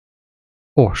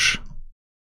 Os.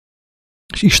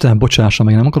 És Isten bocsássa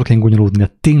meg, nem akarok én gonyolódni, de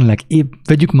tényleg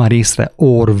vegyük már észre,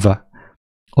 orv.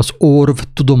 Az orv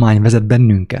tudomány vezet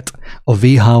bennünket a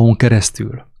WHO-n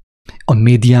keresztül, a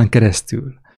médián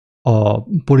keresztül, a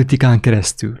politikán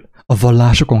keresztül, a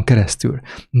vallásokon keresztül.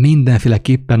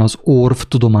 Mindenféleképpen az orv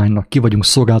tudománynak ki vagyunk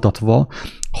szolgáltatva,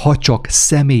 ha csak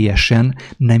személyesen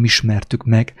nem ismertük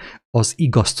meg az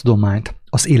igaz tudományt,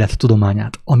 az élet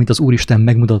tudományát, amit az Úristen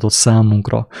megmutatott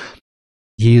számunkra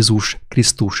Jézus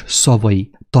Krisztus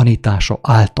szavai, tanítása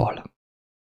által.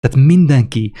 Tehát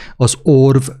mindenki az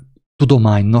orv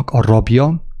tudománynak a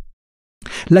rabja,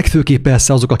 legfőképp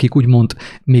persze azok, akik úgymond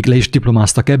még le is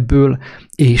diplomáztak ebből,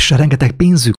 és rengeteg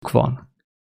pénzük van,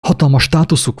 hatalmas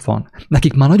státuszuk van,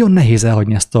 nekik már nagyon nehéz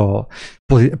elhagyni ezt a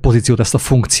pozíciót, ezt a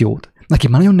funkciót. Nekik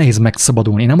már nagyon nehéz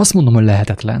megszabadulni. Én nem azt mondom, hogy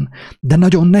lehetetlen, de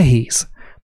nagyon nehéz.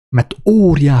 Mert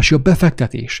óriási a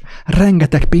befektetés,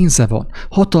 rengeteg pénze van,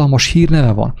 hatalmas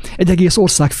hírneve van, egy egész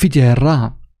ország figyel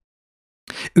rá.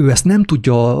 Ő ezt nem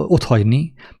tudja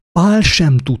otthagyni, Pál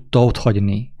sem tudta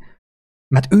otthagyni,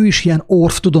 mert ő is ilyen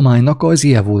orvtudománynak az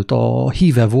ilyen volt, a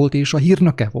híve volt és a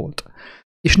hírnöke volt.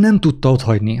 És nem tudta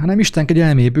otthagyni, hanem Isten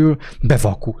kegyelméből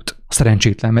bevakult.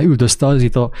 Szerencsétlen, mert üldözte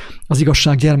az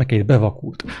igazság gyermekeit,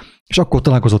 bevakult. És akkor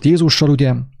találkozott Jézussal,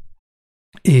 ugye,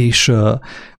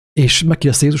 és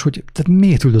megkérdezte Jézus, hogy tehát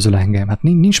miért üldözöl engem? Hát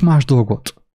nincs más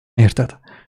dolgot. Érted?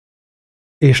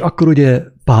 És akkor ugye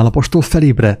Pál apostol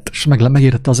felébredt, és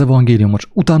megértette az evangéliumot.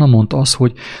 Utána mondta azt,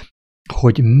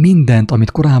 hogy mindent,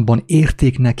 amit korábban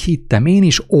értéknek hittem, én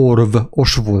is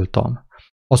orvos voltam.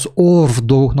 Az orv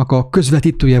dolgoknak a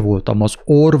közvetítője voltam, az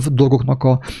orv dolgoknak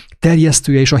a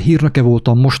terjesztője és a hírnöke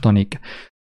voltam mostanig.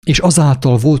 És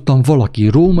azáltal voltam valaki,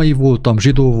 római voltam,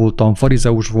 zsidó voltam,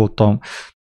 farizeus voltam,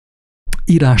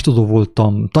 írástudó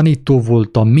voltam, tanító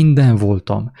voltam, minden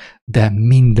voltam, de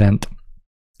mindent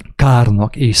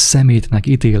kárnak és szemétnek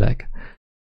ítélek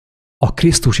a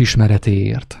Krisztus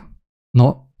ismeretéért.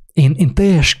 Na, én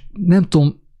teljes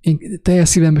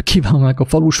szívemből kívánom meg a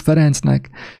Falus Ferencnek,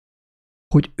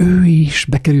 hogy ő is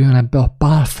bekerüljön ebbe a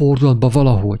Pál fordulatba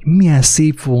valahogy. Milyen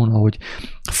szép volna, hogy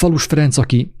Falus Ferenc,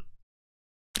 aki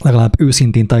legalább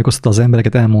őszintén tájékoztatta az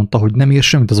embereket, elmondta, hogy nem ér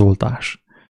semmit az oltás.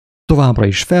 Továbbra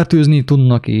is fertőzni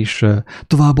tudnak, és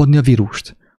továbbadni a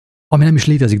vírust, ami nem is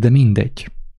létezik, de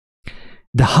mindegy.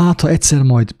 De hát, ha egyszer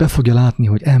majd be fogja látni,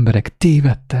 hogy emberek,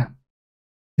 tévedte.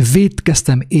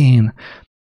 Vétkeztem én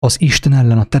az Isten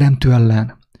ellen, a Teremtő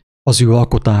ellen, az ő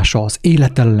alkotása, az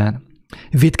élet ellen.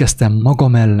 Vétkeztem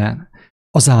magam ellen,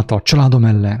 azáltal a családom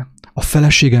ellen, a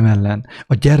feleségem ellen,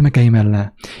 a gyermekeim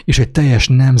ellen, és egy teljes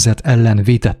nemzet ellen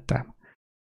vétettem.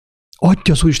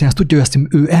 Adja az Úristen, ezt tudja ezt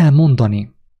ő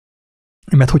elmondani.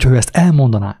 Mert hogyha ő ezt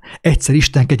elmondaná egyszer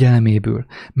Isten kegyelméből,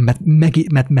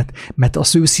 mert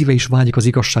az ő szíve is vágyik az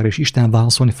igazságra, és Isten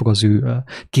válaszolni fog az ő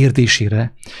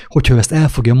kérdésére, hogyha ő ezt el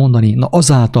fogja mondani, na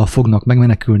azáltal fognak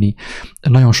megmenekülni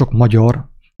nagyon sok magyar,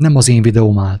 nem az én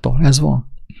videóm által. Ez van.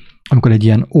 Amikor egy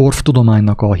ilyen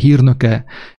orvtudománynak a hírnöke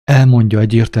elmondja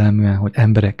egyértelműen, hogy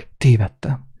emberek,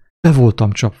 tévedtem, be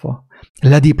voltam csapva,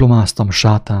 lediplomáztam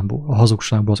sátánból, a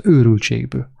hazugságból, az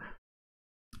őrültségből.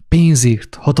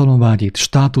 Pénzért, hatalomvágyét,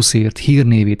 státuszért,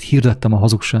 hírnévét hirdettem a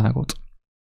hazugságot.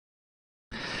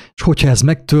 És hogyha ez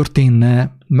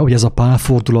megtörténne, hogy ez a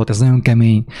pálfordulat, ez nagyon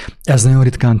kemény, ez nagyon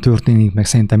ritkán történik, meg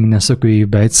szerintem minden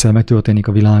szökőévben egyszer megtörténik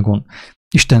a világon.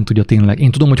 Isten tudja tényleg.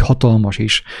 Én tudom, hogy hatalmas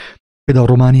is. Például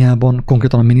Romániában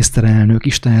konkrétan a miniszterelnök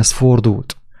Istenhez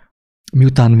fordult.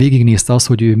 Miután végignézte azt,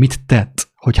 hogy ő mit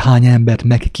tett, hogy hány embert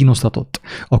megkínoztatott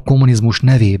a kommunizmus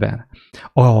nevében,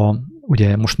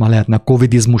 ugye most már lehetne a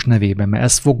covidizmus nevében, mert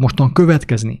ez fog mostan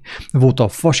következni. Volt a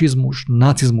fasizmus,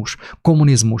 nácizmus,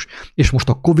 kommunizmus, és most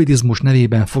a covidizmus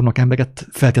nevében fognak embereket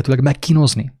feltétlenül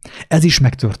megkínozni. Ez is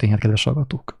megtörténhet, kedves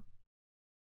hallgatók.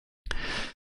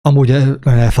 Amúgy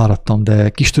elfáradtam, de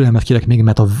kis türelmet kérek még,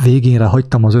 mert a végénre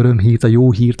hagytam az örömhírt, a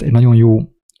jó hírt, egy nagyon jó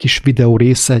kis videó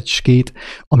részecskét,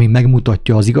 ami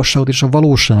megmutatja az igazságot és a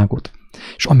valóságot,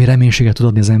 és ami reménységet tud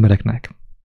adni az embereknek.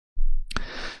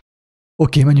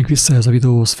 Oké, menjünk vissza ez a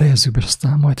videóhoz, fejezzük be, és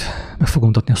aztán majd meg fogom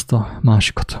mutatni azt a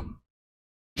másikat.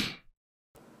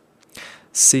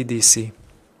 CDC.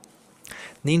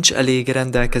 Nincs elég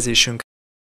rendelkezésünk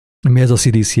Mi ez a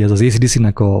CDC? Ez az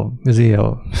ACDC-nek a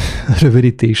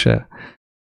rövidítése.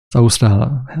 Az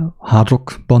Ausztrál Hard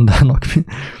Rock bandának.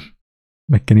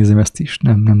 Meg kell nézem ezt is.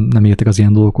 Nem értek az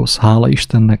ilyen dolgokhoz. Hála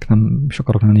Istennek, nem is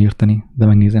akarok nagyon érteni, de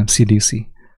megnézem. CDC.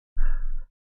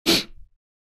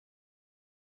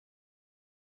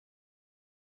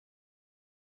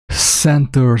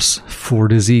 Centers for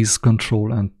Disease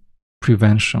Control and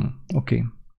Prevention. Oké. Okay.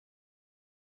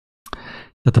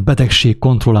 Tehát a betegség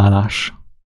kontrollálás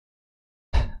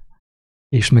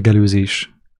és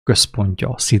megelőzés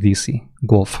központja, CDC,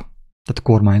 GOV, tehát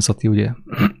kormányzati, ugye,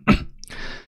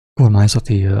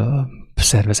 kormányzati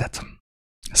szervezet,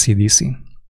 CDC.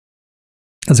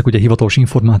 Ezek ugye hivatalos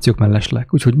információk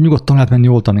mellesleg, úgyhogy nyugodtan lehet menni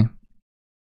oltani.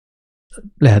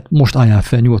 Lehet, most álljál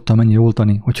fel, nyugodtan menni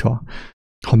oltani, hogyha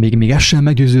még ez sem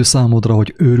meggyőző számodra,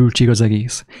 hogy őrültség az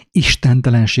egész,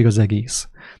 istentelenség az egész,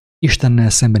 Istennel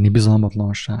szembeni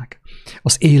bizalmatlanság,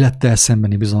 az élettel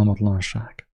szembeni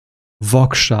bizalmatlanság,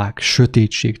 vakság,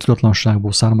 sötétség,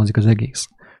 tudatlanságból származik az egész.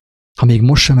 Ha még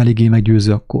most sem eléggé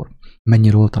meggyőző, akkor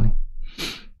mennyire oltani?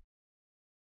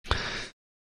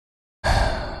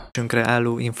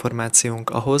 Álló információnk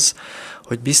ahhoz,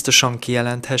 hogy biztosan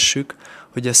kijelenthessük,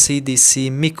 hogy a CDC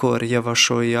mikor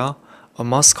javasolja a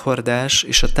maszkhordás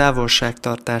és a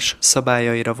távolságtartás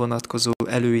szabályaira vonatkozó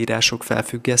előírások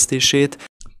felfüggesztését.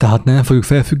 Tehát nem fogjuk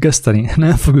felfüggeszteni,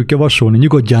 nem fogjuk javasolni,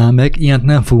 nyugodjál meg, ilyent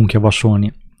nem fogunk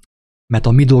javasolni. Mert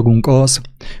a mi dolgunk az,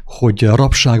 hogy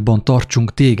rabságban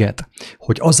tartsunk téged,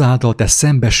 hogy azáltal te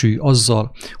szembesülj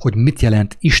azzal, hogy mit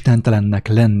jelent istentelennek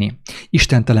lenni,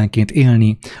 istentelenként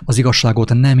élni, az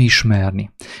igazságot nem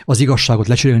ismerni, az igazságot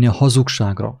lecserélni a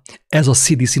hazugságra. Ez a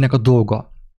CDC-nek a dolga,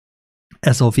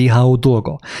 ez a WHO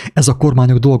dolga, ez a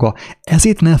kormányok dolga.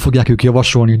 Ezért nem fogják ők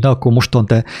javasolni, de akkor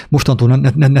mostantól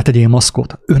ne tegyél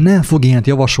maszkot. Ő nem fog ilyent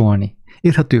javasolni.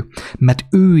 Érthető? Mert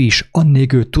ő is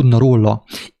annélkül tudna róla,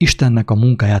 Istennek a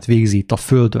munkáját végzi itt a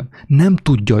földön. Nem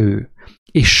tudja ő.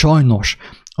 És sajnos,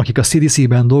 akik a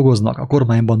CDC-ben dolgoznak, a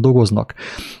kormányban dolgoznak,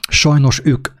 sajnos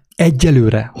ők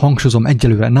egyelőre, hangsúlyozom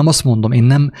egyelőre, nem azt mondom, én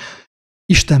nem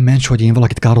Isten ments, hogy én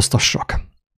valakit károsztassak.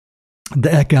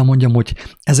 De el kell mondjam, hogy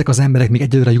ezek az emberek még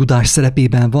egyelőre Júdás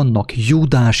szerepében vannak.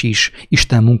 Júdás is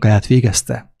Isten munkáját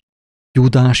végezte.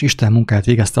 Júdás Isten munkáját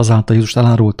végezte, azáltal Jézus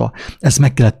elárulta. Ez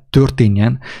meg kellett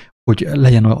történjen, hogy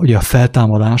legyen ugye a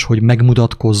feltámadás, hogy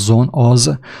megmutatkozzon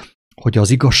az, hogy az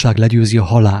igazság legyőzi a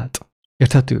halált.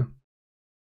 Érthető?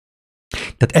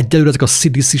 Tehát egyelőre ezek a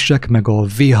CDC-sek, meg a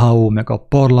WHO, meg a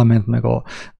parlament, meg a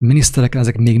miniszterek,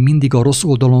 ezek még mindig a rossz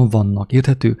oldalon vannak.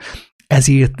 Érthető?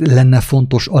 Ezért lenne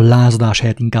fontos a lázadás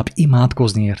helyett inkább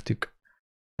imádkozni értük.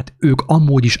 Hát ők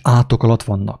amúgy is átok alatt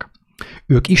vannak.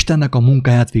 Ők Istennek a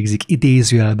munkáját végzik,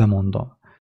 idézőjelben mondom.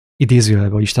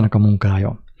 Idézőjelben Istennek a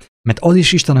munkája. Mert az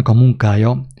is Istennek a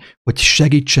munkája, hogy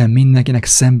segítsen mindenkinek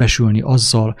szembesülni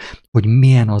azzal, hogy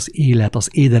milyen az élet az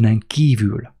édenen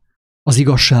kívül, az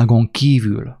igazságon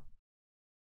kívül,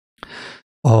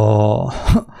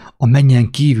 a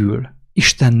mennyen kívül,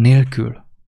 Isten nélkül.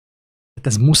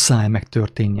 Ez muszáj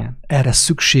megtörténjen. Erre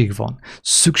szükség van.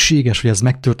 Szükséges, hogy ez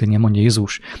megtörténjen, mondja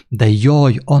Jézus. De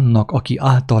jaj annak, aki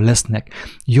által lesznek.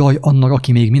 Jaj annak,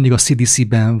 aki még mindig a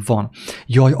CDC-ben van.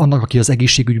 Jaj annak, aki az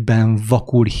egészségügyben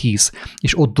vakul hisz,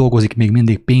 és ott dolgozik még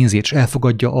mindig pénzért, és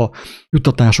elfogadja a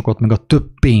juttatásokat, meg a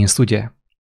több pénzt, ugye?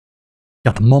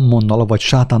 Tehát mammonnal vagy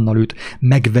sátánnal őt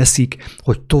megveszik,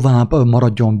 hogy tovább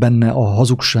maradjon benne a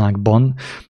hazugságban,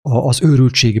 az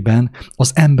őrültségben,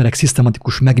 az emberek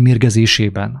szisztematikus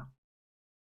megmérgezésében.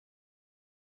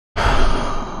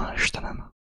 Istenem.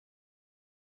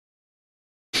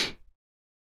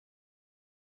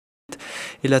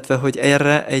 Illetve, hogy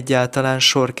erre egyáltalán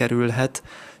sor kerülhet,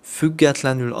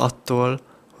 függetlenül attól,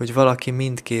 hogy valaki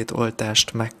mindkét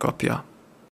oltást megkapja.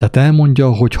 Tehát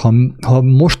elmondja, hogy ha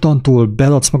mostantól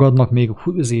beladsz magadnak még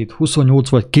 28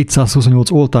 vagy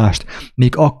 228 oltást,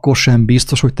 még akkor sem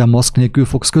biztos, hogy te maszk nélkül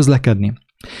fogsz közlekedni.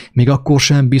 Még akkor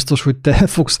sem biztos, hogy te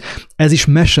fogsz, ez is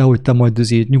mese, hogy te majd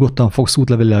nyugodtan fogsz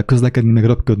útlevéllel közlekedni, meg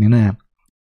röpködni, ne.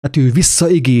 Hát ő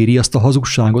visszaígéri azt a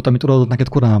hazugságot, amit odaadott neked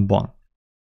korábban.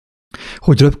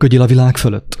 Hogy röpködjél a világ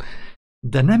fölött.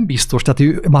 De nem biztos, tehát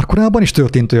ő, már korábban is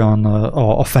történt olyan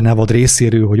a fenevad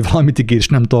részéről, hogy valamit ígér, és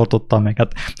nem tartotta meg.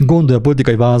 Hát gondolj a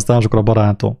politikai választásokra,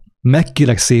 barátom.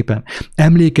 Megkérlek szépen,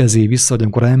 emlékezzél vissza, hogy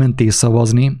amikor elmentél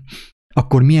szavazni,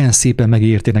 akkor milyen szépen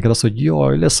megérték neked azt, hogy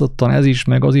jaj, lesz ottan ez is,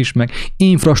 meg az is, meg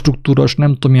infrastruktúra, és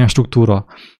nem tudom milyen struktúra.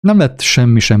 Nem lett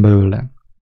semmi sem belőle.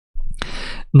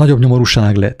 nagyobb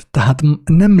nyomorúság lett. Tehát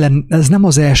ez nem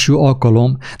az első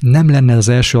alkalom, nem lenne az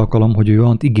első alkalom, hogy ő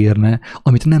olyant ígérne,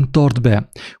 amit nem tart be.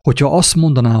 Hogyha azt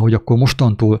mondaná, hogy akkor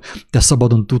mostantól te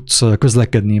szabadon tudsz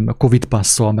közlekedni Covid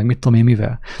passzal, meg mit tudom én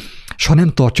mivel, és ha nem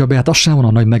tartja be, hát az sem van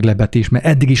a nagy meglepetés, mert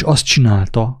eddig is azt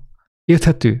csinálta.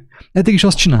 Érthető? Eddig is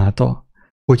azt csinálta,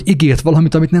 hogy ígért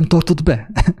valamit, amit nem tartott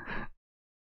be.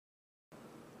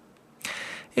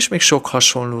 És még sok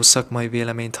hasonló szakmai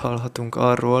véleményt hallhatunk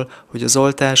arról, hogy az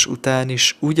oltás után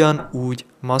is ugyanúgy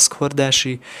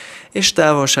maszkhordási és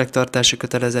távolságtartási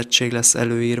kötelezettség lesz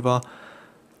előírva,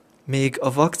 még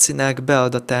a vakcinák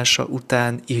beadatása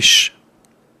után is.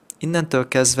 Innentől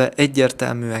kezdve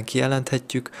egyértelműen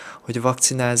kijelenthetjük, hogy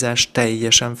vakcinázás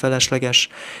teljesen felesleges,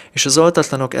 és az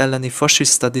oltatlanok elleni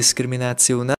fasiszta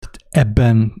diszkrimináció nem...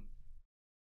 Ebben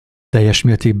teljes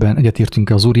mértékben egyetértünk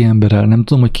az úriemberrel, nem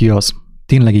tudom, hogy ki az.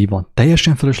 Tényleg így van.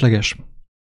 Teljesen felesleges?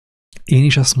 Én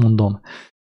is ezt mondom.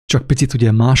 Csak picit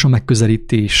ugye más a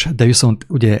megközelítés, de viszont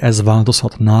ugye ez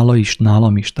változhat nála is,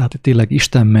 nálam is. Tehát tényleg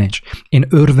Isten ments. Én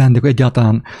örvendek,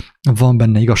 egyáltalán van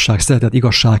benne igazság, szeretet,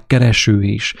 igazságkereső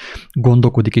is.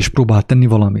 Gondolkodik és próbál tenni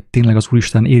valamit. Tényleg az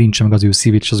Úristen érintse meg az ő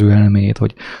szívét és az ő elméjét,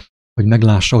 hogy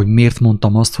meglássa, hogy miért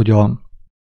mondtam azt, hogy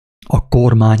a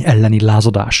kormány elleni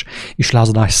lázadás és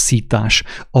lázadás szítás,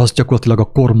 az gyakorlatilag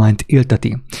a kormányt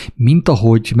élteti. Mint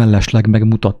ahogy mellesleg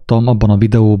megmutattam abban a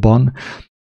videóban,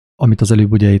 amit az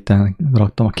előbb ugye itt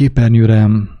raktam a képernyőre,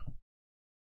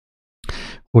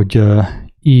 hogy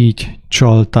így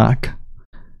csalták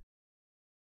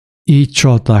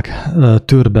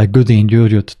Törbe Gödény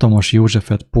Györgyöt, Tamasi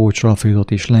Józsefet, Pócs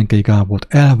Ralfrédot és Lenkei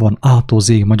Gábort. El van A-Z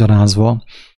magyarázva,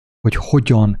 hogy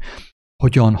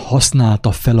hogyan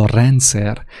használta fel a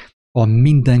rendszer, a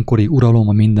mindenkori uralom,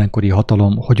 a mindenkori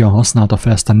hatalom, hogyan használta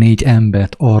fel ezt a 4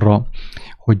 embert arra,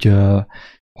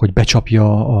 hogy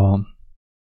becsapja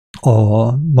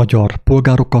a magyar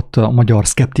polgárokat, a magyar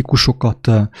szkeptikusokat,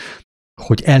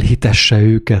 hogy elhitesse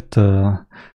őket.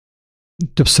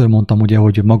 Többször mondtam ugye,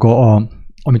 hogy maga,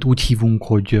 amit úgy hívunk,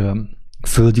 hogy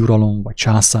földi uralom, vagy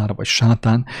császár, vagy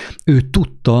sátán, ő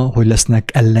tudta, hogy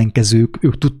lesznek ellenkezők, ő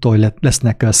tudta, hogy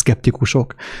lesznek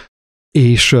szkeptikusok,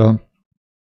 és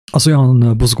az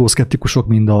olyan buzgó szkeptikusok,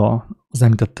 mint az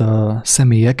említett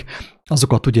személyek,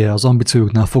 azokat ugye az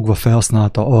ambícióknál fogva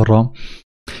felhasználta arra,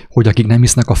 hogy akik nem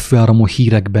hisznek a főáramú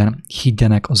hírekben,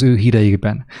 higgyenek az ő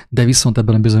híreikben. De viszont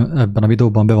ebben a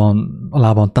videóban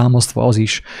alá van támasztva az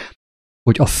is,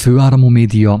 hogy a főáramú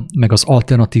média, meg az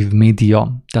alternatív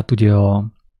média, tehát ugye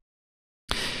a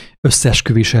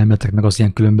összeesküvés elméletek, meg az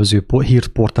ilyen különböző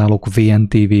hírportálok,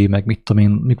 VNTV, meg mit tudom én,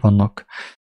 mik vannak,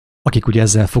 akik ugye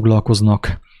ezzel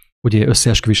foglalkoznak, ugye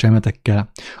összeesküvés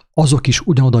elméletekkel, azok is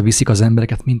ugyanoda viszik az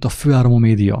embereket, mint a főáramú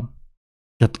média.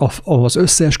 Tehát az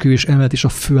összeesküvés elmélet is a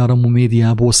főáramú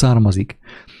médiából származik.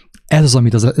 Ez az,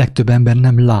 amit a legtöbb ember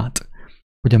nem lát.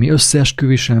 Hogy ami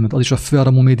összeesküvés elmélet, az is a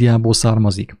főáramú médiából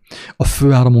származik. A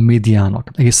főáramú médiának,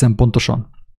 egészen pontosan,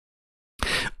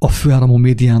 a főáramú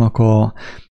médiának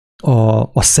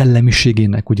a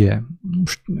szellemiségének, ugye,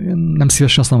 most nem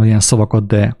szívesen használom ilyen szavakat,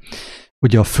 de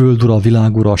ugye a földura, a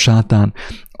világura, a sátán,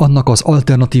 annak az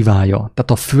alternatívája,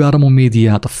 tehát a főáramú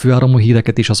médiát, a főáramú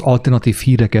híreket és az alternatív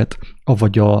híreket,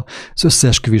 avagy az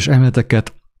összeesküvés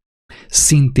elméleteket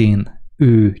szintén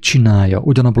ő csinálja,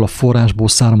 ugyanabból a forrásból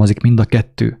származik mind a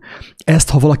kettő. Ezt,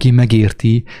 ha valaki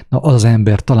megérti, na az az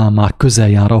ember talán már közel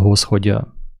jár ahhoz,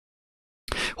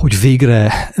 hogy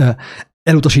végre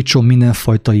elutasítson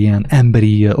mindenfajta ilyen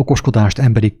emberi okoskodást,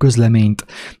 emberi közleményt,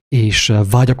 és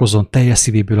vágyakozzon teljes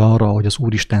szívéből arra, hogy az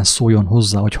Úristen szóljon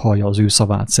hozzá, hogy hallja az ő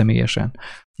szavát személyesen,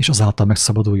 és azáltal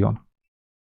megszabaduljon.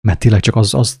 Mert tényleg csak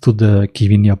az tud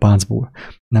kivinni a páncból,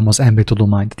 nem az emberi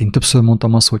tudomány. Tehát én többször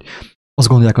mondtam azt, hogy azt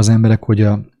gondolják az emberek,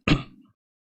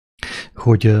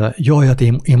 hogy jaj, hát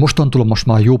én mostantól most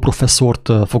már jó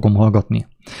professzort fogom hallgatni.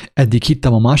 Eddig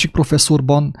hittem a másik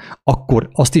professzorban, akkor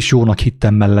azt is jónak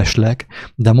hittem mellesleg,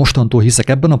 de mostantól hiszek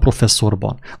ebben a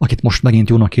professzorban, akit most megint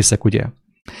jónak hiszek, ugye.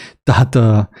 Tehát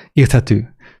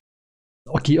érthető.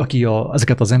 Aki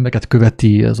ezeket az embereket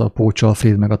követi, ez a Pócs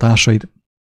Alfréd meg a társait,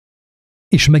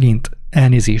 és megint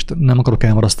elnézést, nem akarok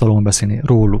elmarasztalóan beszélni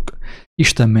róluk.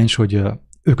 Isten ments, hogy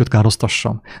őket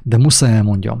károztassam, de muszáj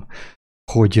elmondjam,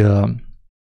 hogy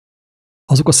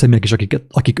azok a személyek is,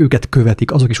 akik őket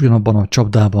követik, azok is ugyanabban a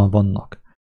csapdában vannak.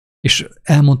 És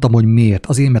elmondtam, hogy miért.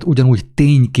 Azért, mert ugyanúgy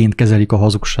tényként kezelik a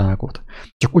hazugságot.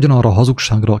 Csak ugyanarra a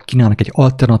hazugságra kínálnak egy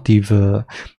alternatív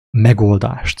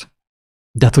megoldást.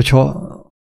 De hát,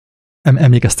 hogyha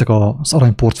emlékeztek az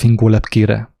aranyport fingó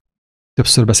lepkére,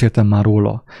 többször beszéltem már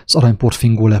róla, az aranyport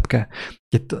fingó lepke.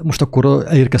 Most akkor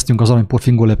elérkeztünk az aranyport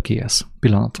fingó lepkéhez.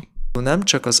 Pillanat. nem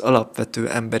csak az alapvető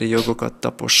emberi jogokat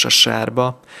tapossa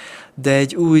sárba, de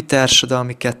egy új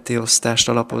társadalmi kettéosztást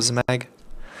alapoz meg,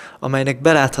 amelynek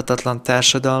beláthatatlan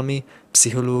társadalmi,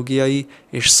 pszichológiai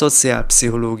és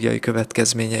szociálpszichológiai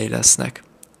következményei lesznek.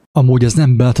 Amúgy ez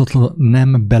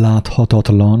nem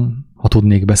beláthatatlan, ha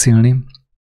tudnék beszélni.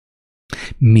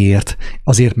 Miért?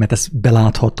 Azért, mert ez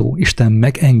belátható. Isten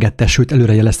megengedte, sőt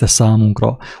előrejelezte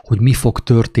számunkra, hogy mi fog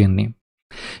történni.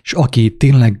 És aki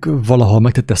tényleg valaha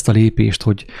megtette ezt a lépést,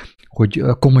 hogy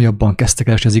komolyabban kezdtek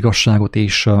el az igazságot,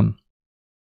 és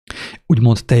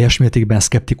úgymond teljes mértékben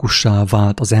szkeptikussá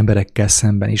vált az emberekkel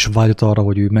szemben, és vágyott arra,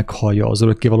 hogy ő meghallja az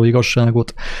örökkévaló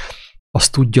igazságot, az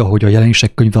tudja, hogy a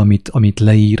jelenések könyve, amit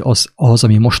leír, az,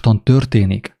 ami mostan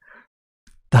történik.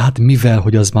 Tehát mivel,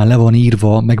 hogy az már le van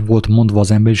írva, meg volt mondva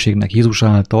az emberiségnek Jézus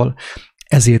által,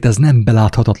 ezért ez nem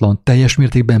beláthatatlan, teljes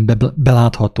mértékben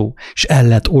belátható, és el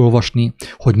lehet olvasni,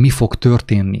 hogy mi fog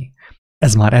történni.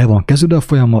 Ez már el van kezdődve a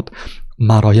folyamat,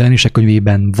 már a jelenések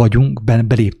könyvében vagyunk,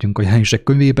 beléptünk a jelenések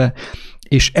könyvébe,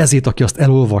 és ezért, aki azt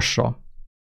elolvassa,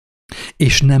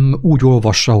 és nem úgy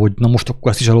olvassa, hogy na most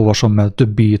akkor ezt is elolvasom, mert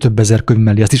több ezer könyv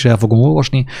mellé ezt is el fogom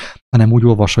olvasni, hanem úgy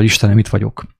olvassa, hogy Istenem, itt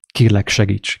vagyok. Kérlek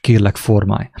segíts, kérlek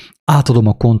formálj. Átadom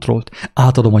a kontrollt,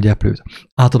 átadom a gyeplőt,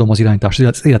 átadom az irányítást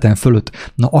az életem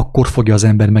fölött, na akkor fogja az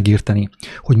ember megérteni,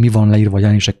 hogy mi van leírva a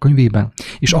jelenések könyvében,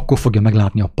 és akkor fogja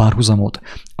meglátni a párhuzamot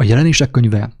a jelenések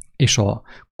könyve és a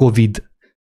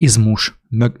Covid-izmus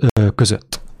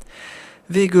között.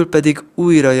 Végül pedig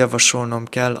újra javasolnom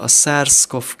kell a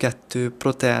SARS-CoV-2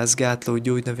 proteázgátló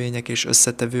gyógynövények és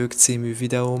összetevők című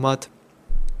videómat,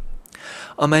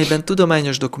 amelyben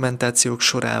tudományos dokumentációk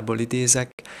sorából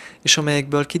idézek, és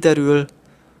amelyekből kiderül,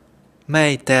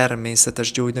 mely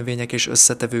természetes gyógynövények és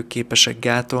összetevők képesek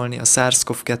gátolni a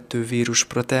SARS-CoV-2 vírus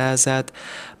proteázát,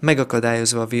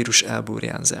 megakadályozva a vírus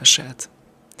elburjánzását.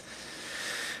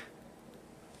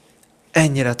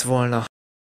 Ennyi lett volna.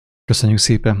 Köszönjük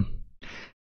szépen.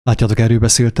 Látjátok, erről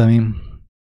beszéltem én.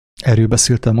 Erről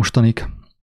beszéltem mostanig,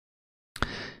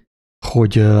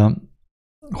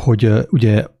 hogy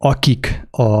ugye akik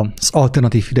az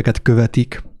alternatív híreket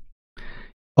követik,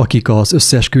 akik az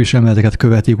összeesküvés elméleteket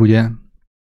követik, ugye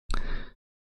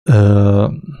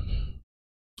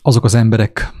azok az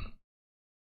emberek,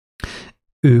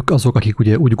 ők azok, akik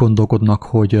ugye úgy gondolkodnak,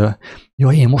 hogy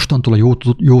ja, én mostantól a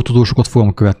jó tudósokat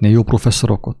fogom követni, a jó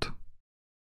professzorokat.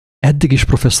 Eddig is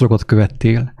professzorokat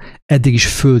követtél, eddig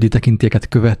is földi tekintélyeket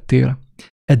követtél,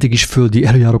 eddig is földi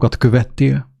előjárókat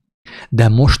követtél, de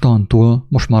mostantól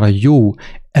most már a jó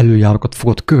előjárókat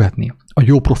fogod követni, a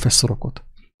jó professzorokat.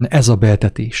 Ez a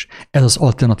beeltetés, ez az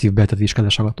alternatív beeltetés,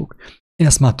 kedves hallgatók. Én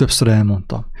ezt már többször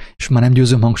elmondtam, és már nem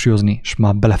győzöm hangsúlyozni, és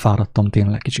már belefáradtam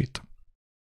tényleg kicsit.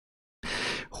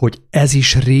 Hogy ez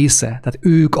is része, tehát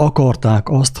ők akarták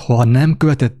azt, ha nem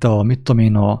követette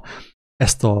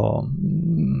ezt a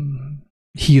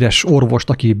híres orvost,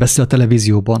 aki beszél a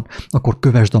televízióban, akkor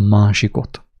kövesd a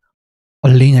másikot. A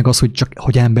lényeg az,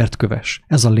 hogy embert kövess.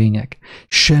 Ez a lényeg.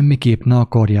 Semmiképp ne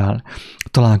akarjál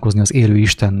találkozni az élő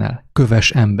Istennel.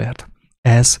 Kövess embert.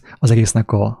 Ez az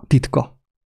egésznek a titka.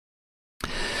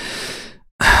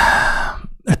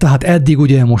 Tehát eddig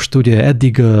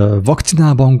eddig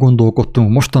vakcinában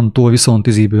gondolkodtunk, mostantól viszont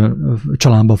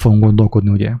családban fogunk gondolkodni,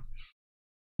 ugye.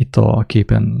 Itt a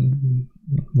képen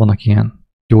vannak ilyen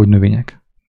gyógynövények.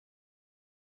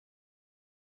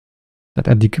 Tehát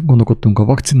eddig gondolkodtunk a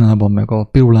vakcinában, meg a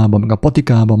pirulában, meg a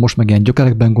patikában, most meg ilyen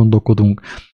gyökerekben gondolkodunk,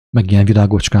 meg ilyen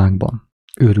virágocskákban.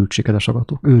 Őrültség, kedves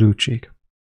hallgatók, őrültség.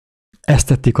 Ezt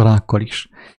tették a rákkal is.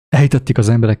 Elhitették az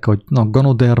emberekkel, hogy na,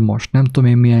 ganodermas, nem tudom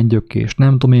én milyen gyökés,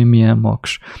 nem tudom én milyen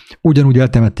maks. Ugyanúgy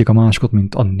eltemették a másikat,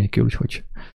 mint annélkül, úgyhogy.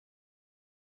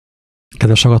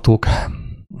 Kedves hallgatók,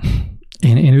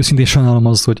 én őszintén sajnálom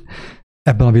az, hogy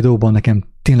ebben a videóban nekem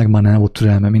tényleg már nem volt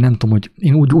türelmem. Én nem tudom, hogy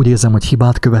én úgy érzem, hogy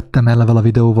hibát követtem el level a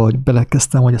videóval, hogy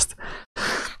belekezdtem, hogy ezt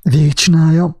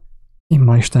végigcsinálja. Én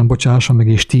már Isten bocsásson meg,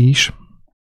 és ti is.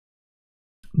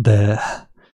 De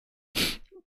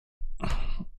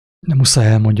nem muszáj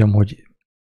elmondjam,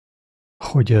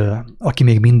 hogy aki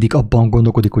még mindig abban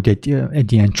gondolkodik, hogy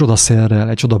egy ilyen csodaszerrel,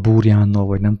 egy csodabúrjánnal,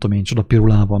 vagy nem tudom én,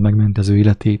 csodapirulával megmenti az ő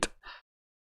életét,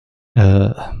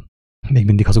 még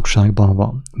mindig hazugságban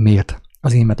van. Miért?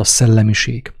 Azért, mert a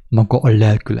szellemiség, maga a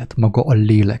lelkület, maga a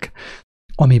lélek,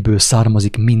 amiből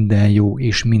származik minden jó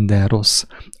és minden rossz,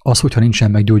 az, hogyha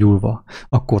nincsen meggyógyulva,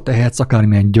 akkor tehetsz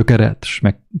akármilyen gyökeret,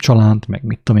 meg csalánt, meg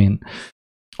mit tudom én,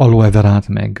 aloe verát,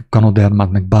 meg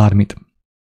ganodermát, meg bármit.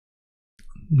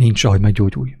 Nincs, ahogy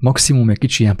meggyógyulj. Maximum egy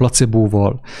kicsi ilyen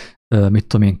placebóval, mit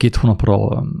tudom én, 2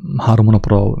 hónapra, 3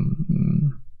 hónapra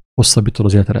hosszabbítod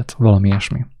az életedet, valami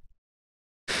ilyesmi.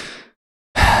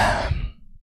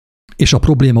 És a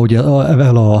probléma ugye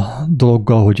ezzel a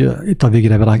dologgal, hogy itt a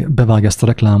végére bevág ezt a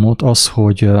reklámot, az,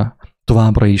 hogy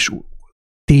továbbra is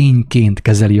tényként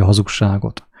kezeli a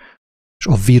hazugságot. És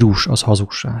a vírus az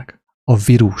hazugság. A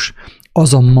vírus.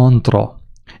 Az a mantra,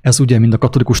 ez ugye mind a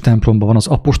katolikus templomban van, az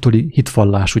apostoli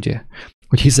hitvallás, ugye?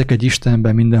 Hogy hiszek egy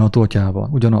Istenben, mindenható atyában,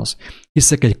 ugyanaz.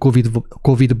 Hiszek egy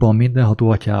Covid-ban, mindenható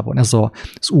atyában. Ez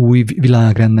az új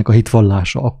világrendnek a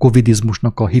hitvallása, a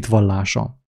covidizmusnak a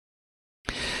hitvallása.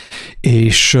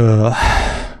 És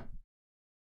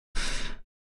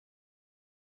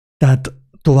tehát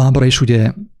továbbra is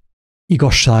ugye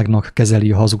igazságnak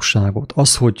kezeli a hazugságot.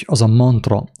 Az, hogy az a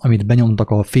mantra, amit benyomtak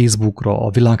a Facebookra, a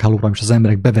világhálóra, és az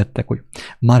emberek bevettek, hogy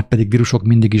már pedig vírusok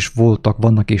mindig is voltak,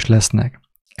 vannak és lesznek.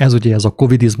 Ez ugye ez a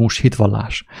covidizmus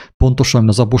hitvallás. Pontosan,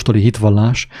 mint az apostoli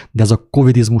hitvallás, de ez a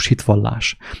covidizmus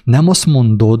hitvallás. Nem azt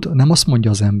mondja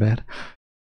az ember,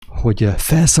 hogy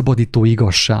felszabadító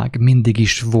igazság mindig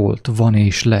is volt, van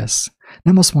és lesz.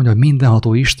 Nem azt mondja, hogy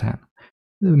mindenható Isten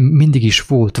mindig is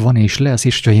volt, van és lesz,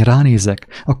 és ha én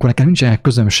ránézek, akkor nekem nincsen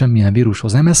közöm semmilyen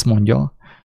vírushoz. Nem ezt mondja,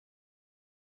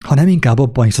 hanem inkább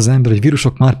abban hisz az ember, hogy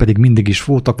vírusok már pedig mindig is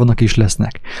voltak, vannak és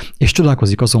lesznek. És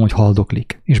csodálkozik azon, hogy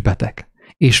haldoklik, és beteg.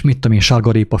 És mit tudom én,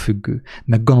 sárgarépa függő,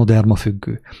 meg ganoderma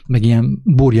függő, meg ilyen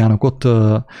burjánok ott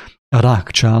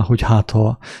rákcsál, hogy hát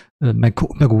ha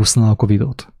megúszná a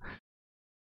Covidot.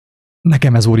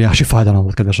 Nekem ez óriási fájdalom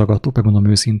volt, kedves hallgatók, megmondom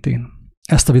őszintén.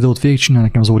 Ezt a videót végigcsinálni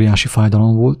nekem az óriási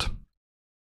fájdalom volt.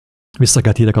 Vissza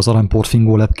kell hívek az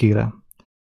aranyportfingó lepkére.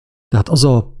 Tehát az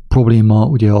a probléma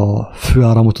ugye a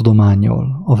főáramú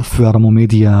tudománnyal, a főáramú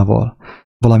médiával,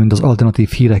 valamint az alternatív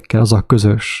hírekkel, az a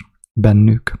közös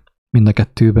bennük, mind a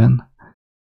kettőben,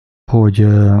 hogy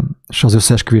és az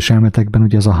összeesküvés elméletekben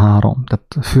ugye ez a három,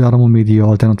 tehát főáramú média,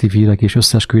 alternatív hírek és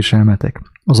összeesküvés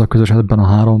elméletek, az a közös ebben a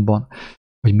háromban,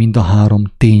 hogy mind a három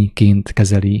tényként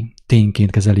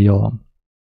kezeli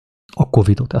a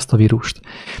Covidot, ezt a vírust.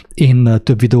 Én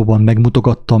több videóban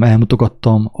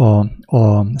elmutogattam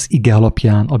az ige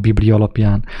alapján, a Biblia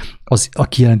alapján, a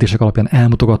kijelentések alapján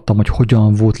elmutogattam, hogy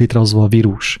hogyan volt létrehozva a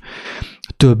vírus.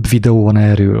 Több videó van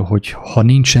erről, hogy ha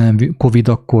nincsen Covid,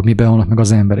 akkor miben vannak meg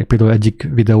az emberek. Például egyik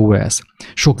videó ez.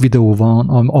 Sok videó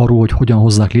van arról, hogy hogyan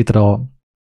hozzák létre a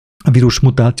vírus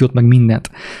mutációt, meg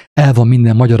mindent. El van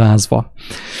minden magyarázva.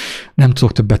 Nem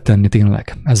tudok többet tenni,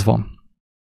 tényleg. Ez van.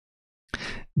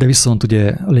 De viszont ugye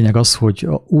a lényeg az, hogy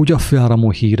úgy a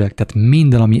főáramú hírek, tehát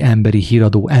minden, ami emberi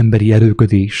híradó, emberi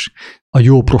erőködés, a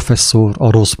jó professzor,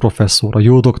 a rossz professzor, a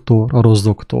jó doktor, a rossz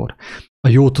doktor, a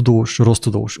jó tudós, a rossz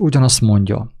tudós, ugyanazt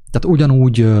mondja. Tehát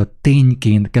ugyanúgy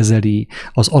tényként kezeli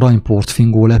az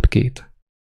aranyportfingó lepkét.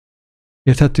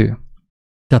 Érthető?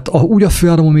 Tehát úgy a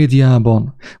főáramú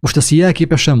médiában, most ezt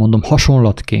jelképesen mondom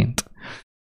hasonlatként,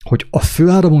 hogy a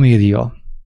főáramú média,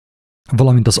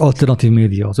 valamint az alternatív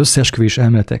média, az összeesküvés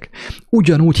elméletek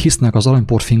ugyanúgy hisznek az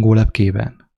aranyportfingó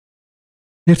lepkében.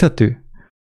 Érthető?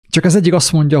 Csak az egyik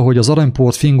azt mondja, hogy az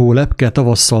aranyportfingó lepke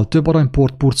tavasszal több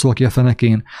aranyport purcol ki a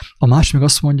fenekén, a másik meg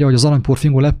azt mondja, hogy az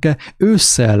aranyportfingó lepke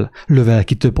ősszel lövel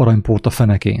ki több aranyport a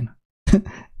fenekén.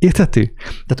 Érthető?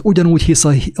 Tehát ugyanúgy hisz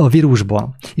a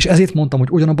vírusban. És ezért mondtam,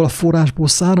 hogy ugyanabban a forrásból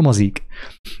származik.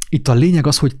 Itt a lényeg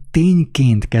az, hogy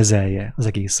tényként kezelje az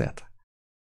egészet.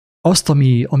 Azt,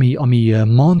 ami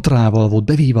mantrával volt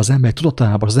bevéve az emberek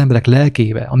tudatába, az emberek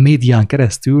lelkébe, a médián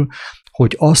keresztül,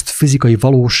 hogy azt fizikai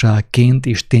valóságként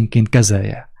és tényként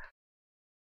kezelje.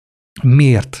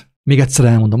 Miért? Még egyszer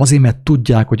elmondom, azért, mert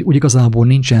tudják, hogy úgy igazából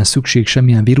nincsen szükség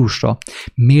semmilyen vírusra.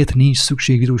 Miért nincs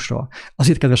szükség vírusra?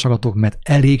 Azért, kedves hallgatók, mert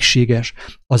elégséges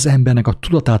az embernek a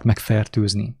tudatát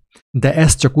megfertőzni. De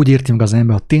ezt csak úgy érti meg az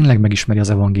ember, ha tényleg megismeri az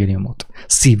evangéliumot,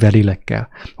 szívvel, lélekkel,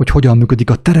 hogy hogyan működik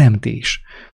a teremtés,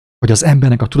 hogy az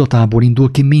embernek a tudatából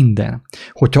indul ki minden.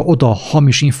 Hogyha oda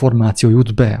hamis információ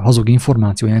jut be, hazug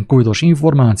információ, ilyen covidos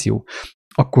információ,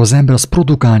 akkor az ember azt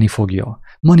produkálni fogja,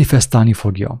 manifestálni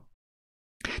fogja.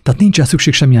 Tehát nincsen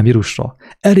szükség semmilyen vírusra.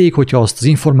 Elég, hogyha azt az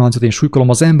információt én súlykolom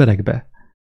az emberekbe,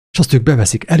 és azt ők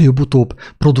beveszik, előbb-utóbb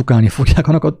produkálni fogják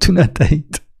annak a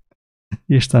tüneteit.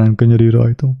 Istenem, könyörű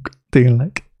rajtunk.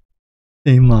 Tényleg.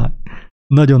 Én már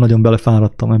nagyon-nagyon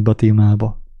belefáradtam ebbe a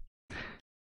témába.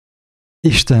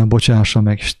 Isten bocsássa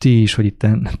meg, és ti is, hogy itt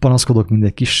panaszkodok, mint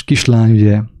egy kislány,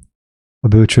 ugye, a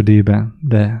bölcsödében,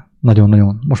 de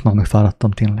nagyon-nagyon, most már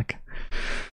megfáradtam tényleg.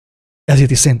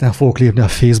 Ezért is szerintem fogok lépni a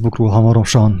Facebookról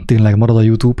hamarosan, tényleg marad a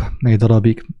YouTube, meg egy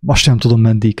darabig, azt sem tudom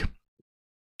meddig,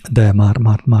 de már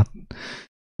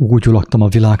úgy laktam a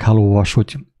világhálóval,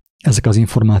 hogy ezek az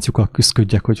információkkal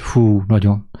küszködjek, hogy fú,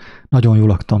 nagyon jól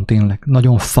laktam tényleg.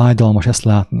 Nagyon fájdalmas ezt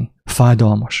látni,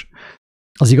 fájdalmas.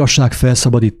 Az igazság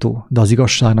felszabadító, de az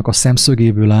igazságnak a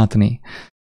szemszögéből látni,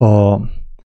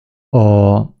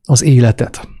 az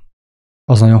életet,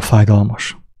 az nagyon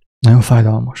fájdalmas. Nagyon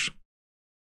fájdalmas.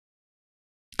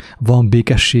 Van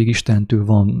békesség Istentől,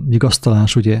 van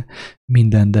vigasztalás, ugye,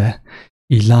 minden, de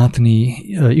így látni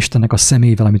Istennek a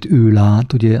szemével, amit ő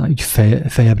lát, ugye, így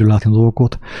fejebbről látni a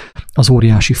dolgokat, az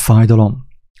óriási fájdalom.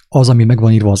 Az, ami meg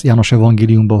van írva az János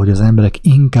evangéliumban, hogy az emberek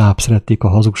inkább szerették a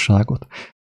hazugságot,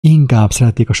 inkább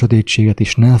szerették a sötétséget,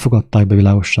 és nem fogadták be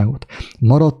világosságot.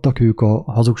 Maradtak ők a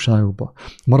hazugságokban,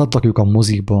 maradtak ők a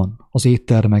mozikban, az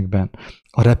éttermekben,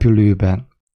 a repülőben,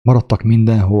 maradtak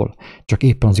mindenhol, csak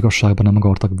éppen az igazságban nem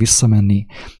akartak visszamenni,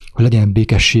 hogy legyen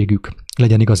békességük,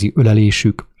 legyen igazi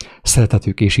ölelésük,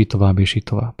 szeretetük, és így tovább,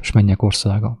 és menjek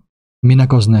országa.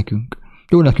 Minek az nekünk?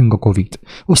 Jó nekünk a Covid.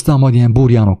 Aztán majd ilyen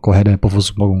burjánokkal helyre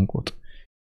pofozzuk magunkat.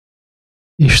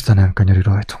 Istenem, könyörű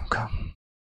rajtunk.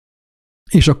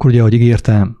 És akkor ugye, ahogy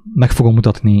ígértem, meg fogom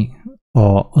mutatni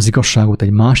az igazságot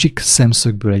egy másik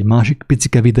szemszögből, egy másik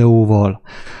picike videóval,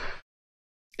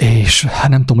 és hát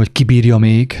nem tudom, hogy ki bírja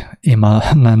még, én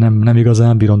már nem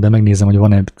igazán bírom, de megnézem, hogy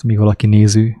van-e még valaki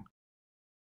néző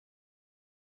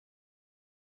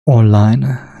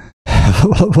online.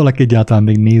 Valaki egyáltalán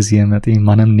még nézi ilyen, mert én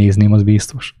már nem nézném, az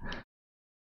biztos.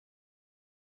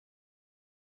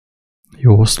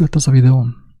 Jó hosszú lett az a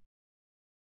videóm.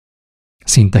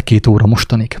 Szinte 2 óra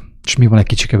mostanig, és mi van egy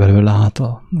kicsike belőle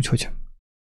hátra, úgyhogy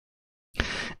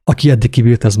aki eddig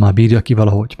kibírt, ez már bírja ki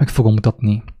valahogy. Meg fogom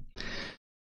mutatni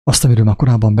azt, amiről már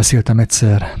korábban beszéltem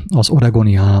egyszer, az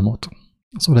oregoni álmot.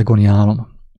 Az oregoni álom.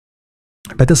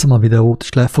 Beteszem a videót,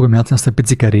 és le fogom játszani azt a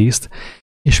picike részt,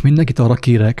 és mindenkit arra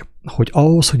kérek, hogy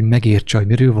ahhoz, hogy megértse, hogy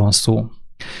miről van szó,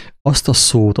 azt a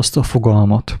szót, azt a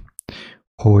fogalmat,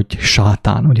 hogy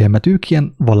sátán, ugye, mert ők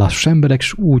ilyen vallásos emberek,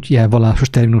 és úgy ilyen vallásos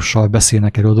terminussal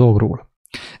beszélnek erről a dolgról.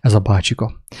 Ez a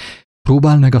bácsika.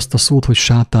 Próbál meg azt a szót, hogy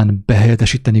sátán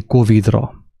behelyettesíteni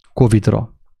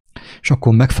Covidra, és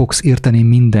akkor meg fogsz érteni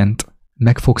mindent,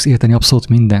 meg fogsz érteni abszolút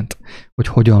mindent, hogy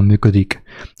hogyan működik,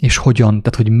 és hogyan,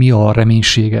 tehát hogy mi a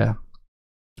reménysége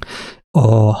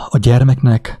a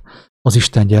gyermeknek, az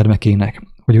Isten gyermekének,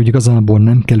 hogy úgy igazából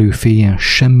nem kell ő féljen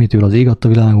semmitől az ég adta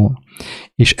világon,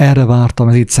 és erre vártam,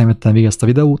 ezért szenvedtem végig ezt a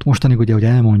videót, mostanig ugye, hogy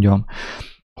elmondjam,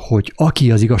 hogy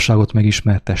aki az igazságot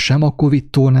megismerte, sem a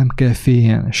Covid-tól nem kell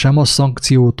féljen, sem a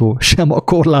szankciótól, sem a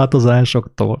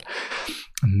korlátozásoktól,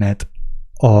 mert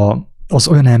az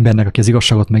olyan embernek, aki az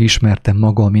igazságot megismerte,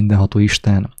 maga a mindenható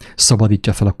Isten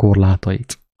szabadítja fel a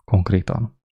korlátait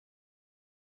konkrétan.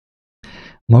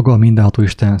 Maga a mindenható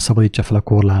Isten szabadítja fel a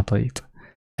korlátait.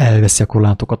 Elveszi a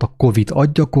korlátokat. A Covid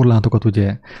adja a korlátokat,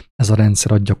 ugye? Ez a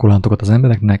rendszer adja a korlátokat az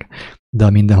embereknek, de a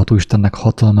mindenható Istennek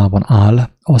hatalmában áll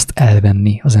azt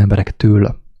elvenni az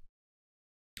emberektől.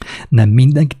 Nem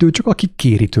mindenkitől, csak aki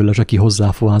kéri tőle, és aki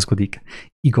hozzáfohászkodik.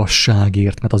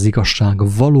 Igazságért, mert az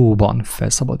igazság valóban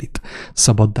felszabadít.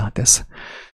 Szabaddá tesz.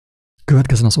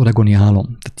 Következzen az oregoni álom.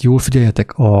 Tehát jól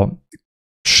figyeljetek, a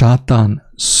sátán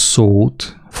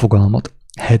szót, fogalmat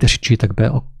helyettesítsétek be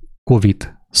a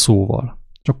Covid szóval.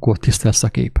 Csak akkor tiszta lesz a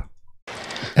kép.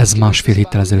 Ez 1,5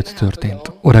 héttel ezelőtt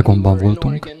történt. Oregonban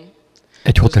voltunk,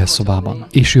 egy hotelszobában,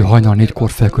 és ő hajnal 4-kor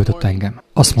felköltött engem.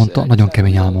 Azt mondta, nagyon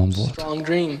kemény álmom volt.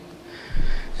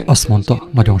 Azt mondta,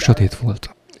 nagyon sötét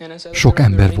volt. Sok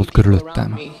ember volt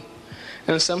körülöttem.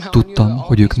 Tudtam,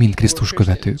 hogy ők mind Krisztus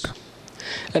követők.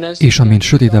 És amint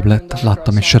sötétebb lett,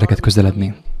 láttam egy sereget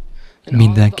közeledni.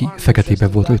 Mindenki feketébe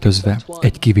volt öltözve,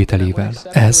 egy kivételével.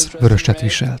 Ez vöröset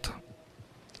viselt.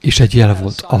 És egy jel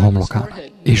volt a homlokán,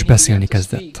 és beszélni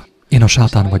kezdett. Én a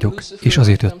sátán vagyok, és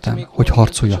azért jöttem, hogy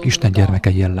harcoljak Isten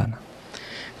gyermekei ellen.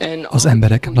 Az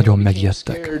emberek nagyon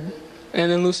megijedtek.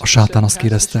 A sátán azt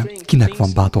kérdezte, kinek van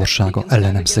bátorsága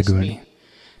ellenem szegülni.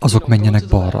 Azok menjenek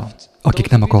balra, akik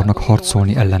nem akarnak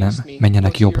harcolni ellenem,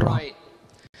 menjenek jobbra.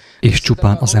 És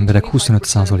csupán az emberek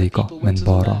 25%-a ment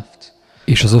balra,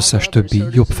 és az összes többi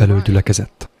jobb felől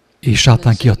gyülekezett. És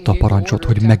sátán kiadta a parancsot,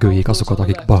 hogy megöljék azokat,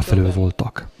 akik bal felől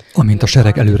voltak. Amint a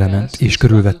sereg előrement és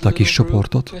körülvette a kis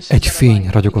csoportot, egy fény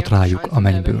ragyogott rájuk a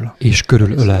mennyből, és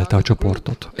körülölelte a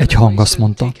csoportot. Egy hang azt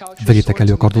mondta, vegyétek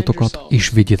elő a kardotokat, és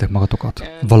védjétek magatokat.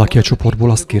 Valaki a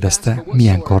csoportból azt kérdezte,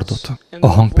 milyen kardot. A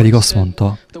hang pedig azt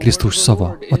mondta, Krisztus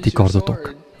szava, a ti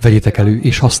kardotok. Vegyétek elő,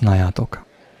 és használjátok.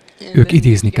 Ők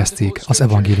idézni kezdték az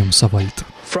evangélium szavait,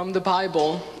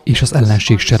 és az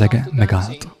ellenség serege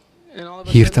megállt.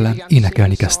 Hirtelen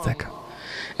énekelni kezdtek.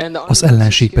 Az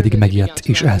ellenség pedig megijedt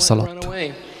és elszaladt.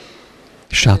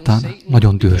 Sátán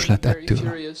nagyon dühös lett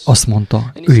ettől. Azt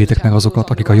mondta, öljétek meg azokat,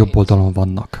 akik a jobb oldalon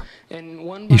vannak.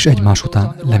 És egymás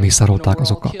után lemészárolták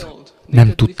azokat.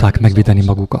 Nem tudták megvédeni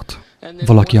magukat.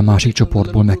 Valaki a másik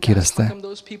csoportból megkérdezte,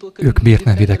 ők miért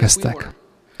nem védekeztek?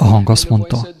 A hang azt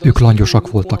mondta, ők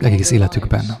langyosak voltak egész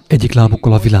életükben. Egyik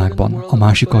lábukkal a világban, a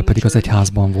másikkal pedig az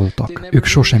egyházban voltak. Ők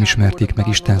sosem ismerték meg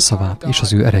Isten szavát és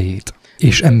az ő erejét,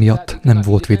 és emiatt nem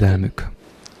volt védelmük.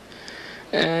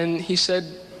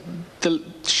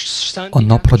 A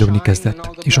nap ragyogni kezdett,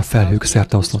 és a felhők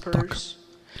szerteoszlottak.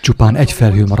 Csupán egy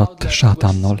felhő maradt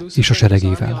Sátánnal és a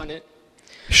seregével.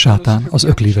 Sátán az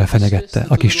öklével fenyegette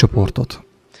a kis csoportot.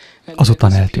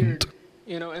 Azután eltűnt.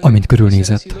 Amint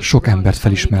körülnézett, sok embert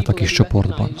felismert a kis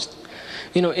csoportban.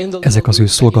 Ezek az ő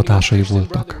szolgatásai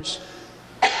voltak.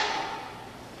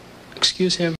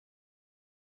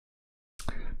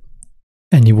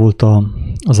 Ennyi volt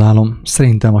az álom.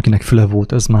 Szerintem, akinek füle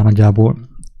volt, ez már nagyjából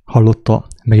hallotta,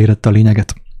 megérette a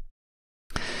lényeget.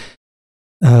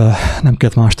 Nem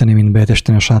kellett más tenni, mint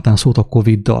beetesteni a sátán szót a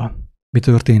Covid-dal. Mi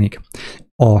történik?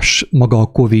 Maga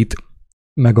a Covid,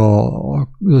 meg az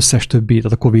összes többi,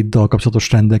 tehát a Covid-dal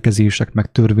kapcsolatos rendelkezések,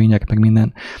 meg törvények, meg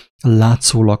minden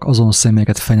látszólag azon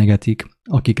személyeket fenyegetik,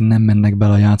 akik nem mennek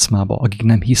bele a játszmába, akik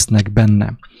nem hisznek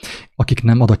benne, akik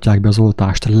nem adatják be az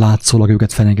oltást, látszólag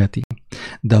őket fenyegeti.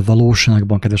 De a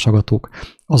valóságban, kedves hallgatók,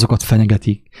 azokat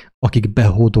fenyegetik, akik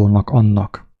behódolnak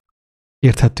annak.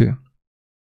 Érthető?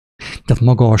 Tehát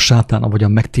maga a sátán, vagy a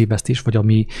megtévesztés, vagy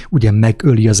ami ugye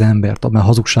megöli az embert, amely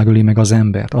hazugság öli meg az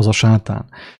embert, az a sátán.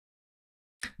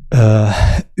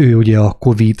 Ő ugye a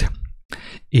Covid,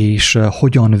 és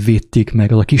hogyan védték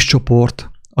meg az a kis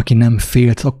csoport, aki nem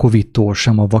félt a Covid-tól,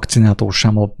 sem a vakcinától,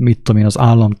 sem a, mit tudom én, az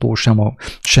államtól, sem a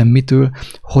semmitől,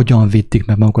 hogyan védték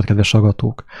meg magukat, kedves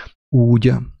hallgatók?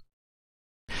 Úgy,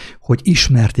 hogy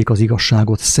ismerték az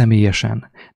igazságot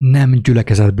személyesen, nem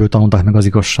gyülekezetből tanulták meg az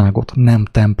igazságot, nem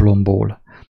templomból,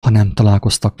 hanem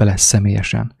találkoztak vele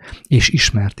személyesen, és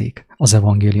ismerték az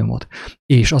evangéliumot.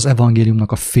 És az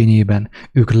evangéliumnak a fényében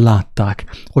ők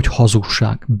látták, hogy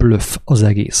hazugság, blöff az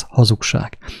egész,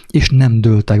 hazugság, és nem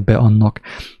dőltek be annak,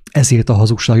 ezért a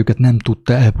hazugság őket nem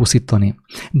tudta elpusztítani.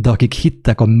 De akik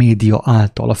hittek a média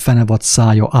által, a fenevad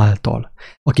szája által,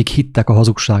 akik hittek a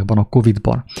hazugságban, a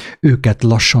Covid-ban, őket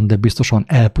lassan, de biztosan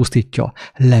elpusztítja,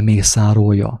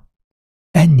 lemészárolja.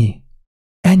 Ennyi.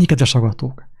 Ennyi, kedves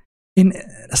hallgatók. Én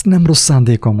ezt nem rossz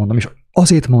szándékkal mondom, és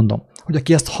azért mondom, hogy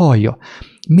aki ezt hallja,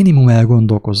 minimum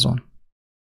elgondolkozzon,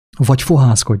 vagy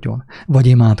fohászkodjon, vagy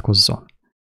imádkozzon,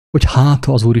 hogy hát,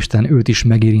 ha az Úristen őt is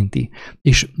megérinti,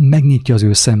 és megnyitja az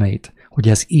ő szemeit, hogy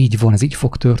ez így van, ez így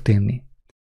fog történni,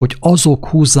 hogy azok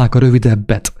húzzák a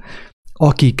rövidebbet,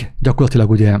 akik gyakorlatilag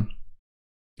ugye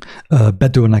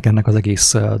bedőlnek ennek az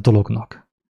egész dolognak.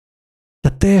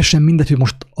 Tehát teljesen mindegy, hogy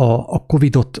most a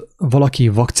Covid-ot valaki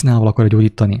vakcinával akar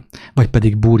gyógyítani, vagy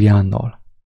pedig burjánnal.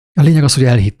 A lényeg az, hogy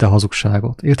elhitte a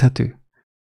hazugságot. Érthető?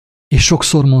 És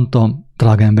sokszor mondtam,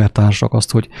 drága embertársak,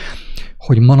 azt,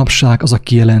 hogy manapság az a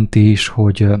kijelentés,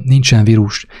 hogy nincsen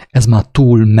vírus, ez már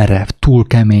túl merev, túl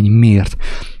kemény. Miért?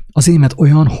 Azért, mert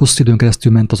olyan hosszú időn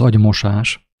keresztül ment az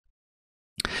agymosás,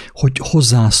 hogy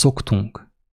hozzászoktunk.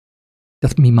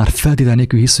 Tehát mi már feltétel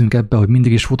nélkül hiszünk ebbe, hogy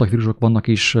mindig is voltak vírusok, vannak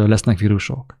is lesznek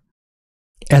vírusok.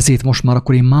 Ezért most már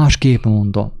akkor én másképp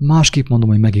mondom,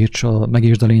 hogy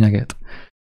megértsd a lényeget.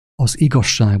 Az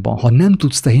igazságban, ha nem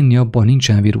tudsz te hinni abban,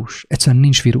 nincsen vírus, egyszerűen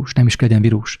nincs vírus, nem is kell legyen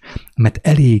vírus, mert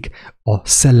elég a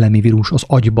szellemi vírus, az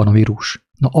agyban a vírus.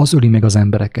 Na, az öli meg az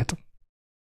embereket.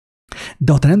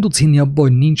 De ha te nem tudsz hinni abban,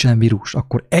 hogy nincsen vírus,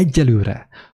 akkor egyelőre,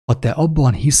 ha te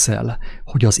abban hiszel,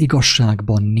 hogy az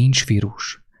igazságban nincs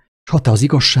vírus, és ha te az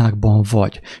igazságban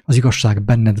vagy, az igazság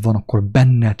benned van, akkor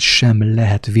benned sem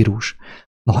lehet vírus.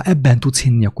 Na, ha ebben tudsz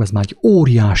hinni, akkor ez már egy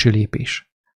óriási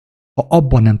lépés. Ha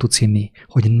abban nem tudsz hinni,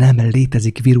 hogy nem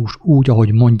létezik vírus úgy,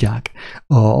 ahogy mondják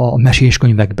a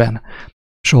meséskönyvekben,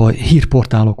 és a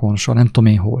hírportálokon, és nem tudom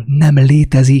én hol, nem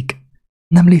létezik.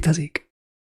 Nem létezik.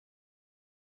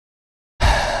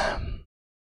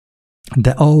 De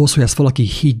ahhoz, hogy ezt valaki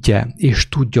higgye és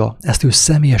tudja, ezt ő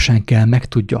személyesen kell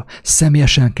megtudja,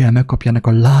 személyesen kell megkapja ennek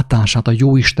a látását a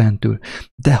Jóistentől.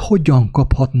 De hogyan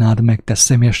kaphatnád meg te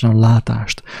személyesen a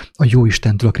látást a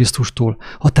Jóistentől, a Krisztustól,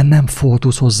 ha te nem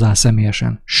fordulsz hozzá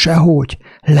személyesen? Sehogy,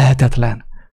 lehetetlen.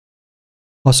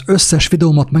 Ha az összes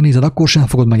videómat megnézed, akkor sem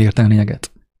fogod megérteni a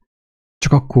lényeget.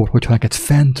 Csak akkor, hogyha neked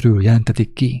fentről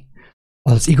jelentetik ki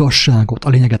az igazságot, a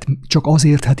lényeget csak az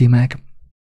értheti meg,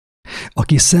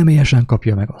 aki személyesen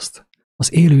kapja meg azt,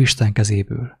 az élő Isten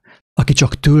kezéből, aki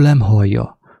csak tőlem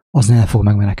hallja, az nem fog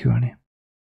megmenekülni.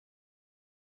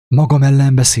 Magam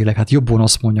ellen beszélek, hát jobban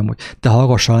azt mondjam, hogy te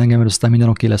hallgassál engem, mert aztán minden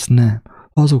oké lesz. Nem,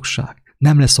 hazugság,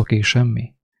 nem lesz oké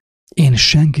semmi. Én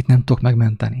senkit nem tudok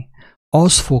megmenteni.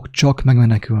 Az fog csak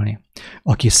megmenekülni,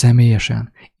 aki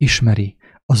személyesen ismeri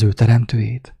az ő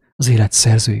teremtőjét, az élet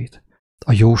szerzőjét,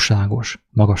 a jóságos,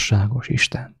 magasságos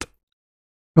Istent.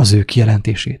 az ő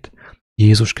kijelentését,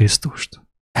 Jézus Krisztust.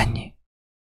 Ennyi.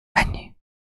 Ennyi.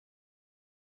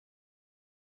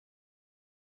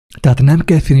 Tehát nem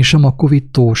kell félni sem a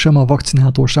Covid-tól, sem a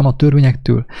vakcinától, sem a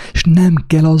törvényektől, és nem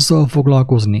kell azzal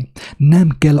foglalkozni, nem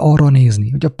kell arra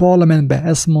nézni, hogy a parlamentben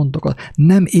ezt mondtok,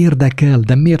 nem érdekel,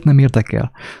 de miért nem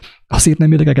érdekel? Azért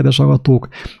nem érdekel, kedves hallgatók,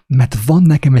 mert van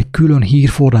nekem egy külön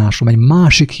hírforrásom, egy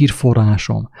másik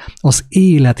hírforrásom, az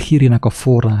élet hírének a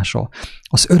forrása,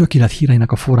 az örök élet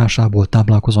híreinek a forrásából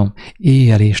táplálkozom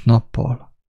éjjel és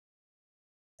nappal.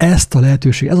 Ezt a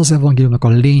lehetőség, ez az evangéliumnak a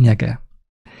lényege.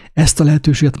 Ezt a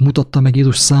lehetőséget mutatta meg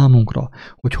Jézus számunkra,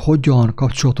 hogy hogyan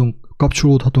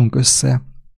kapcsolódhatunk össze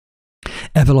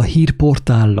ezzel a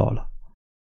hírportállal,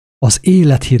 az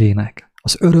élethírének,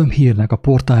 az örömhírnek a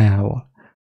portájával.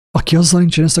 Aki azzal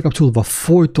nincsen összekapcsolódva,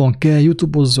 folyton kell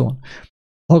YouTube-ozzon,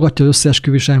 hallgatja az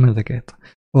összeesküvés elméleteket,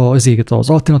 az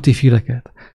alternatív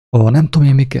híreket, a nem tudom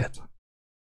én miket.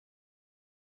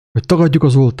 Hogy tagadjuk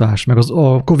az oltást, meg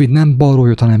a Covid nem balról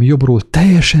jött, hanem jobbról,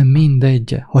 teljesen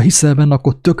mindegy. Ha hiszel benne,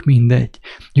 akkor tök mindegy.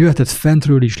 Jöhetett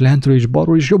fentről is, lentről is,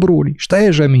 balról is, jobbról is,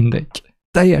 teljesen mindegy.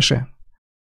 Teljesen.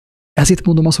 Ezért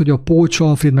mondom azt, hogy a Polcs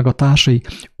Alfred meg a társai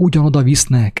ugyanoda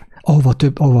visznek,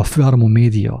 ahova főáramú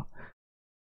média.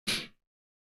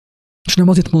 És nem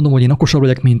azért mondom, hogy én okosabb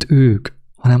legyek, mint ők,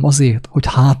 hanem azért, hogy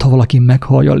ha valaki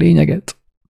meghallja a lényeget.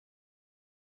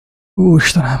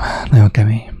 Istenem, nagyon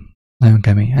kemény. Nagyon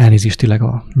kemény. Elnézést tényleg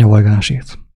a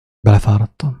nyavajgásért.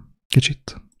 Belefáradtam.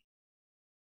 Kicsit.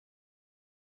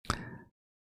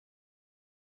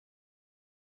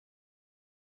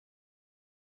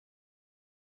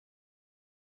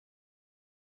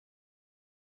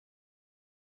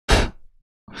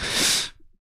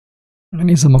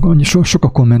 Nézzem maga, annyi sok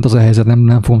a komment az a helyzet,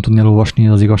 nem fogom tudni elolvasni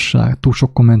az igazság. Túl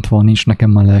sok komment van, nincs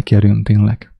nekem már lelki erőm,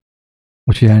 tényleg.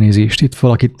 Úgyhogy elnézést. Itt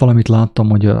valamit láttam,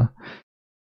 hogy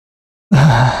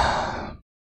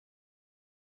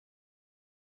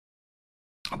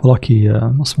valaki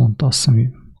azt mondta, azt hiszem,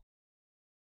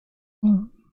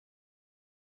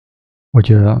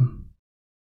 hogy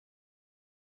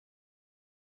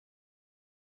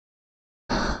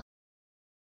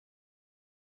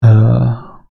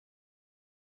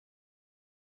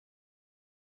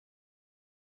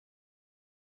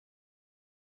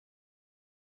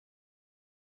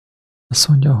azt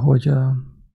mondja, hogy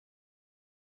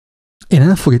én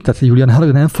nem fogom, tehát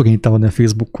Julian, nem fogom itt támadni a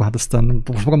Facebookon, hát aztán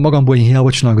most magamból én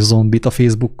hiába csinálok zombit a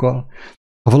Facebookkal.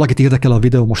 Ha valakit érdekel a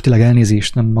videó, most tényleg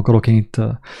elnézést, nem akarok én itt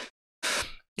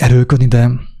erőlködni, de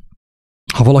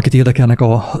ha valakit érdekelnek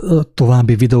a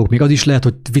további videók, még az is lehet,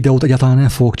 hogy videót egyáltalán nem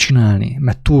fogok csinálni,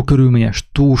 mert túl körülményes,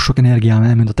 túl sok energiám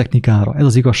elment a technikára. Ez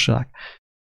az igazság.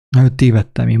 Nagyon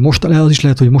tévedtem. Az is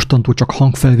lehet, hogy mostantól csak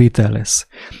hangfelvétel lesz,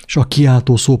 és a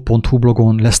kiáltószó.hu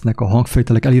blogon lesznek a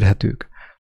hangfelvételek elérhetők.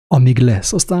 Amíg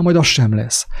lesz, aztán majd az sem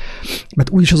lesz. Mert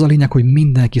úgyis az a lényeg, hogy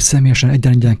mindenki személyesen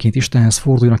egyenként Istenhez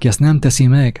forduljon, aki ezt nem teszi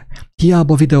meg.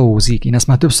 Hiába videózik, én ezt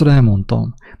már többször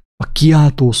elmondtam. A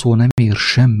kiáltószó nem ér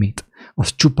semmit,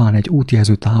 az csupán egy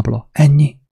útjelző tábla.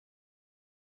 Ennyi.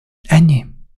 Ennyi.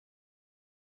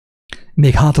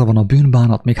 Még hátra van a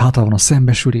bűnbánat, még hátra van a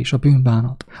szembesülés, a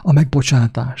bűnbánat, a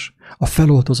megbocsátás, a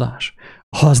feloltozás.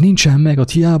 Ha az nincsen meg, ott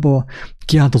hiába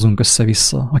kiáltozunk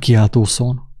össze-vissza a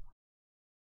kiáltószón.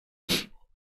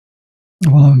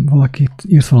 Valakit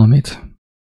írt valamit.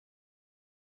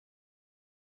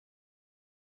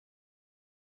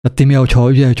 Tehát Timi,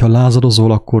 hogyha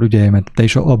lázadozol, akkor ugye, mert te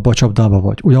is abba a csapdába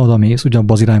vagy. Ugyanoda mész,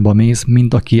 ugyanabba az irányba mész,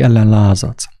 mint aki ellen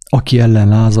lázadsz. Aki ellen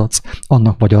lázadsz,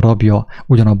 annak vagy a rabja,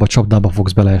 ugyanabba a csapdába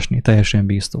fogsz beleesni. Teljesen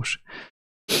biztos.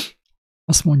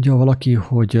 Azt mondja valaki,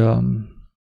 hogy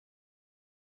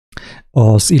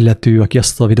az illető, aki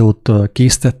ezt a videót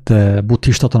készítette,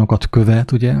 buddhista tanokat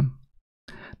követ, ugye?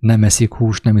 Nem eszik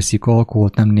húst, nem eszik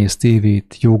alkoholt, nem néz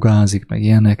tévét, jogázik, meg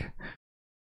ilyenek,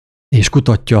 és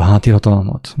kutatja a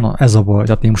háttérhatalmat. Na, ez a baj.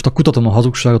 Tehát én most kutatom a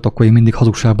hazugságot, akkor én mindig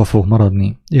hazugságba fogok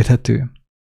maradni. Érthető?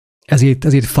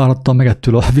 Ezért fáradtam meg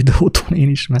ettől a videótól én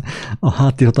is, mert a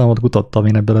háttérhatalmat kutattam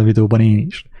én ebben a videóban én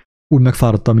is. Úgy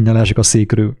megfáradtam, mindjárt leesik a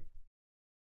székről.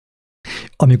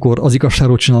 Amikor az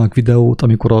igazságról csinálok videót,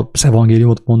 amikor az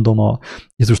evangéliumot mondom, a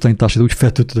Jézus tanítását, úgy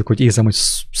feltöltök, hogy érzem, hogy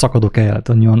szakadok el,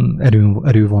 olyan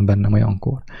erő van bennem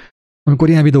olyankor. Amikor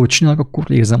ilyen videót csinálok,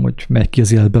 akkor érzem, hogy megy ki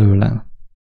az élet belőlem.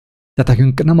 Tehát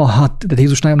nekünk de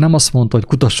Jézus nem azt mondta, hogy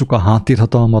kutassuk a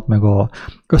háttérhatalmat, meg a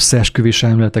összeesküvés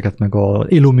elméleteket, meg a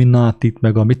Illuminátit,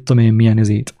 meg a mit tudom én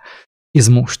milyen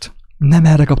izmust. Nem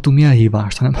erre kaptunk mi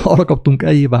elhívást, hanem arra kaptunk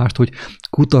elhívást, hogy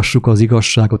kutassuk az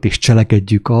igazságot és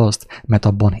cselekedjük azt, mert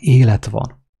abban élet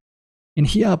van. Én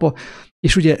hiába,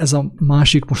 és ugye ez a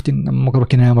másik, most én nem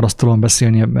akarok én elmarasztalóan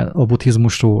beszélni a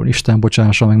buddhizmusról, Isten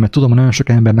bocsássa meg, mert tudom, hogy nagyon sok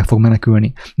ember meg fog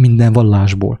menekülni minden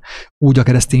vallásból. Úgy a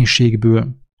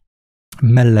kereszténységből,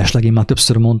 mellesleg én már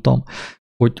többször mondtam,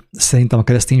 hogy szerintem a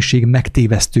kereszténység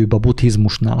megtévesztőbb a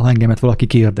buddhizmusnál, ha engemet valaki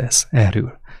kérdez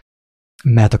erről.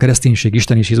 Mert a kereszténység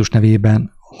Isten és Jézus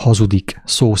nevében hazudik,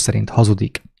 szó szerint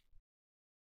hazudik.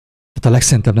 Tehát a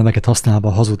legszentebb neveket használva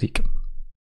hazudik.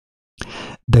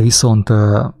 De viszont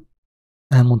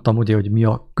elmondtam ugye, hogy mi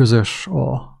a közös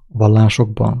a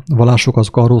vallásokban. A vallások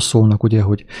azok arról szólnak, ugye,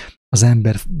 hogy az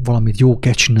ember valamit jó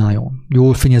kell csináljon,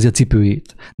 jól fényezi a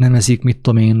cipőjét, nem eszik, mit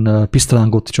tudom én,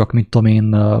 pisztrángot, csak mit tudom én,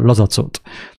 lazacot.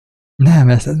 Nem,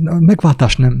 a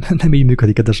megváltás nem így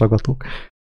működik, kedves hallgatók.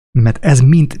 Mert ez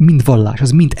mind vallás,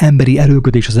 ez mind emberi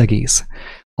erőködés az egész.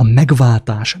 A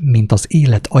megváltás, mint az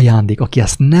élet ajándék, aki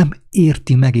ezt nem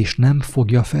érti meg és nem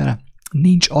fogja fel,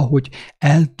 nincs ahogy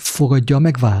elfogadja a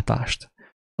megváltást.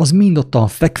 Az mind ott a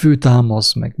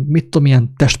fekvőtámasz, meg mit tudom,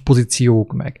 ilyen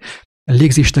testpozíciók, meg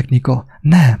légzéstechnika.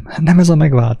 Nem ez a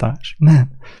megváltás.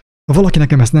 Nem. Ha valaki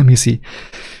nekem ezt nem hiszi,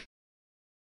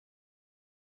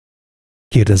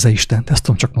 kérdezze Istent, ezt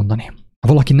tudom csak mondani. Ha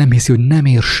valaki nem hiszi, hogy nem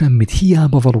ér semmit,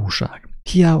 hiába valóság.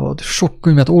 Hiába sok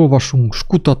könyvet olvasunk,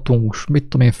 kutatunk, mit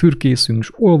tudom én,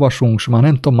 fürkészünk, olvasunk, már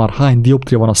nem tudom már hány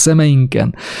dioptria van a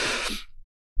szemeinken,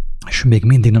 és még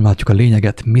mindig nem látjuk a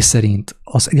lényeget, miszerint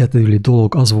az egyedüli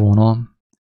dolog az volna,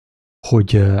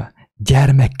 hogy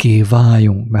gyermekké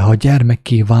váljunk, mert ha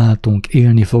gyermekké váltunk,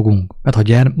 élni fogunk. Mert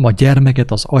ha a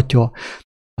gyermeket az Atya,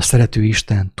 a szerető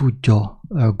Isten tudja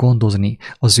gondozni,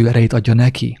 az ő erejét adja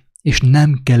neki, és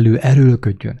nem kell ő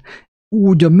erőlködjön.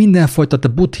 Úgy a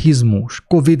mindenfajta buddhizmus,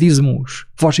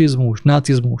 covidizmus, fasizmus,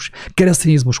 nácizmus,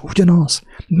 keresztényizmus, ugyanaz,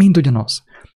 mind ugyanaz.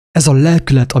 Ez a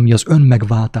lelkület, ami az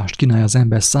önmegváltást kínálja az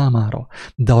ember számára,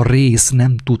 de a rész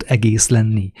nem tud egész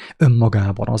lenni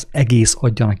önmagában. Az egész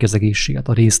adja neki az egészséget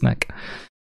a résznek.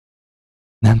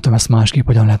 Nem tudom, ezt másképp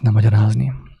hogyan lehetne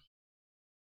magyarázni.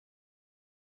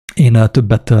 Én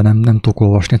többet nem tudok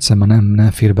olvasni, egyszerűen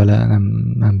nem fér bele,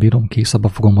 nem bírom ki, szabba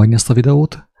fogom hagyni ezt a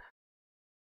videót.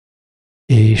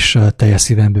 És teljes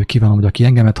szívemből kívánom, hogy aki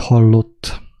engemet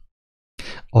hallott,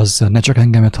 az ne csak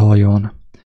engemet halljon,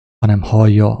 hanem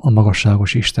hallja a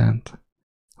magasságos Istent.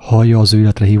 Hallja az ő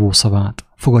életre hívó szavát,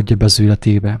 fogadja be az ő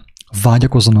életébe,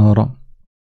 vágyakozzon arra,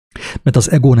 mert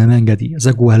az ego nem engedi, az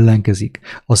ego ellenkezik.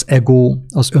 Az ego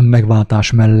az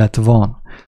önmegváltás mellett van.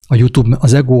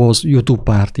 Az ego az YouTube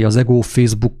párti, az ego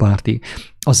Facebook párti,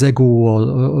 az ego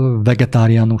a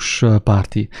vegetáriánus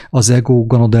párti, az ego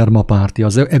ganoderma párti,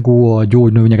 az ego a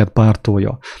gyógynövényeket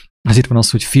pártolja. Ez itt van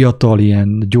az, hogy fiatal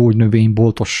ilyen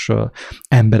gyógynövényboltos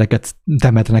embereket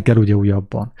temetnek el ugye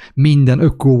újabban. Minden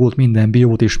ökó volt, minden bio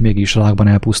volt, és mégis rákban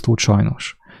elpusztult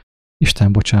sajnos.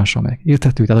 Isten bocsássa meg.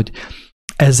 Érthető? Tehát, hogy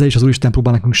ezzel is az Úristen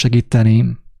próbál nekünk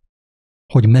segíteni,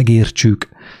 hogy megértsük,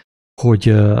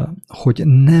 hogy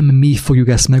nem mi fogjuk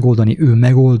ezt megoldani, ő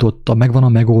megoldotta, megvan a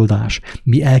megoldás,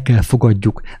 mi el kell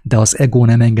fogadjuk, de az ego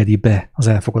nem engedi be az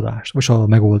elfogadást, vagy a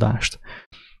megoldást.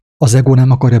 Az ego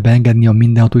nem akarja beengedni a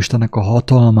mindenható Istennek a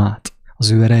hatalmát,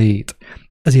 az ő erejét,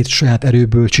 ezért saját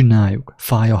erőből csináljuk,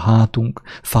 fáj a hátunk,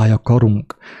 fáj a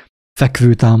karunk,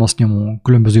 fekvőtámaszt nyomunk,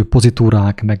 különböző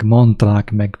pozitúrák, meg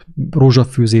mantrák, meg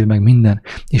rózsafűzér, meg minden,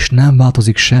 és nem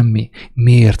változik semmi.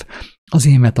 Miért?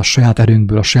 Azért, mert a saját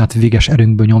erőnkből, a saját véges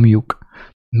erőnkből nyomjuk.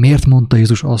 Miért mondta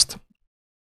Jézus azt,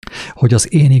 hogy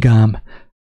az én igám,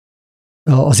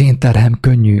 az én terhem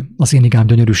könnyű, az én igám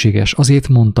gyönyörűséges? Azért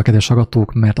mondta, kedves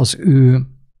hallgatók, mert az ő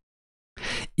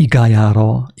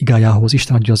igájához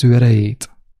Isten adja az ő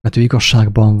erejét, mert ő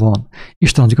igazságban van.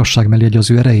 Isten az igazság mellé adja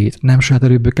az ő erejét, nem saját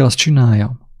erőből kell azt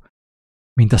csinálja.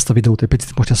 Mint ezt a videót, egy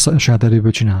picit most ezt saját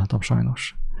erőből csináltam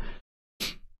sajnos.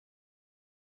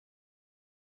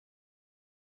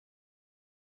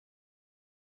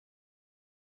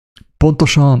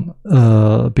 Pontosan,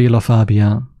 Béla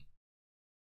Fábián.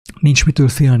 Nincs mitől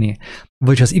félni.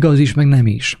 Vagyis ez igaz is, meg nem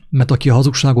is. Mert aki a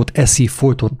hazugságot eszi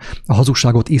folyton, a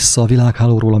hazugságot issza a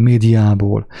világhálóról, a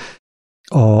médiából,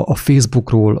 a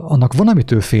Facebookról, annak van,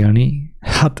 amitől félni.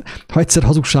 Hát, ha egyszer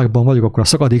hazugságban vagyok, akkor a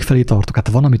szakadék felé tartok. Hát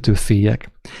van, amitől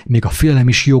féljek. Még a félelem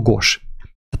is jogos.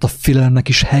 Tehát a félelemnek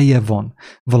is helye van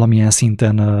valamilyen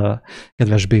szinten,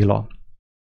 kedves Béla.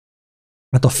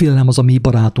 Mert a félelem az a mi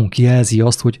barátunk, jelzi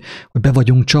azt, hogy be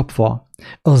vagyunk csapva.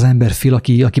 Az az ember fél,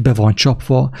 aki be van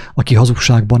csapva, aki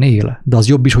hazugságban él. De az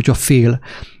jobb is, hogyha fél,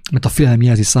 mert a félelem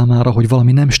jelzi számára, hogy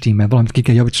valami nem stimmel, valamit ki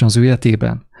kell javítani az ő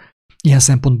életében. Ilyen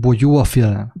szempontból jó a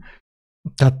félelem.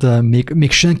 Tehát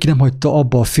még senki nem hagyta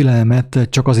abba a félelmet,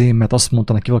 csak azért, mert azt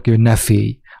mondta neki valaki, hogy ne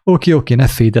félj. Oké, ne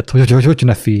félj, de hogy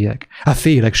ne féljek? Hát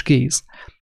félek, s kész.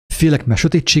 Félek, mert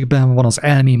sötétségben van az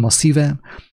elmém, a szívem,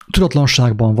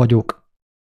 tudatlanságban vagyok,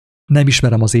 nem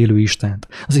ismerem az élő Istent,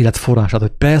 az élet forrását,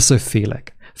 hogy persze, hogy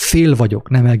félek. Fél vagyok,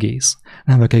 nem egész,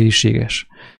 nem vagyok egészséges.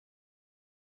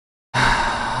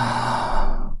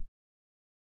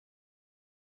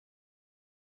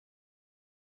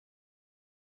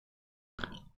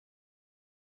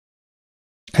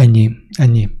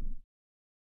 Ennyi.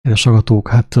 Édes hallgatók,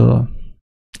 hát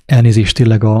elnézést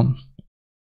tényleg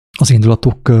az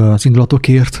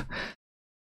indulatokért.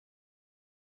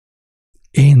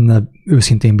 Én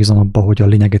őszintén bízom abba, hogy a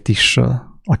lényeget is,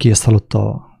 aki ezt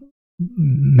hallotta,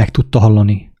 meg tudta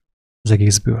hallani az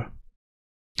egészből.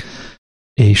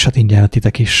 És hát ingyen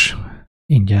titek is,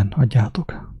 ingyen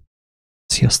adjátok.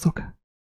 Sziasztok!